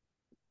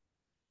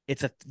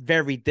 it's a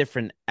very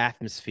different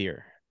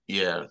atmosphere.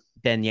 Yeah.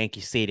 Than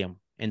Yankee Stadium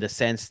in the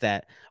sense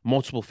that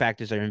multiple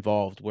factors are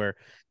involved. Where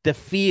the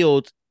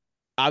field,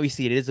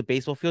 obviously, it is a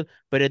baseball field,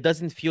 but it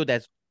doesn't feel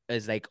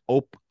as like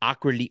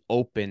awkwardly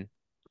open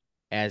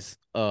as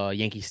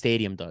Yankee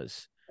Stadium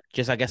does.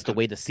 Just I guess the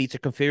way the seats are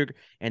configured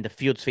and the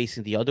field's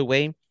facing the other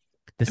way.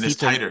 It's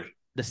tighter.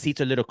 The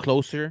seats are a little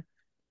closer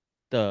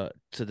to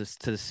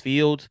this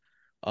field,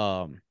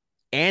 and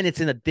it's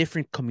in a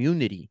different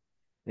community.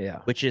 Yeah,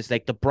 which is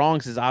like the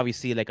Bronx is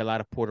obviously like a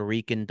lot of Puerto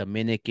Rican,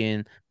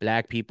 Dominican,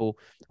 Black people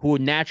who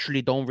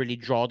naturally don't really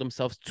draw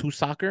themselves to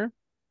soccer,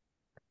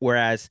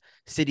 whereas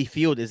City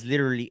Field is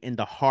literally in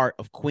the heart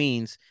of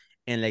Queens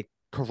and like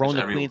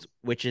Corona, Queens,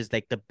 which is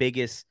like the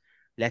biggest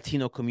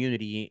Latino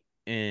community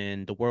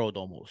in the world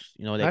almost.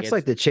 You know, that's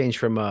like the change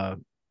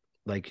from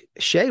like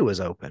Shea was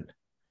open.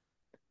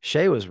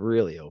 Shea was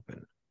really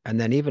open, and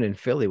then even in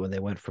Philly when they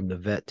went from the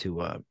Vet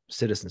to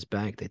Citizens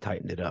Bank, they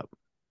tightened it up.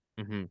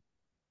 Mm-hmm.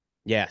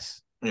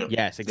 Yes. Yep.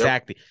 Yes,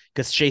 exactly.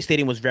 Because Shea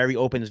Stadium was very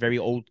open. It's very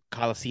old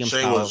Coliseum Shea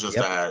style. was just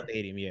that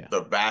stadium, yeah.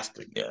 The vast,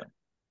 yeah.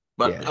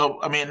 But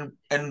I mean,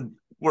 and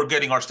we're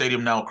getting our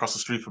stadium now across the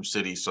street from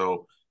City,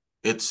 so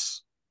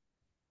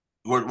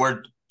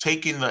we're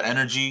taking the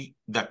energy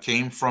that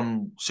came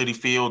from City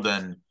Field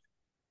and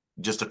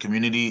just the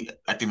community.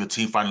 I think the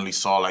team finally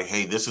saw like,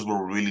 hey, this is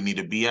where we really need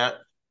to be at,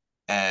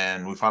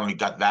 and we finally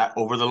got that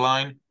over the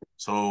line.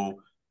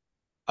 So,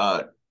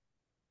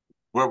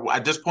 we're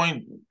at this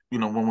point. You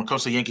know, when it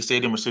comes to Yankee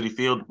Stadium or City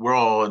Field, we're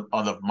all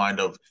on the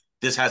mind of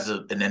this has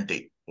an end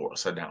date for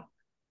us now.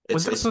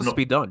 When's it supposed to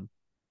be done?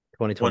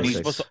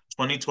 2026.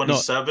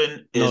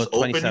 2027 is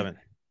 27. open.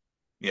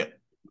 Yeah.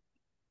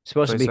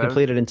 Supposed to be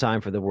completed in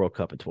time for the World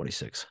Cup in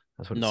 26.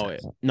 That's what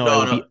it says.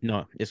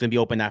 No, it's going to be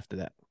open after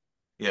that.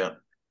 Yeah.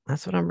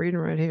 That's what I'm reading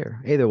right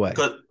here. Either way.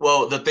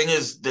 Well, the thing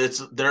is,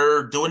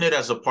 they're doing it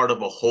as a part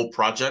of a whole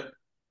project.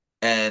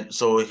 And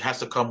so it has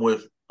to come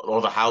with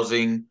all the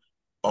housing,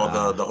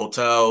 all the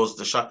hotels,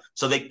 the shop.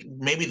 So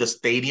maybe the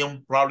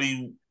stadium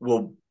probably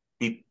will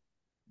be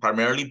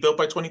primarily built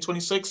by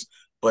 2026,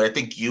 but I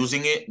think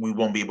using it, we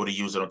won't be able to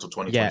use it until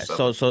 2027.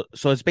 Yeah,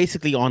 so it's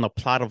basically on a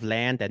plot of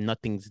land that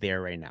nothing's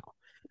there right now,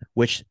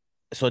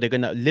 so they're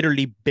gonna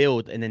literally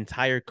build an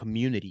entire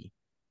community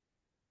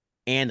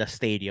and a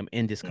stadium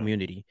in this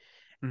community,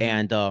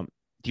 and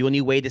the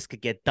only way this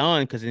could get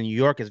done, because in New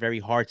York it's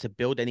very hard to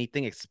build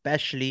anything,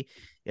 especially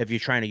if you're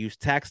trying to use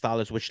tax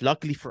dollars, which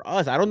luckily for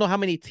us, I don't know how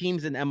many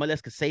teams in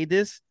MLS could say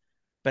this,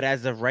 but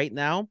as of right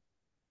now,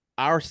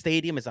 our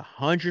stadium is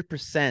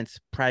 100%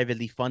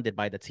 privately funded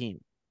by the team.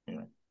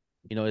 Yeah.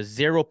 You know,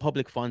 zero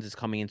public funds is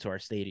coming into our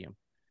stadium.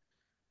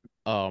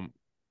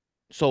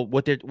 So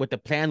what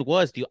the plan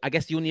was, I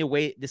guess the only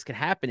way this could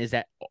happen is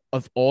that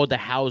if all the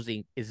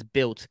housing is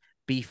built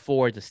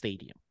before the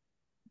stadium.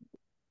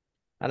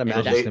 I'd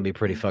imagine it's gonna be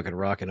pretty fucking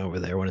rocking over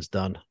there when it's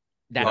done.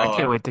 I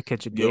can't wait to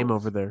catch a game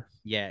over there.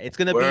 Yeah, it's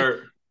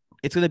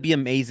gonna be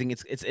amazing.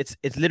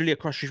 It's literally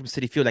across the street from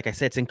City Field. Like I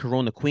said, it's in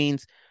Corona,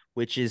 Queens,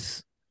 which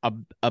is a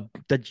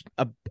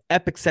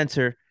epic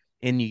center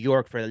in New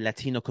York for the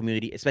Latino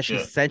community, especially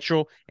Yeah.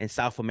 Central and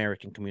South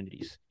American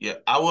communities. Yeah,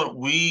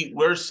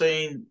 we're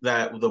saying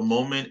that the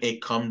moment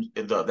it comes,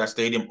 that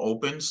stadium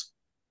opens,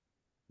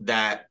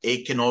 that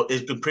it can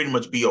pretty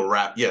much be a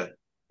wrap. Yeah,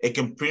 it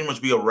can pretty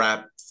much be a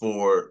wrap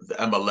for the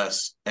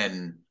MLS,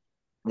 and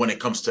when it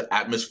comes to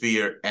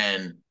atmosphere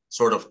and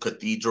sort of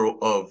cathedral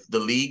of the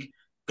league,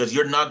 because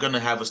you're not going to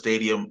have a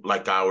stadium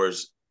like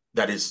ours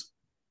that is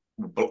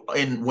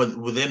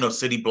within a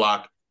city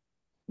block.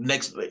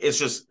 It's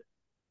just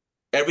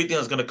everything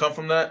that's going to come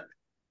from that.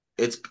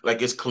 It's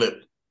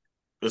clipped.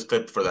 It's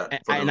clipped for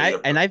that.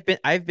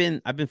 I've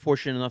been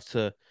fortunate enough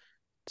to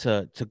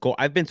go.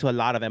 I've been to a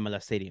lot of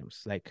MLS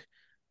stadiums, like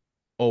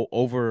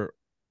over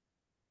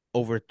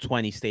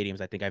 20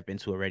 stadiums. I think I've been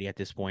to already at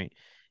this point.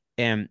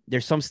 And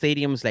there's some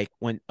stadiums like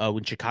when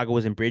Chicago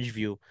was in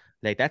Bridgeview,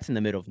 like that's in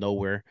the middle of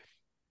nowhere.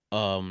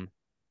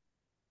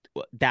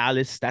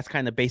 Dallas, that's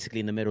kind of basically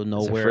in the middle of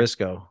nowhere.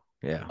 Frisco,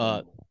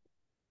 yeah.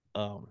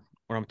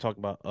 What I'm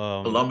talking about.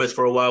 Columbus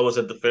for a while was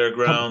at the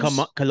fairgrounds.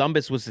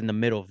 Columbus was in the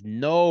middle of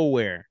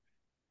nowhere.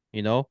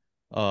 You know,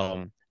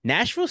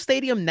 Nashville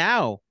Stadium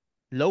now,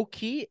 low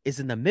key, is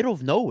in the middle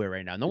of nowhere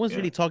right now. No one's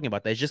really talking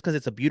about that. It's just because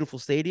it's a beautiful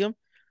stadium.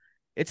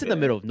 It's in the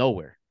middle of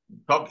nowhere.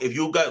 If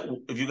you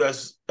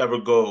guys ever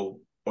go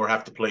or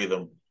have to play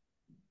them,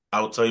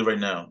 I will tell you right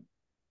now,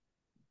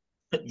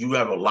 you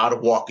have a lot of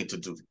walking to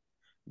do.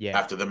 Yeah.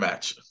 After the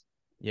match.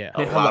 Yeah.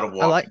 A lot of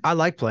walking. I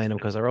like playing him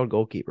because our old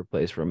goalkeeper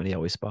plays for him and he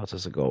always spots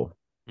us a goal.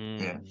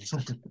 Yeah.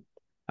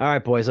 All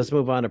right, boys, let's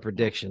move on to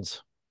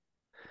predictions.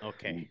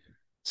 Okay.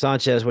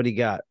 Sanchez, what do you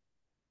got?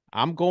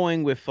 I'm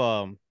going with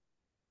a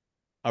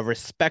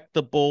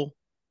respectable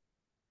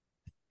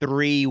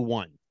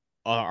 3-1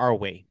 our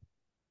way.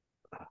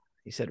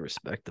 He said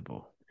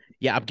respectable.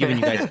 Yeah, I'm giving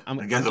you guys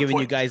I'm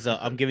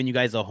giving you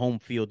guys a home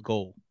field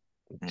goal.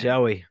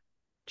 Joey,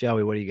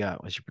 what do you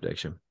got? What's your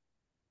prediction?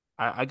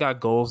 I got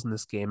goals in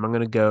this game. I'm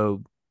gonna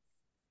go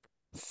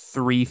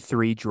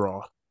 3-3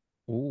 draw.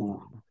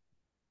 Ooh.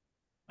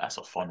 That's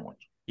a fun one.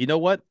 You know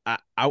what?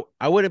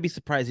 I wouldn't be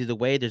surprised either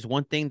way. There's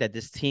one thing that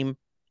this team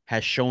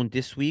has shown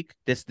this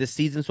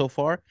season so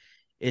far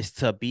is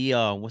to be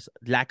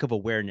lack of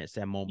awareness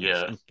at moments.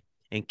 Yeah.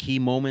 In key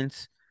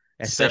moments.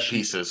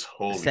 Especially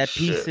set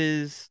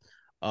pieces.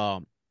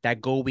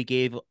 That goal we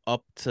gave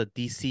up to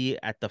DC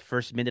at the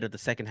first minute of the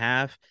second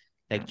half,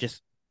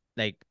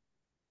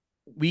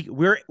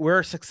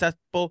 we're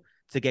successful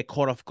to get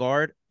caught off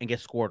guard and get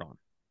scored on.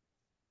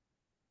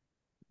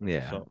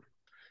 Yeah. So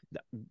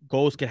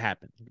goals could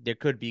happen. There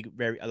could be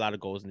a lot of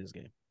goals in this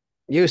game.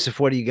 Yusuf,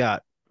 what do you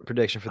got?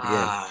 Prediction for the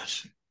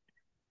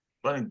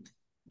game?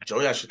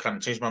 Joey, I should kind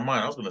of change my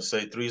mind. I was going to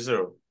say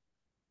 3-0.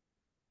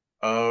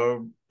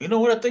 You know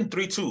what? I think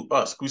 3-2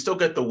 us. We still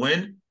get the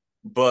win,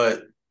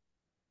 but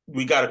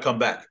we got to come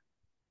back.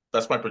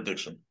 That's my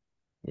prediction.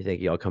 You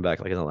think y'all come back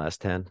like in the last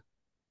 10?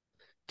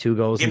 2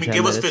 goals give in 10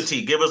 minutes? Us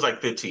 15. Give us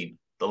like 15.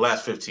 The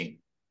last 15.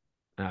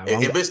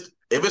 If it's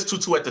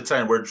 2-2 at the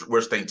 10,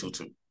 we're staying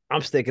 2-2.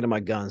 I'm sticking to my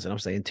guns and I'm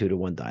saying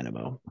 2-1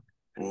 Dynamo.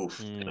 Oof.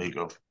 There you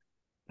go.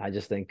 I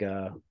just think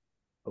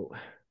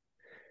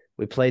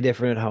we play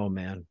different at home,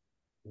 man.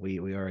 We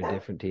are a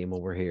different team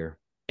when we're here.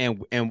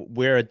 And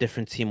we're a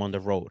different team on the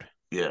road.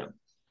 Yeah.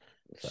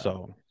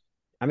 So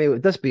I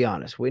mean, let's be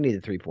honest. We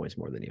needed 3 points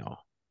more than y'all.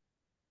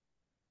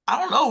 I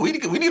don't know. We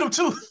need them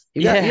too.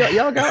 Y'all got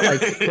y'all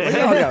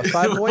got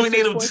 5 points. We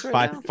need them points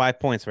right now? 5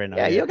 points right now.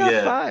 Yeah, you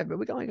got 5, but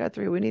we only got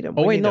 3. We need them.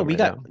 Oh wait, we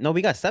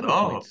got 7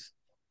 points.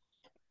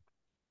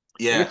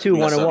 Yeah, you're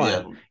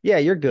 2-1-1. Yeah,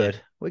 you're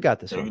good. We got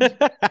this one.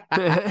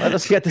 Let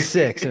us get to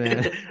 6,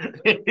 man.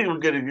 We're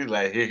gonna be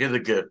like, here's the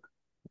good.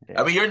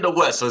 Yeah. I mean, you're in the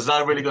West, so it's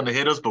not really going to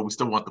hit us, but we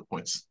still want the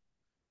points.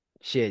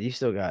 Shit, you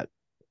still got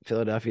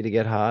Philadelphia to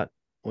get hot.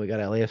 We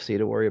got LAFC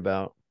to worry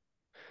about.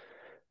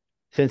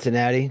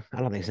 Cincinnati. I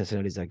don't think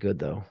Cincinnati's that good,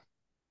 though.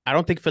 I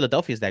don't think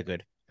Philadelphia's that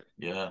good.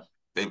 Yeah,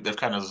 they've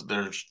kind of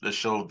they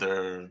showed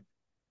their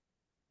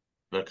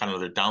kind of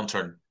their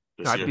downturn.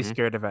 I'd be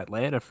scared of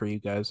Atlanta for you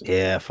guys.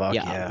 Yeah, fuck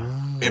yeah.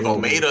 If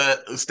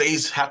Almeida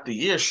stays half the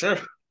year, sure.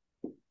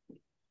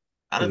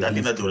 I think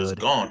that dude is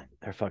gone.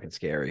 They're fucking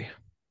scary.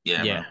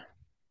 Yeah. Man.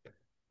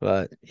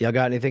 But y'all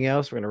got anything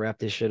else? We're gonna wrap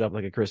this shit up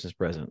like a Christmas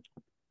present.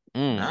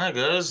 Nah,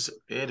 guys.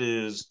 It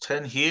is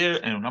 10 here,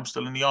 and I'm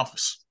still in the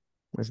office.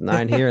 It's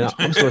 9 here, and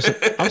I'm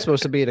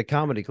supposed to be at a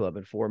comedy club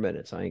in 4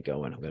 minutes. I ain't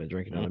going. I'm gonna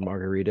drink another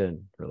margarita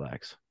and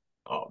relax.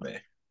 Oh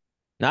man.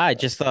 Nah, I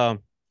just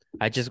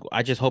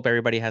hope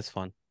everybody has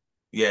fun.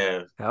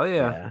 Yeah. Hell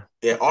yeah.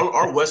 Yeah.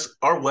 Our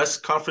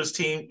West Conference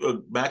team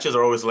matches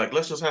are always like,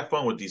 let's just have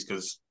fun with these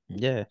because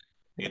for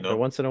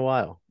once in a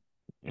while.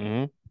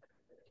 Mm-hmm.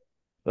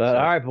 But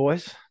all right,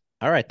 boys.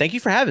 All right, thank you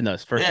for having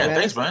us.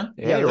 Thanks, man.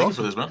 Thanks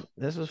for this, man.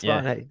 This was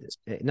fun. Hey,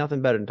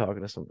 nothing better than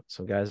talking to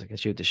some guys that can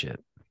shoot the shit.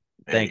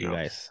 Thank you,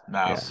 guys.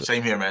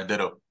 Same here, man.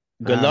 Ditto.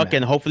 Good luck,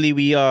 and hopefully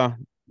we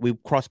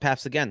cross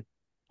paths again.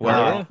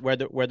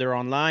 Whether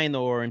online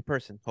or in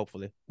person,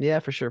 hopefully. Yeah,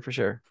 for sure.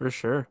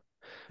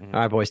 Mm-hmm.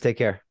 All right, boys. Take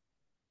care.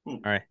 All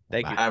right.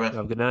 Thank you. Bye, man.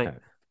 Have a good night.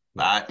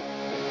 Bye.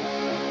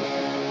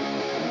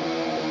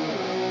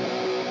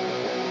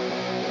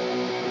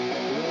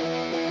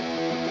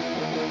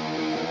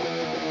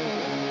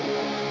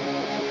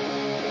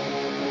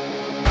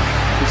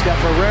 He's got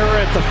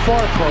Ferreira at the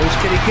far post.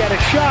 Can he get a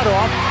shot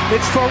off?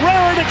 It's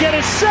Ferreira to get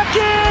his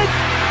second.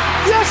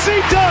 Yes, he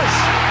does.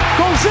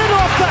 Goes in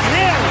off the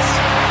hands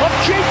of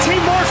JT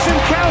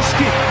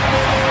Marcinkowski.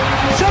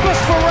 Sebas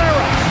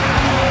Ferreira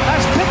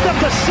has picked up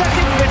the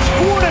second. It's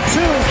 4-2,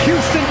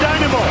 Houston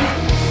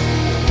Dynamo.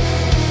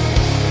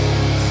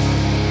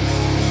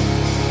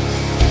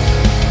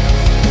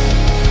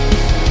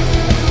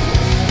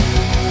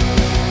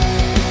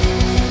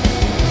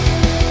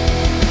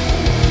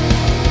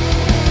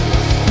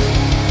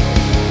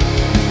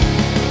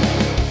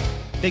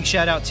 Big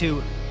shout out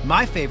to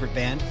my favorite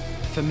band,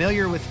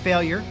 Familiar with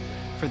Failure,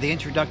 for the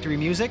introductory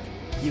music.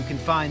 You can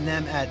find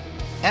them at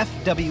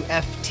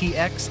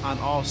FWFTX on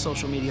all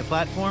social media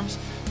platforms.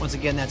 Once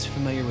again, that's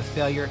Familiar with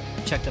Failure.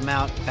 Check them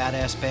out.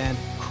 Badass band,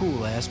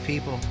 cool ass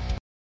people.